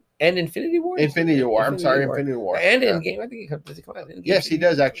Endgame. and Infinity War. Infinity War. I'm sorry, Infinity War. And Yeah. Endgame. I think does he come out in Endgame? Yes, he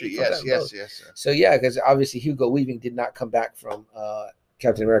does actually. He comes Yes, out in yes, both. yes. So yeah, because obviously Hugo Weaving did not come back from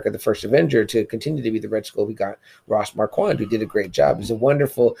Captain America: The First Avenger to continue to be the Red Skull. We got Ross Marquand, who did a great job. He's a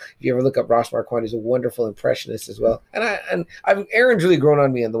wonderful. If you ever look up Ross Marquand, he's a wonderful impressionist as well. And Aaron's really grown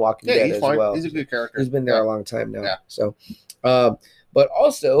on me in The Walking Yeah, Dead he's as fine. well. He's a good character. He's been there Yeah. a long time now. Yeah. So, but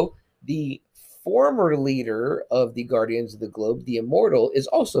also the former leader of the Guardians of the Globe, the Immortal, is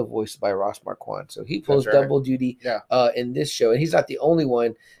also voiced by Ross Marquand. So he pulls That's right. double duty Yeah. in this show. And he's not the only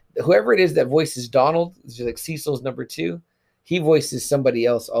one. Whoever it is that voices Donald, is like Cecil's number 2. He voices somebody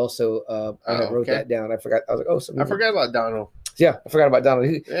else also. I wrote okay. that down. I forgot. I was like, oh, I forgot about Donald. Yeah, I forgot about Donald.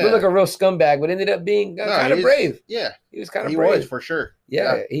 He Yeah. looked like a real scumbag, but ended up being kind of he's- brave. Yeah, He was kind of he brave. was for sure.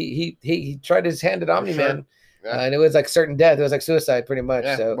 Yeah, he tried his hand at Omni sure. Man, Yeah. and it was like certain death. It was like suicide, pretty much.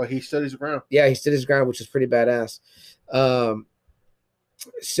 Yeah, So but he stood his ground. yeah, he stood his ground, which is pretty badass. I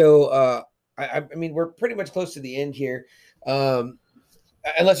mean, we're pretty much close to the end here.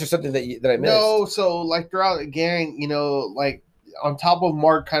 Unless there's something that I missed. No, so like throughout the gang, like on top of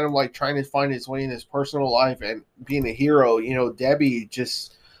Mark kind of like trying to find his way in his personal life and being a hero, Debbie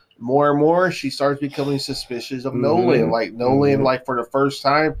just more and more she starts becoming suspicious of Nolan. Like Nolan, like for the first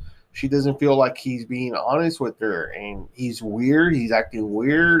time, she doesn't feel like he's being honest with her, and he's weird. He's acting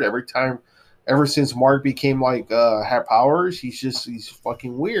weird every time. Ever since Mark became like had powers, he's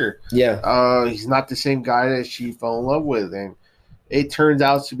fucking weird. Yeah. He's not the same guy that she fell in love with, and it turns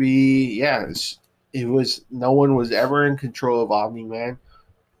out to be it was no one was ever in control of Omni Man.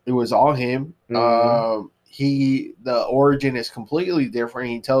 It was all him. Mhm. The origin is completely different.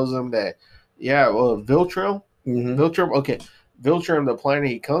 He tells them that Viltrum, Mhm. Viltrum, the planet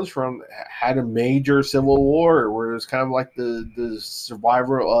he comes from, had a major civil war where it was kind of like the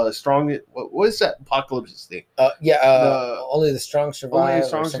survivor, strongest. What is that apocalypse thing? Only the strong survive. Only the or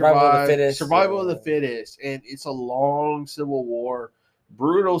strong survival of the fittest. Survival of the fittest, and it's a long civil war,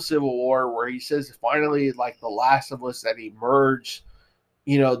 brutal civil war, where he says finally, like the last of us that emerged,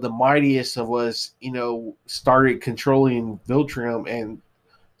 the mightiest of us, started controlling Viltrum and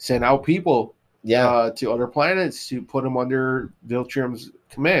sent out people, to other planets to put them under Viltrum's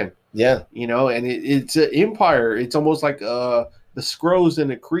command. Yeah. And it's an empire. It's almost like the Skrulls and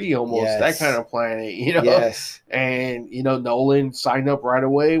the Kree, almost that kind of planet. Yes. And Nolan signed up right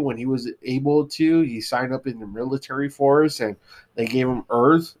away when he was able to. He signed up in the military force, and they gave him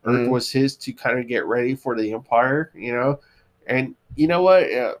Earth. Earth was his to kind of get ready for the Empire. And you know what?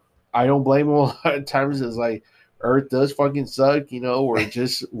 I don't blame him a lot of times. It's like Earth does fucking suck.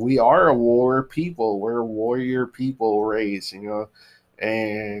 We are a warrior people. We're a warrior people race.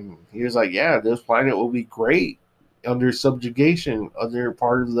 And he was like, yeah, this planet will be great. under subjugation, under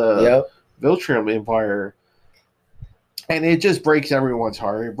part of the Yep. Viltrum Empire. And it just breaks everyone's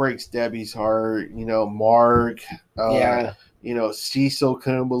heart. It breaks Debbie's heart. Mark. Yeah. Cecil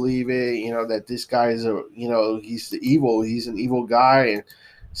couldn't believe it. That this guy is he's the evil. He's an evil guy, and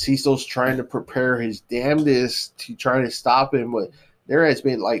Cecil's trying to prepare his damnedest to try to stop him. But there has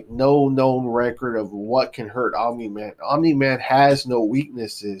been like no known record of what can hurt Omni-Man. Omni-Man has no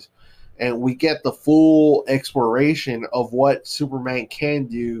weaknesses, and we get the full exploration of what Superman can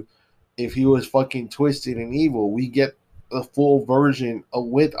do if he was fucking twisted and evil. We get the full version of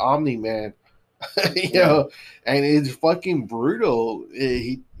with Omni-Man, and it's fucking brutal.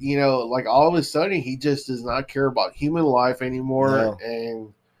 He, like all of a sudden he just does not care about human life anymore, No.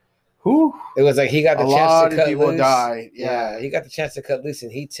 and It was like he got the a chance lot to of cut people loose. died. Yeah, he got the chance to cut loose,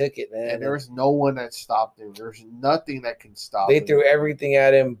 and he took it, man. And there was no one that stopped him. There's nothing that can stop They him. threw everything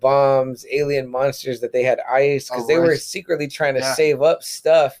at him, bombs, alien monsters that they had ice, because they were Arrest. secretly trying to Yeah. save up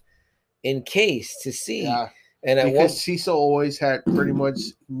stuff in case to see. Yeah, And at one, because Cecil always had pretty much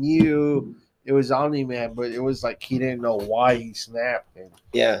knew it was Omni-Man, but it was like he didn't know why he snapped. And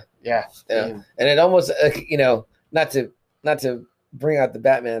yeah, yeah. and it almost, not to bring out the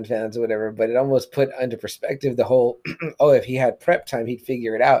Batman fans or whatever, but it almost put into perspective the whole, if he had prep time, he'd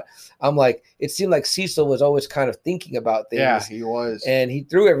figure it out. I'm like, it seemed like Cecil was always kind of thinking about things. Yeah, he was. And he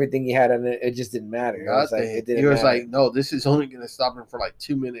threw everything he had, and it just didn't matter. It was like, Nothing. it didn't He was matter. like, no, this is only going to stop him for like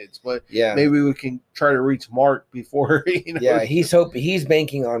 2 minutes, but yeah. maybe we can try to reach Mark before, Yeah, he's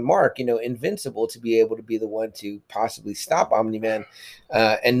banking on Mark, Invincible, to be able to be the one to possibly stop Omni-Man,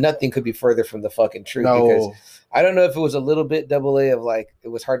 and nothing could be further from the fucking truth. Because No. I don't know if it was a little bit double A of like it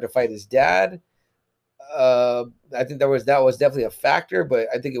was hard to fight his dad. I think that was definitely a factor, but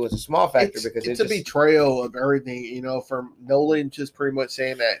I think it was a small factor because it's a betrayal of everything, from Nolan just pretty much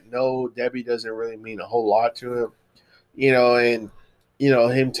saying that no, Debbie doesn't really mean a whole lot to him, and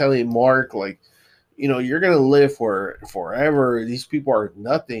him telling Mark like, you're gonna live forever. These people are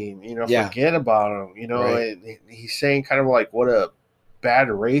nothing, Yeah. forget about them, Right. and he's saying kind of like what a bad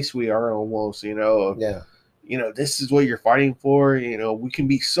race we are almost, Yeah. This is what you're fighting for. We can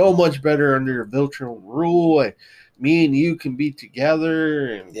be so much better under Viltrum rule, and me and you can be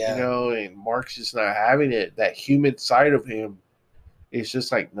together. And and Mark's just not having it. That human side of him is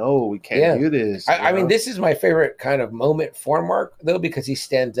just like, no, we can't do this. I mean, this is my favorite kind of moment for Mark though, because he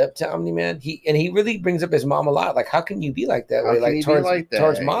stands up to Omni-Man. He really brings up his mom a lot. Like, how can you be like that How way? can Like he be towards like that?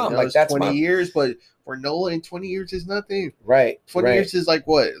 towards mom. Like it's that's 20 mom. years, but for Nolan, 20 years is nothing. Right. 20 right. years is like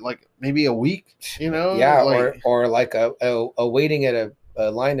what? Like maybe a week, Yeah, Like, or like a waiting at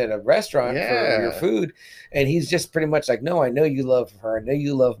a line at a restaurant for your food, and he's just pretty much like, no, I know you love her, I know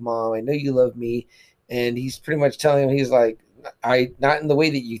you love mom, I know you love me, and he's pretty much telling him, he's like, not in the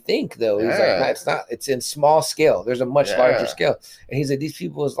way that you think though. He's like, no, it's not. It's in small scale. There's a much larger scale, and he's like, these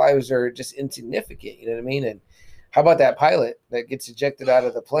people's lives are just insignificant. You know what I mean? And how about that pilot that gets ejected out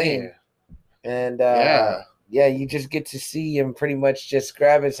of the plane? And you just get to see him pretty much just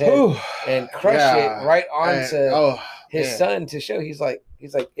grab his head and crush it right onto his son to show he's like,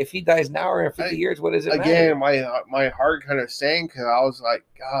 if he dies now or in 50 years, what does it matter? Again, my heart kind of sank because I was like,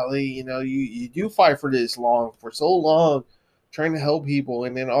 golly, you do fight for so long, trying to help people,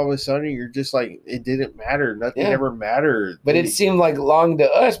 and then all of a sudden you're just like, it didn't matter. Nothing ever mattered. But it seemed like long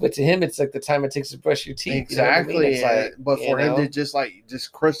to us, but to him, it's like the time it takes to brush your teeth. Exactly. You know what I mean? It's like, but for him to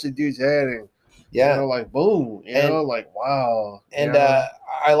just crush the dude's head and like boom, like wow. And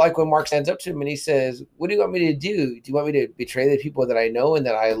I like when Mark stands up to him and he says, "What do you want me to do? Do you want me to betray the people that I know and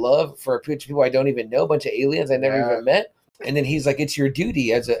that I love for a bunch of people I don't even know, a bunch of aliens I never even met?" And then he's like, "It's your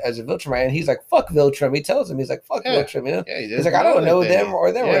duty as a Viltrum." And he's like, "Fuck Viltrum." He tells him, he's like, "Fuck Viltrum." He's like, "I don't know them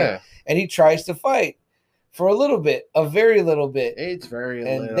or them." Yeah. And he tries to fight for a little bit, a very little bit. It's very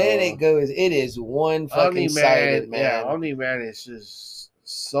and little. Then it is one fucking sided, man. Yeah, Omni-Man is just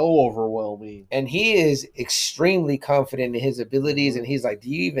so overwhelming. And he is extremely confident in his abilities. And he's like, do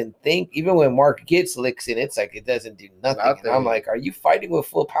you even think, even when Mark gets licks in, it's like it doesn't do nothing. And I'm like, are you fighting with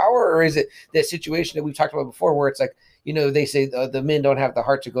full power? Or is it that situation that we've talked about before where it's like, they say the men don't have the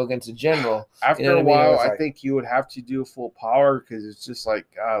heart to go against a general. After a while, I think you would have to do full power because it's just like,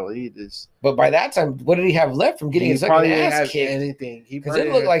 golly, this. But by that time, what did he have left from getting his fucking ass kicked? Anything? Because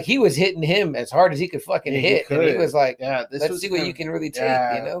it looked like he was hitting him as hard as he could fucking hit. And he was like, let's see what you can really take,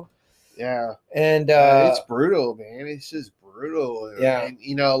 Yeah. And it's brutal, man. It's just brutal. Yeah. And,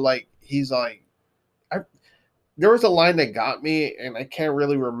 like, he's like, there was a line that got me, and I can't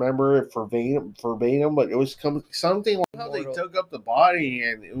really remember it verbatim, but it was something like, how they immortal. dug up the body,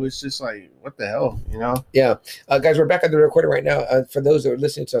 and it was just like, what the hell, you know? Yeah, guys, we're back on the recording right now. For those that are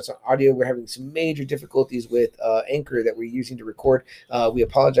listening to us on audio, we're having some major difficulties with Anchor that we're using to record. We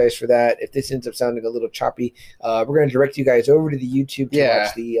apologize for that. If this ends up sounding a little choppy, we're going to direct you guys over to the YouTube to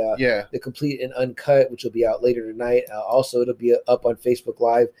watch the complete and uncut, which will be out later tonight. Also, it'll be up on Facebook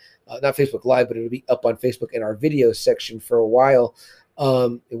Live, not Facebook Live, but it'll be up on Facebook in our video section for a while.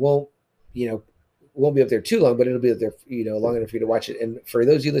 It won't, won't be up there too long, but it'll be up there, long enough for you to watch it. And for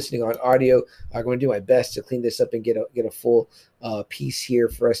those of you listening on audio, I'm going to do my best to clean this up and get a full piece here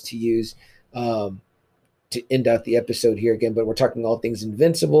for us to use to end out the episode here again. But we're talking all things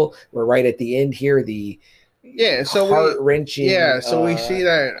Invincible. We're right at the end here. So heart-wrenching. So we see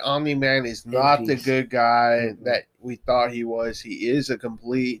that Omni-Man is not the good guy that we thought he was. He is a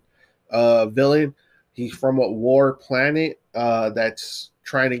complete villain. He's from a war planet that's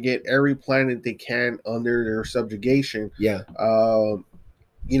trying to get every planet they can under their subjugation. Yeah.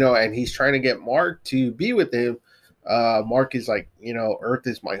 And he's trying to get Mark to be with him. Mark is like, Earth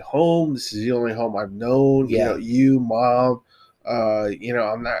is my home. This is the only home I've known. Yeah. You, Mom. I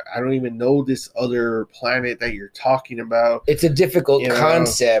don't even know this other planet that you're talking about. It's a difficult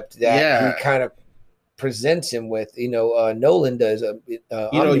concept that he kind of presents him with. Nolan does.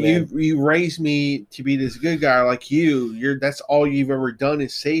 You raised me to be this good guy like you. That's all you've ever done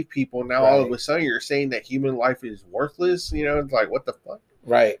is save people. Now all of a sudden you're saying that human life is worthless. It's like, what the fuck?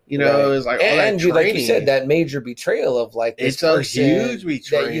 Right. It's like, and like you said, that major betrayal of like this it's a huge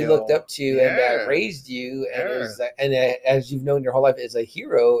betrayal that you looked up to and that raised you, and as you've known your whole life as a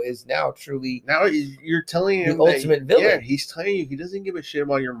hero, is now truly you're telling him the ultimate villain. Yeah, he's telling you he doesn't give a shit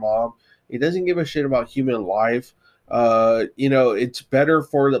about your mom. He doesn't give a shit about human life. It's better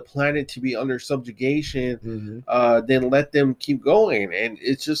for the planet to be under subjugation than let them keep going. And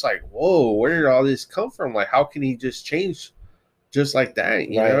it's just like, whoa, where did all this come from? Like, how can he just change just like that?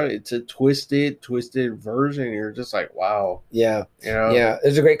 You know, it's a twisted version. You're just like, wow. Yeah. Yeah.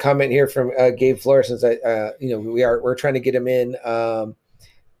 There's a great comment here from Gabe Flores. Since we're trying to get him in.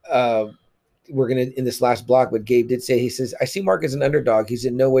 We're going to in this last block, but Gabe did say, he says, I see Mark as an underdog. He's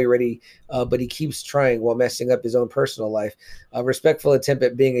in no way ready, but he keeps trying while messing up his own personal life. A respectful attempt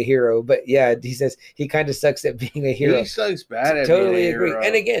at being a hero. But yeah, he says he kind of sucks at being a hero. He sucks bad at totally being a agree. hero.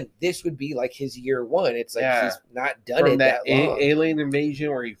 And again, this would be like his year one. It's like he's not done From it that long. Alien invasion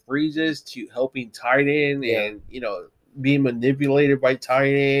where he freezes to helping Titan and, being manipulated by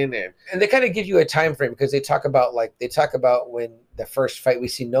Titan. And they kind of give you a time frame because they talk about when the first fight we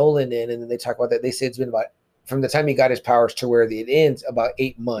see Nolan in, and then they talk about that. They say it's been about from the time he got his powers to where it ends about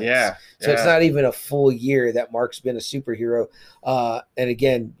 8 months. So it's not even a full year that Mark's been a superhero. And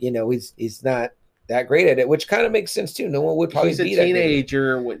again, he's not that great at it, which kind of makes sense too. No one would probably be a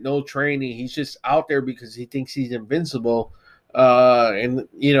teenager with no training. He's just out there because he thinks he's invincible. And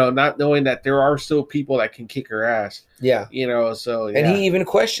not knowing that there are still people that can kick her ass. And he even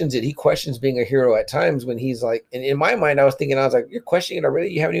questions it. He questions being a hero at times when he's like, and in my mind, I was like, you're questioning it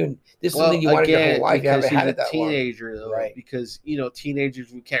already. You haven't even, this is something you wanted your whole life. You haven't had it that teenager, long. Though, right? Because,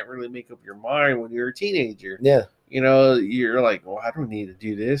 teenagers, we can't really make up your mind when you're a teenager. Yeah. You're like, well, I don't need to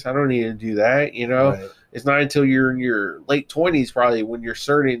do this. I don't need to do that. Right. It's not until you're in your late 20s probably when you're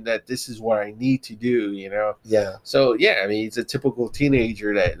certain that this is what I need to do, Yeah. So, yeah, I mean, it's a typical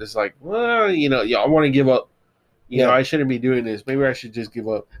teenager that is like, well, I want to give up. I shouldn't be doing this. Maybe I should just give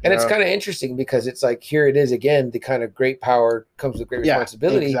up. And it's kind of interesting because it's like, here it is again, the kind of great power comes with great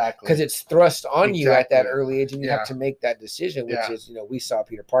responsibility because it's thrust on you at that early age and you have to make that decision, which is, we saw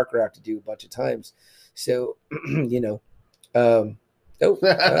Peter Parker have to do a bunch of times. So, now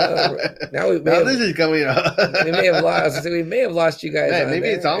this is coming up. we may have lost you guys. Maybe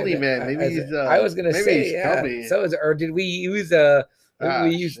it's Omni-Man. Maybe he's. I was gonna say, or did we use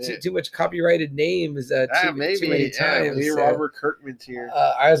we used too much copyrighted names too many times. Maybe Robert Kirkman's here.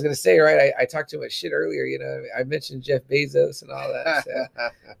 I was gonna say, right? I talked too much shit earlier. I mentioned Jeff Bezos and all that.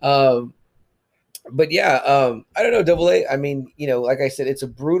 So. But yeah, I don't know, Double A. I mean, like I said, it's a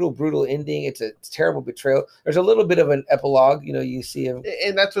brutal ending. It's a terrible betrayal. There's a little bit of an epilogue. You see him,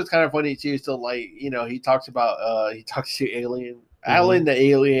 and that's what's kind of funny too. So like, he talks to Alien, Alan the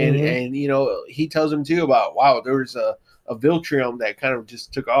alien, and he tells him too about, wow, there was a Viltrum that kind of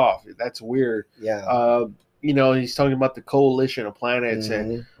just took off. That's weird. Yeah. He's talking about the coalition of planets,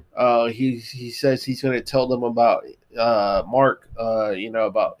 and he says he's going to tell them about Mark,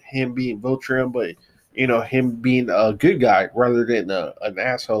 about him being Viltrum, but him being a good guy rather than an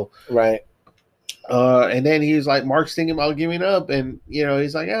asshole. Right. And then he's like, Mark's thinking about giving up, and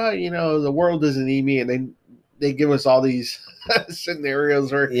he's like, the world doesn't need me, and then they give us all these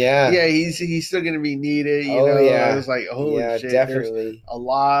scenarios where Yeah. he's still gonna be needed. You Oh, know, yeah. it's like holy Yeah, shit. There's definitely. a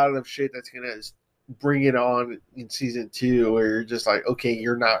lot of shit that's gonna bring it on in season 2, where you're just like, okay,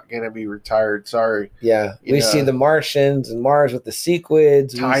 you're not gonna be retired. Sorry. Yeah. You We know. see the Martians and Mars with the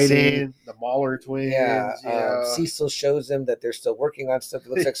Sequids. We see, Titan, the Mauler twins. yeah, you know. Cecil shows them that they're still working on stuff. It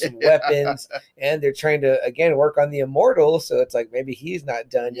looks like some weapons, and they're trying to again work on the Immortal. So it's like maybe he's not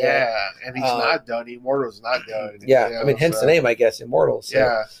done yet. Yeah, and he's not done. Immortal's not done. Yeah, you I know, mean, hence the name, I guess, Immortal. So,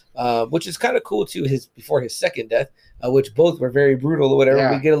 Yeah, which is kind of cool too. Before his second death, which both were very brutal or whatever.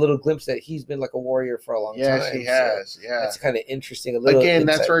 Yeah. We get a little glimpse that he's been like a warrior for a long time. yes, he has. So Yeah, that's kind of interesting. A little again,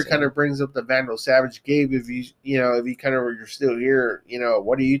 that's insight where it to kind him. of brings up the Vandal Savage. Gabe, if you kind of you're still here,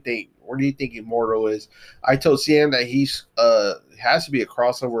 what do you think? Where do you think Immortal is? I told CM that he's has to be a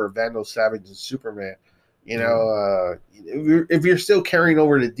crossover of Vandal Savage and Superman. If you're still carrying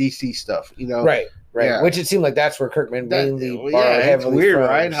over the DC stuff, Right. Yeah. Which it seemed like that's where Kirkman mainly borrowed it's heavily weird, from,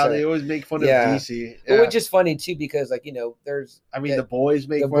 right? How so- they always make fun Yeah. of DC. But which is funny too, because there's The boys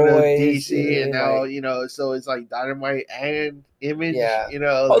make The fun of Boys, DC, and now like- so it's like Dynamite and Image. Yeah.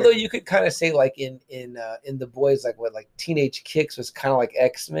 Although although you could kind of say like in the boys, like what, like Teenage Kicks was kind of like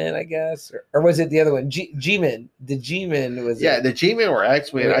X-Men, I guess, or was it the other one? G-Men. The G-Men was the G-Men were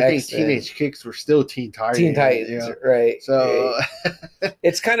X-Men. Were I think X-Men. Teenage Kicks were still Teen Titans. Teen Titans, yeah. right? So right.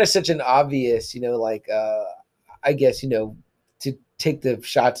 It's kind of such an obvious, I guess, to take the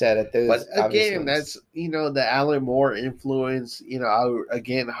shots at it. Those, but obvious again, ones. that's the Alan Moore influence. I would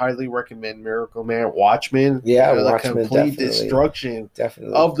again highly recommend Miracle Man, Watchmen. Yeah, the Watchmen, complete definitely. destruction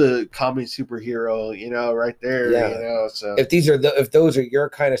Definitely. of the comic superhero. right there. Yeah. So if those are your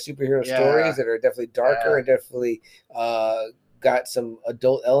kind of superhero Yeah. stories that are definitely darker Yeah. and definitely got some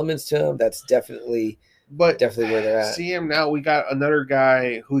adult elements to them, that's definitely But where they're at. CM, now we got another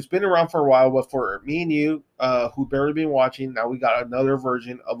guy who's been around for a while, but for me and you, who barely been watching, now we got another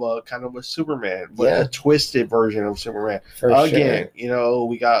version of a kind of a Superman, but Yeah. a twisted version of Superman. For Again,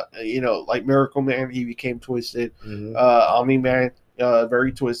 we got like Miracle Man, he became twisted. sure. Mhm. Omni Man,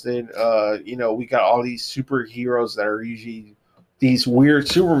 very twisted. We got all these superheroes that are usually these weird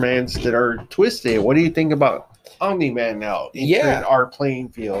Supermans that are twisted. What do you think about Omni Man now entering our playing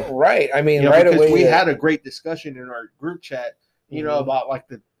field? Right. I mean, Right right because away we had a great discussion in our group chat, Mhm. about like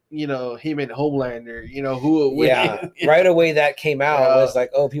the him and Homelander, who will win. yeah, right away that came out Yeah. was like,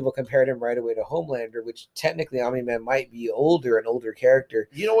 oh, people compared him right away to Homelander, which technically Omni-Man might be an older character.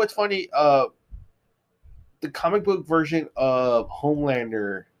 You know what's funny? The comic book version of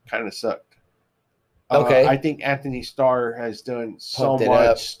Homelander kind of sucked. Okay. I think Anthony Starr has done so Pumped it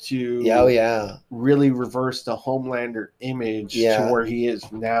much to Yeah. really reverse the Homelander image Yeah. to where he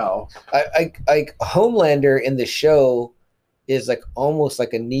is now. I like Homelander in the show is like almost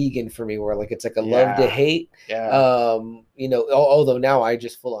like a Negan for me, where like it's like a love to Yeah. hate. Yeah. Although now I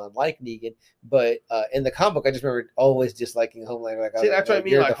just full on like Negan, but in the comic book I just remember always disliking Homelander. Like, See, that's what I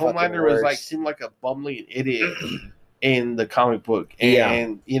mean. you're Like the fucking Homelander was like worst. seemed like a bumbling idiot in the comic book, Yeah.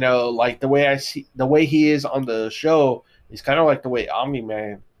 and like the way he is on the show is kind of like the way Omni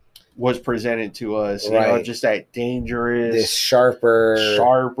Man was presented to us. Right. Just that dangerous, this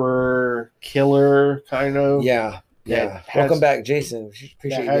sharper killer kind of. Yeah. that Welcome has- back, Jason. Appreciate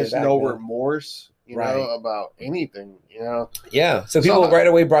That you has being no back, man. remorse, Right. about anything. Yeah. So people right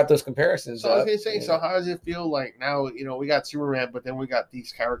away brought those comparisons So I was up. gonna say, so how does it feel like now? We got Superman, but then we got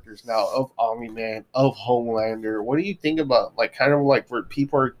these characters now of Omni Man, of Homelander. What do you think about like kind of like where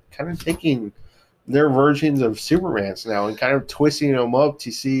people are kind of taking their versions of Supermans now and kind of twisting them up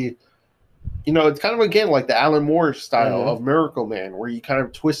to see? It's kind of again like the Alan Moore style Mhm. of Miracle Man, where you kind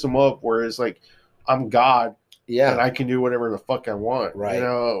of twist them up, where it's like I'm God Yeah. and I can do whatever the fuck I want. Right.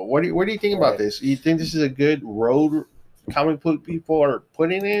 What do you think about Right. this? You think this is a good road comic book people are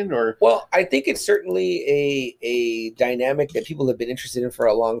putting in, or Well, I think it's certainly a dynamic that people have been interested in for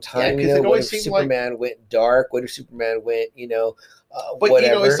a long time. 'cause it What always if seemed like- Superman went dark? What if Superman went, but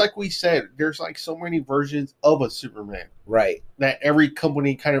whatever? it's like we said, there's like so many versions of a Superman right. that every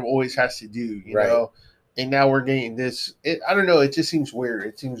company kind of always has to do, you Right. know. And now we're getting this. I don't know. It just seems weird.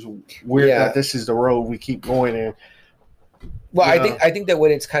 It seems weird Yeah. that this is the road we keep going in. Well, Yeah. I think that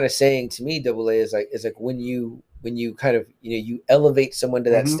what it's kind of saying to me, Double A, is like when you kind of you elevate someone to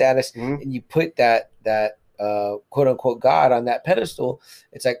that Mhm. status Mhm. and you put that quote unquote God on that pedestal,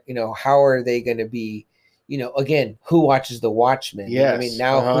 it's like how are they going to be? Again, who watches the Watchmen? You know what I mean, Yes.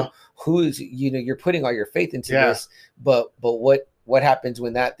 now Uh-huh. who's you're putting all your faith into Yeah. this, but what happens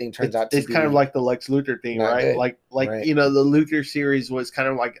when that thing turns out to It's be kind of like the Lex Luthor thing, not right? good. Like Right. the Luthor series was kind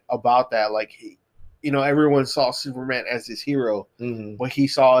of like about that. Like everyone saw Superman as his hero, Mm-hmm. but he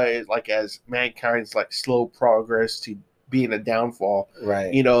saw it like as mankind's like slow progress to being a downfall.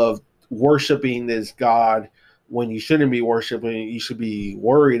 Right. Of worshiping this god when you shouldn't be worshiping. You should be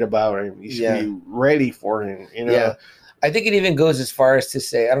worried about him. You should be ready for him. Yeah. I think it even goes as far as to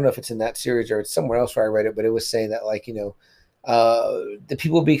say, I don't know if it's in that series or it's somewhere else where I read it, but it was saying that like, the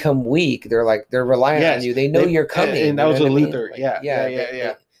people become weak. They're reliant on you. They know you're coming. And that was a Luther.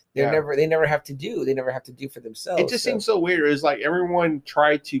 They never have to do for themselves. It just seems so weird. It's like everyone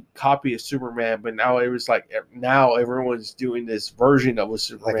tried to copy a Superman, but now it was like now everyone's doing this version of a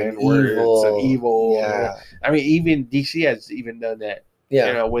Superman where it's an evil. Yeah. I mean, even DC has even done that.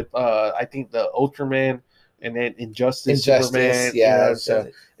 Yeah. With I think the Ultraman. And then Injustice Superman, so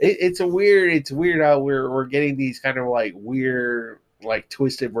it's weird how we're getting these kind of like weird, like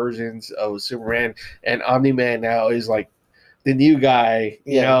twisted versions of Superman, and Omni-Man now is like the new guy,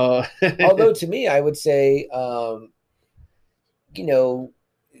 you know. Although to me, I would say, they're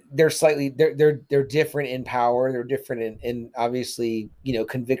different in power, they're different in obviously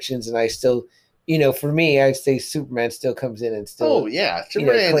convictions, and I still. For me, I'd say Superman still comes in and still. Oh yeah,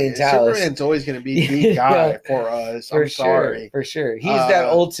 Superman's always going to be the guy for us. I'm sorry, for sure. He's that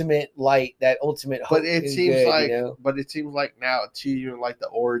ultimate light, that ultimate hope. But it seems like now too, even like the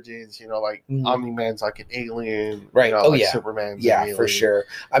origins. Like Omni-Man's like an alien, right? Superman's for sure.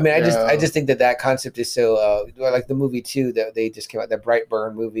 I mean, I just think that concept is so like the movie too that they just came out, the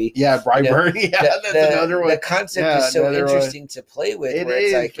Brightburn movie. Yeah, Brightburn. That's another one. The concept is so interesting to play with. It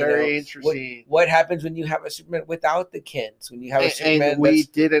is like, very interesting. What happens when you have a Superman without the Kents? When you have a Superman, and we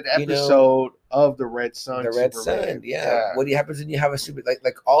did an episode of the Red Sun. The Red Sun, yeah. What happens when you have a Superman?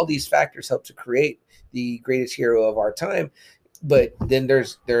 Like all these factors help to create the greatest hero of our time. But then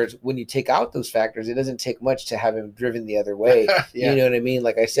there's when you take out those factors, it doesn't take much to have him driven the other way. You know what I mean?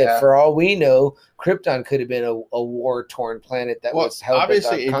 Like I said, for all we know, Krypton could have been a war-torn planet that was held.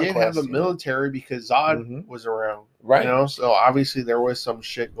 Obviously, it did have a military because Zod was around, right? So obviously there was some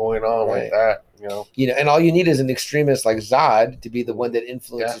shit going on like that. And all you need is an extremist like Zod to be the one that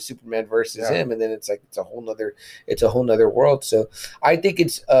influences Superman versus him, and then it's a whole nother world. So I think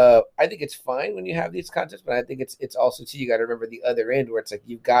it's fine when you have these concepts, but I think it's also too, you got to remember the other end where it's like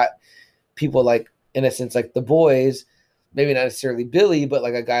you've got people like, in a sense, like the boys, maybe not necessarily Billy, but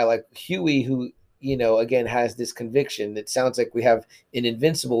like a guy like Huey who again has this conviction. It sounds like we have in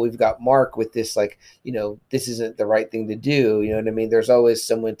Invincible, we've got Mark with this like this isn't the right thing to do. You know what I mean? There's always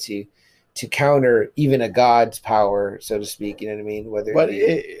someone to counter even a god's power, so to speak. You know what I mean?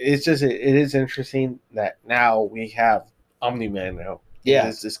 It is interesting that now we have Omni-Man now. In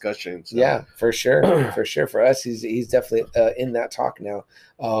this discussion. So. Yeah, for sure. For sure. For us, he's definitely in that talk now.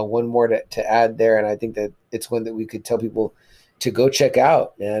 One more to add there, and I think that it's one that we could tell people to go check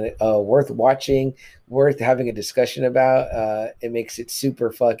out, man. Worth watching, worth having a discussion about. It makes it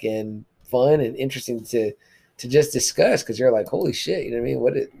super fucking fun and interesting to just discuss, because you're like, holy shit, you know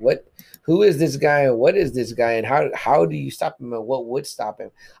what I mean? Who is this guy and what is this guy and how do you stop him and what would stop him?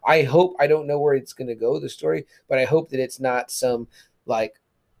 I don't know where it's going to go, the story, but I hope that it's not some I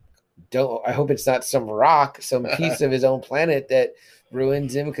hope it's not some rock, some piece of his own planet that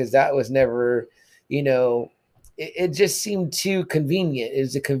ruins him, because that was never, it just seemed too convenient. It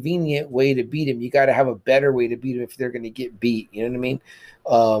was a convenient way to beat him. You got to have a better way to beat him if they're going to get beat. You know what I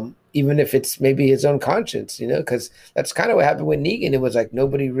mean? Even if it's maybe his own conscience, because that's kind of what happened with Negan. It was like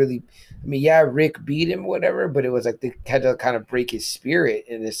nobody really, Rick beat him, whatever, but it was like they had to kind of break his spirit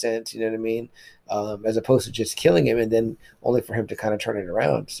in a sense, you know what I mean? As opposed to just killing him and then only for him to kind of turn it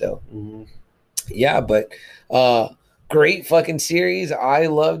around. So, but great fucking series. I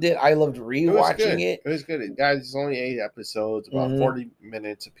loved it. I loved rewatching it. It was good. Guys, it's only 8 episodes, about 40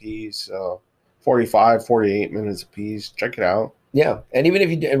 minutes a piece. So 45, 48 minutes a piece. Check it out. Yeah, and even if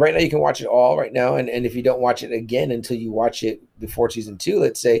and right now you can watch it all right now, and if you don't watch it again until you watch it before season 2,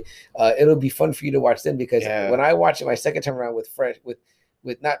 let's say, it'll be fun for you to watch then, because when I watch it my second time around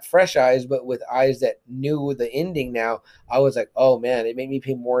with not fresh eyes, but with eyes that knew the ending now, I was like, oh man, it made me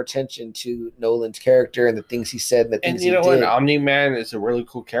pay more attention to Nolan's character and the things he said and the things he did. And you know what, Omni-Man is a really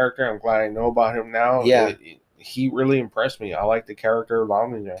cool character. I'm glad I know about him now. Yeah. He really impressed me. I like the character of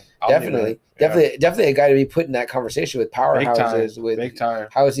Omni-Man. Definitely a guy to be put in that conversation with powerhouses. Big time.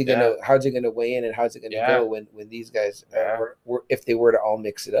 How's he gonna weigh in and how's it gonna go when these guys were if they were to all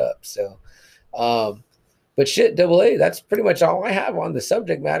mix it up? So, but shit, AA. That's pretty much all I have on the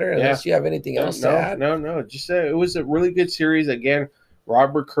subject matter. Unless you have anything else to add. No. Just it was a really good series. Again,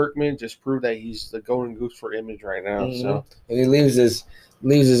 Robert Kirkman just proved that he's the golden goose for Image right now. So and he leaves his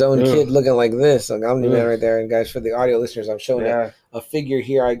own Ugh. kid looking like this, like Omni-Man Ugh. right there. And guys, for the audio listeners, I'm showing yeah, a figure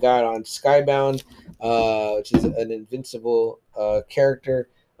here I got on Skybound, which is an Invincible character.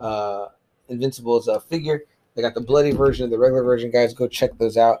 Invincible is a figure. They got the bloody version, the regular version. Guys, go check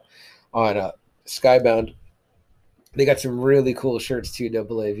those out on Skybound. They got some really cool shirts too,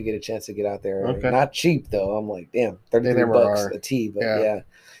 AA, if you get a chance to get out there. Okay. Not cheap though. I'm like, damn, They $33 never are. a tee. But Yeah.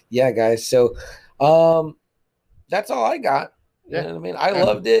 yeah, guys. So that's all I got. You Yeah. know what I mean? I Yeah.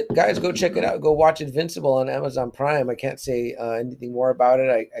 loved it. Guys, go check it out. Go watch Invincible on Amazon Prime. I can't say anything more about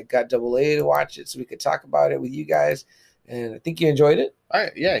it. I got AA to watch it so we could talk about it with you guys. And I think you enjoyed it.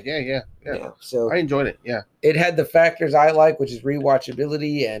 Yeah. So I enjoyed it. Yeah. it had the factors I like, which is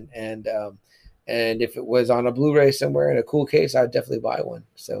rewatchability and if it was on a Blu-ray somewhere in a cool case, I'd definitely buy one.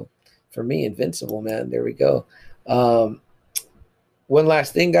 So for me, Invincible, man, there we go. One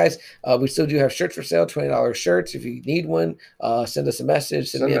last thing, guys, we still do have shirts for sale, $20 shirts. If you need one, send us a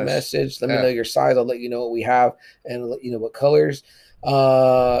message, send me a message. Let me know your size. I'll let you know what we have and let you know what colors.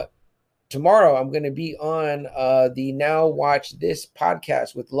 Tomorrow, I'm going to be on the Now Watch This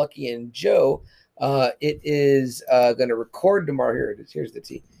podcast with Lucky and Joe. It is going to record tomorrow. Here it is. Here's the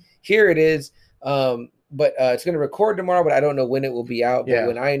T. Here it is. But it's going to record tomorrow, but I don't know when it will be out. But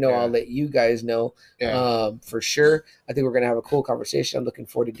when I know, I'll let you guys know for sure. I think we're going to have a cool conversation. I'm looking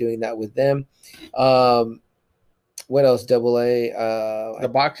forward to doing that with them. What else, AA? The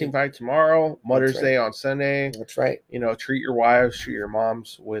boxing fight tomorrow, Mother's Day on Sunday. That's right. You know, treat your wives, treat your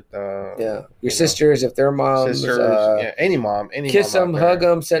moms with your sisters if they're moms. Any mom, kiss them, hug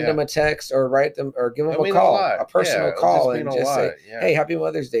them, send them a text, or write them, or give them a call, a personal call, and just say, "Hey, Happy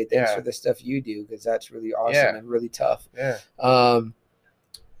Mother's Day! Thanks for the stuff you do, because that's really awesome and really tough."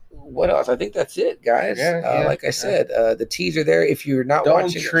 What else? I think that's it, guys. Like I said, the teas are there. If you're not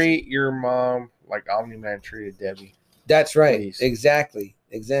watching, don't treat your mom like Omni-Man treated Debbie. That's right. Please. Exactly.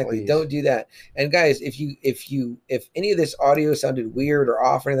 Please. Don't do that. And guys, if any of this audio sounded weird or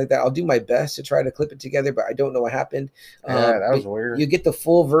off or anything like that, I'll do my best to try to clip it together, but I don't know what happened. That was weird. You get the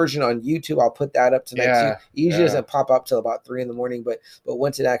full version on YouTube. I'll put that up tonight too. Usually doesn't pop up till about 3 a.m, but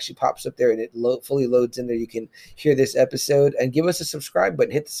once it actually pops up there and it fully loads in there, you can hear this episode. And give us a subscribe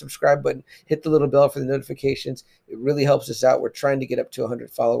button. Hit the subscribe button. Hit the little bell for the notifications. It really helps us out. We're trying to get up to 100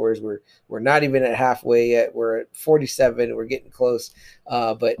 followers. We're not even at halfway yet. We're at 47. We're getting close.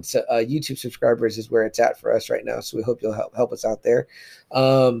 But YouTube subscribers is where it's at for us right now. So we hope you'll help us out there.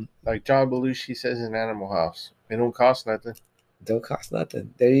 Like John Belushi says in Animal House, it don't cost nothing. Don't cost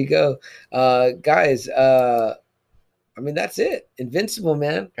nothing. There you go. Guys, I mean, that's it. Invincible,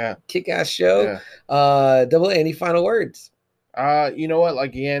 man. Yeah. Kick-ass show. AA, any final words? You know what?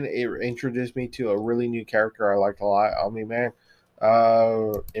 Like, again, it introduced me to a really new character I liked a lot. Omni-Man.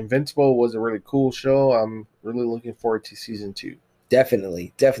 Invincible was a really cool show. I'm really looking forward to season 2.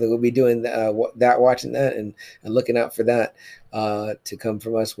 Definitely. We'll be doing watching that and looking out for that to come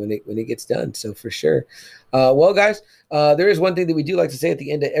from us when it gets done. So for sure. Well, guys, there is one thing that we do like to say at the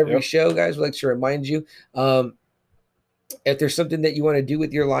end of every show, guys. We like to remind you, if there's something that you want to do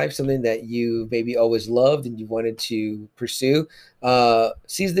with your life, something that you maybe always loved and you wanted to pursue,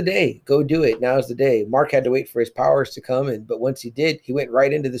 seize the day. Go do it. Now's the day. Mark had to wait for his powers to come, but once he did, he went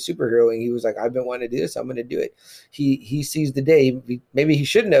right into the superhero, and he was like, "I've been wanting to do this. I'm going to do it." He seized the day. Maybe he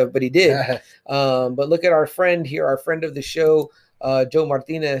shouldn't have, but he did. But look at our friend here, our friend of the show, Joe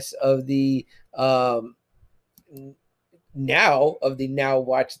Martinez of the Now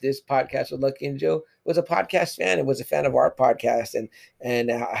Watch This podcast with Lucky and Joe, was a podcast fan and was a fan of our podcast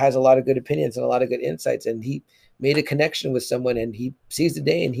and has a lot of good opinions and a lot of good insights. And he made a connection with someone and he seized the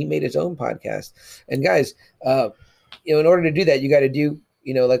day and he made his own podcast. And guys, in order to do that, you got to do,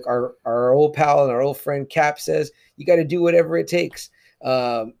 like our old pal and our old friend Cap says, you got to do whatever it takes.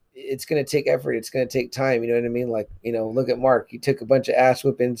 It's going to take effort. It's going to take time. You know what I mean? Like, look at Mark. He took a bunch of ass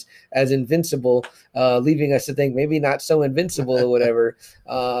whippings as Invincible, leaving us to think maybe not so invincible or whatever.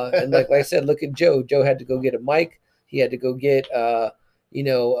 And like I said, look at Joe. Joe had to go get a mic. He had to go get,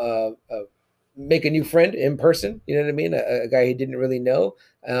 make a new friend in person. You know what I mean? A guy he didn't really know.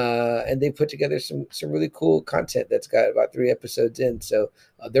 And they put together some really cool content that's got about 3 episodes in. So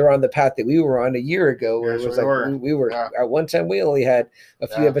they're on the path that we were on a year ago, where it was we were at one time we only had a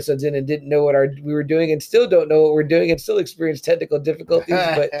few episodes in and didn't know what we were doing, and still don't know what we're doing, and still experience technical difficulties.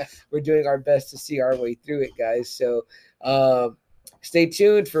 But we're doing our best to see our way through it, guys. So stay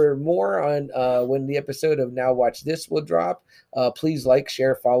tuned for more on when the episode of Now Watch This will drop. Please like,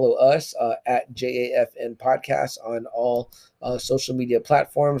 share, follow us at JAFN Podcast on all social media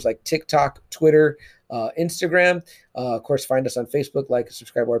platforms like TikTok, Twitter, Instagram. Of course, find us on Facebook, like and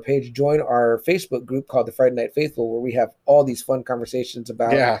subscribe to our page. Join our Facebook group called the Friday Night Faithful, where we have all these fun conversations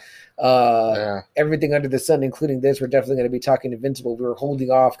about everything under the sun, including this. We're definitely going to be talking Invincible. We were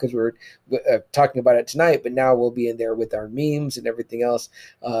holding off because we were talking about it tonight, but now we'll be in there with our memes and everything else.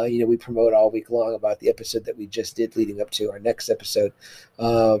 We promote all week long about the episode that we just did leading up to our next episode.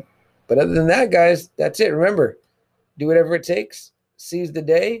 But other than that, guys, that's it. Remember, do whatever it takes, seize the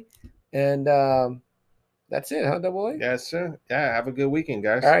day, and that's it, huh, Double A? Yes, sir. Yeah, have a good weekend,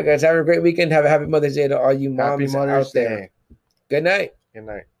 guys. All right, guys, have a great weekend. Have a happy Mother's Day to all you moms out there. Day. Good night. Good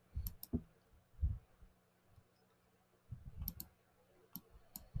night.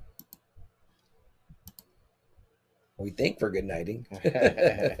 We think for good nighting.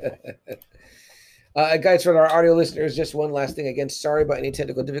 Guys, for our audio listeners, just one last thing. Again, sorry about any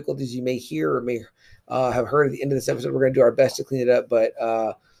technical difficulties you may hear or may have heard at the end of this episode. We're going to do our best to clean it up, but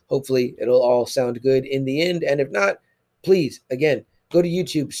hopefully it'll all sound good in the end. And if not, please, again, go to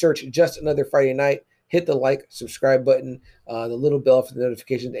YouTube, search Just Another Friday Night, hit the like, subscribe button, the little bell for the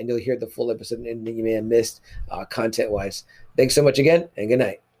notifications, and you'll hear the full episode and anything you may have missed content-wise. Thanks so much again, and good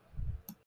night.